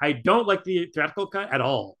like. I don't like the theatrical cut at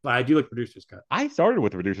all, but I do like the producer's cut. I started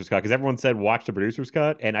with the producer's cut because everyone said watch the producer's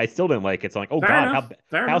cut, and I still didn't like it. So I'm like, oh Fair God, enough.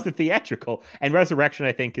 Fair how's enough. the theatrical? And Resurrection,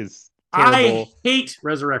 I think, is I terrible. hate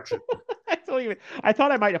Resurrection. I don't even. I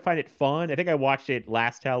thought I might find it fun. I think I watched it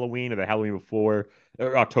last Halloween or the Halloween before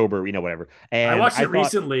or October, whatever. I And watched I it thought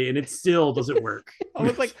recently and it still doesn't work. I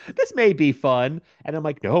was like, this may be fun, and I'm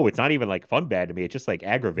like, no, it's not even like fun bad to me. It's just like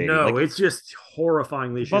aggravating. No, Like it's just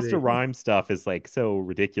horrifyingly Buster shitty. Rhymes stuff is like so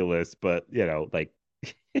ridiculous, but like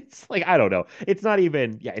it's like I don't know. It's not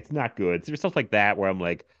even. Yeah, it's not good. So there's stuff like that where I'm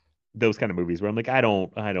like those kind of movies where I'm like I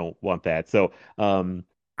don't want that. So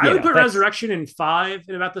I would no, put that's Resurrection in five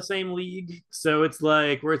in about the same league. So it's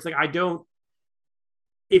like where it's like I don't.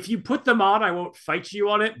 If you put them on, I won't fight you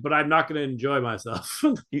on it, but I'm not going to enjoy myself.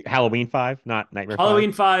 Halloween 5, not Nightmare 5.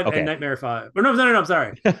 Halloween five and Okay. Nightmare five. Or no, I'm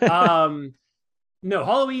sorry. No,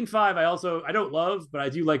 Halloween five. I don't love, but I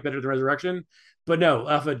do like better than Resurrection. But no,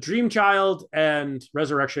 if a Dream Child and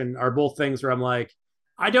Resurrection are both things where I'm like,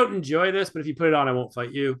 I don't enjoy this, but if you put it on, I won't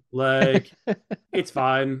fight you. Like, it's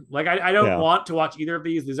fine. Like, I don't Yeah. want to watch either of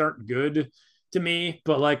these. These aren't good to me,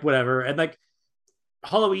 but like, whatever. And like,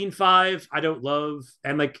 Halloween 5, I don't love.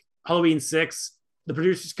 And like, Halloween 6, the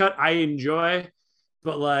producer's cut, I enjoy.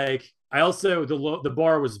 But like, I also, the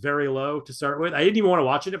bar was very low to start with. I didn't even want to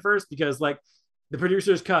watch it at first because like, the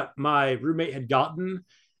producer's cut my roommate had gotten.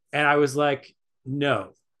 And I was like,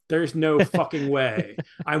 no, there's no fucking way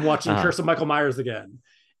I'm watching Uh-huh. Curse of Michael Myers again.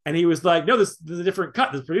 And he was like, no, this is a different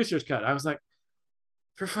cut, this producer's cut. I was like,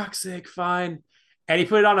 for fuck's sake, fine. And he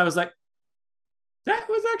put it on. I was like, that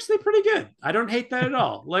was actually pretty good. I don't hate that at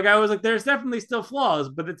all. Like, I was like, there's definitely still flaws,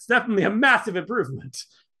 but it's definitely a massive improvement.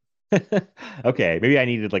 Okay, maybe I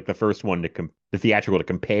needed like the first one the theatrical to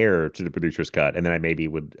compare to the producer's cut, and then I maybe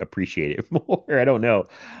would appreciate it more. I don't know.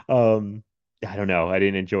 I don't know. I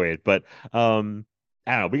didn't enjoy it, but I don't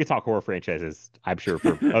know. We could talk horror franchises, I'm sure,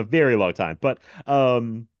 for a very long time. But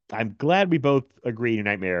I'm glad we both agree New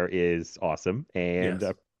Nightmare is awesome and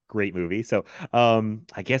Yes. a great movie. So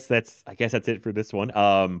I guess that's it for this one.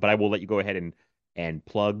 But I will let you go ahead and and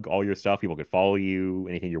plug all your stuff. People could follow you,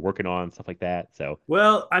 anything you're working on, stuff like that. So,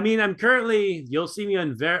 Well, I mean, I'm currently, you'll see me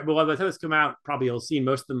on well, by the time this come out, probably you'll see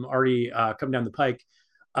most of them already come down the pike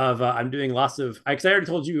of, I'm doing lots of, because I already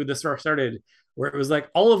told you this started, where it was like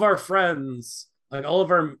all of our friends, like all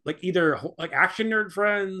of our, like either like action nerd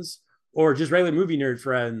friends or just regular movie nerd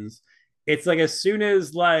friends. It's like as soon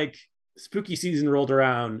as like spooky season rolled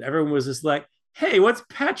around, everyone was just like, hey, what's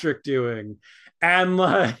Patrick doing? And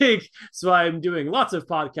like, so I'm doing lots of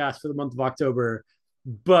podcasts for the month of October.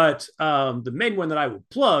 But the main one that I will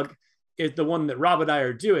plug is the one that Rob and I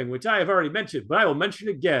are doing, which I have already mentioned, but I will mention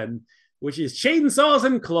again, which is Chainsaws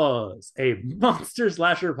and Claws, a monster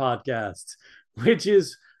slasher podcast, which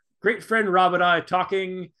is great friend Rob and I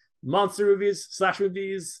talking monster movies, slash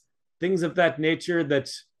movies, things of that nature that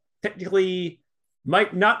technically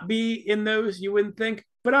might not be in those you wouldn't think,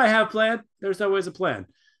 but I have planned. There's always a plan.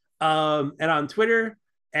 And on Twitter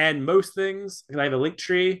and most things, because I have a link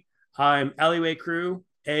tree, I'm Alleyway Crew,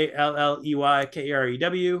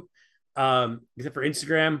 ALLEYKREW. Except for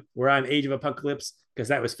Instagram, where I'm Age of Apocalypse, because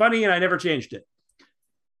that was funny and I never changed it.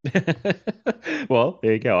 well,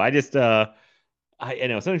 there you go. I just I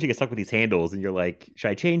know sometimes you get stuck with these handles and you're like,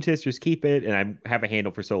 should I change this? Just keep it. And I have a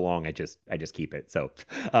handle for so long, I just keep it. So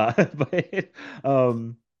but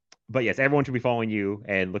but yes, everyone should be following you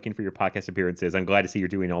and looking for your podcast appearances. I'm glad to see you're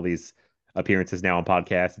doing all these appearances now on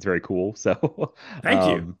podcasts. It's very cool. So Thank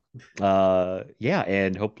you. Yeah,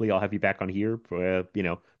 and hopefully I'll have you back on here for,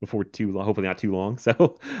 before too long, hopefully not too long.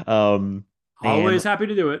 So Always and happy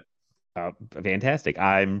to do it. fantastic.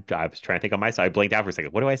 I was trying to think on my side. I blanked out for a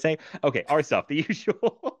second. What do I say? Okay, our stuff, the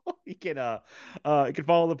usual. You can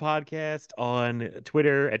follow the podcast on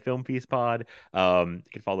Twitter at Film Feast Pod. You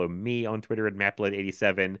can follow me on Twitter at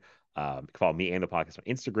Maplet87. You can follow me and the podcast on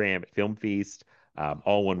Instagram at Film Feast,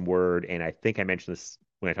 all one word. And I think I mentioned this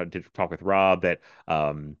when I did talk with Rob that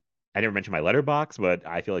I never mentioned my letterbox, but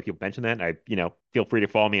I feel like people mention that. Feel free to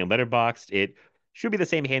follow me on Letterboxd. It should be the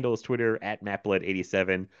same handle as Twitter at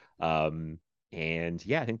Maplet87. And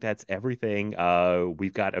yeah, I think that's everything.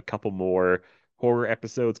 We've got a couple more horror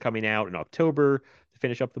episodes coming out in October to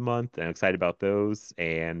finish up the month. And I'm excited about those.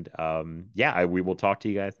 And yeah, we will talk to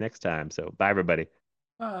you guys next time. So bye, everybody.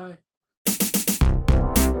 Bye.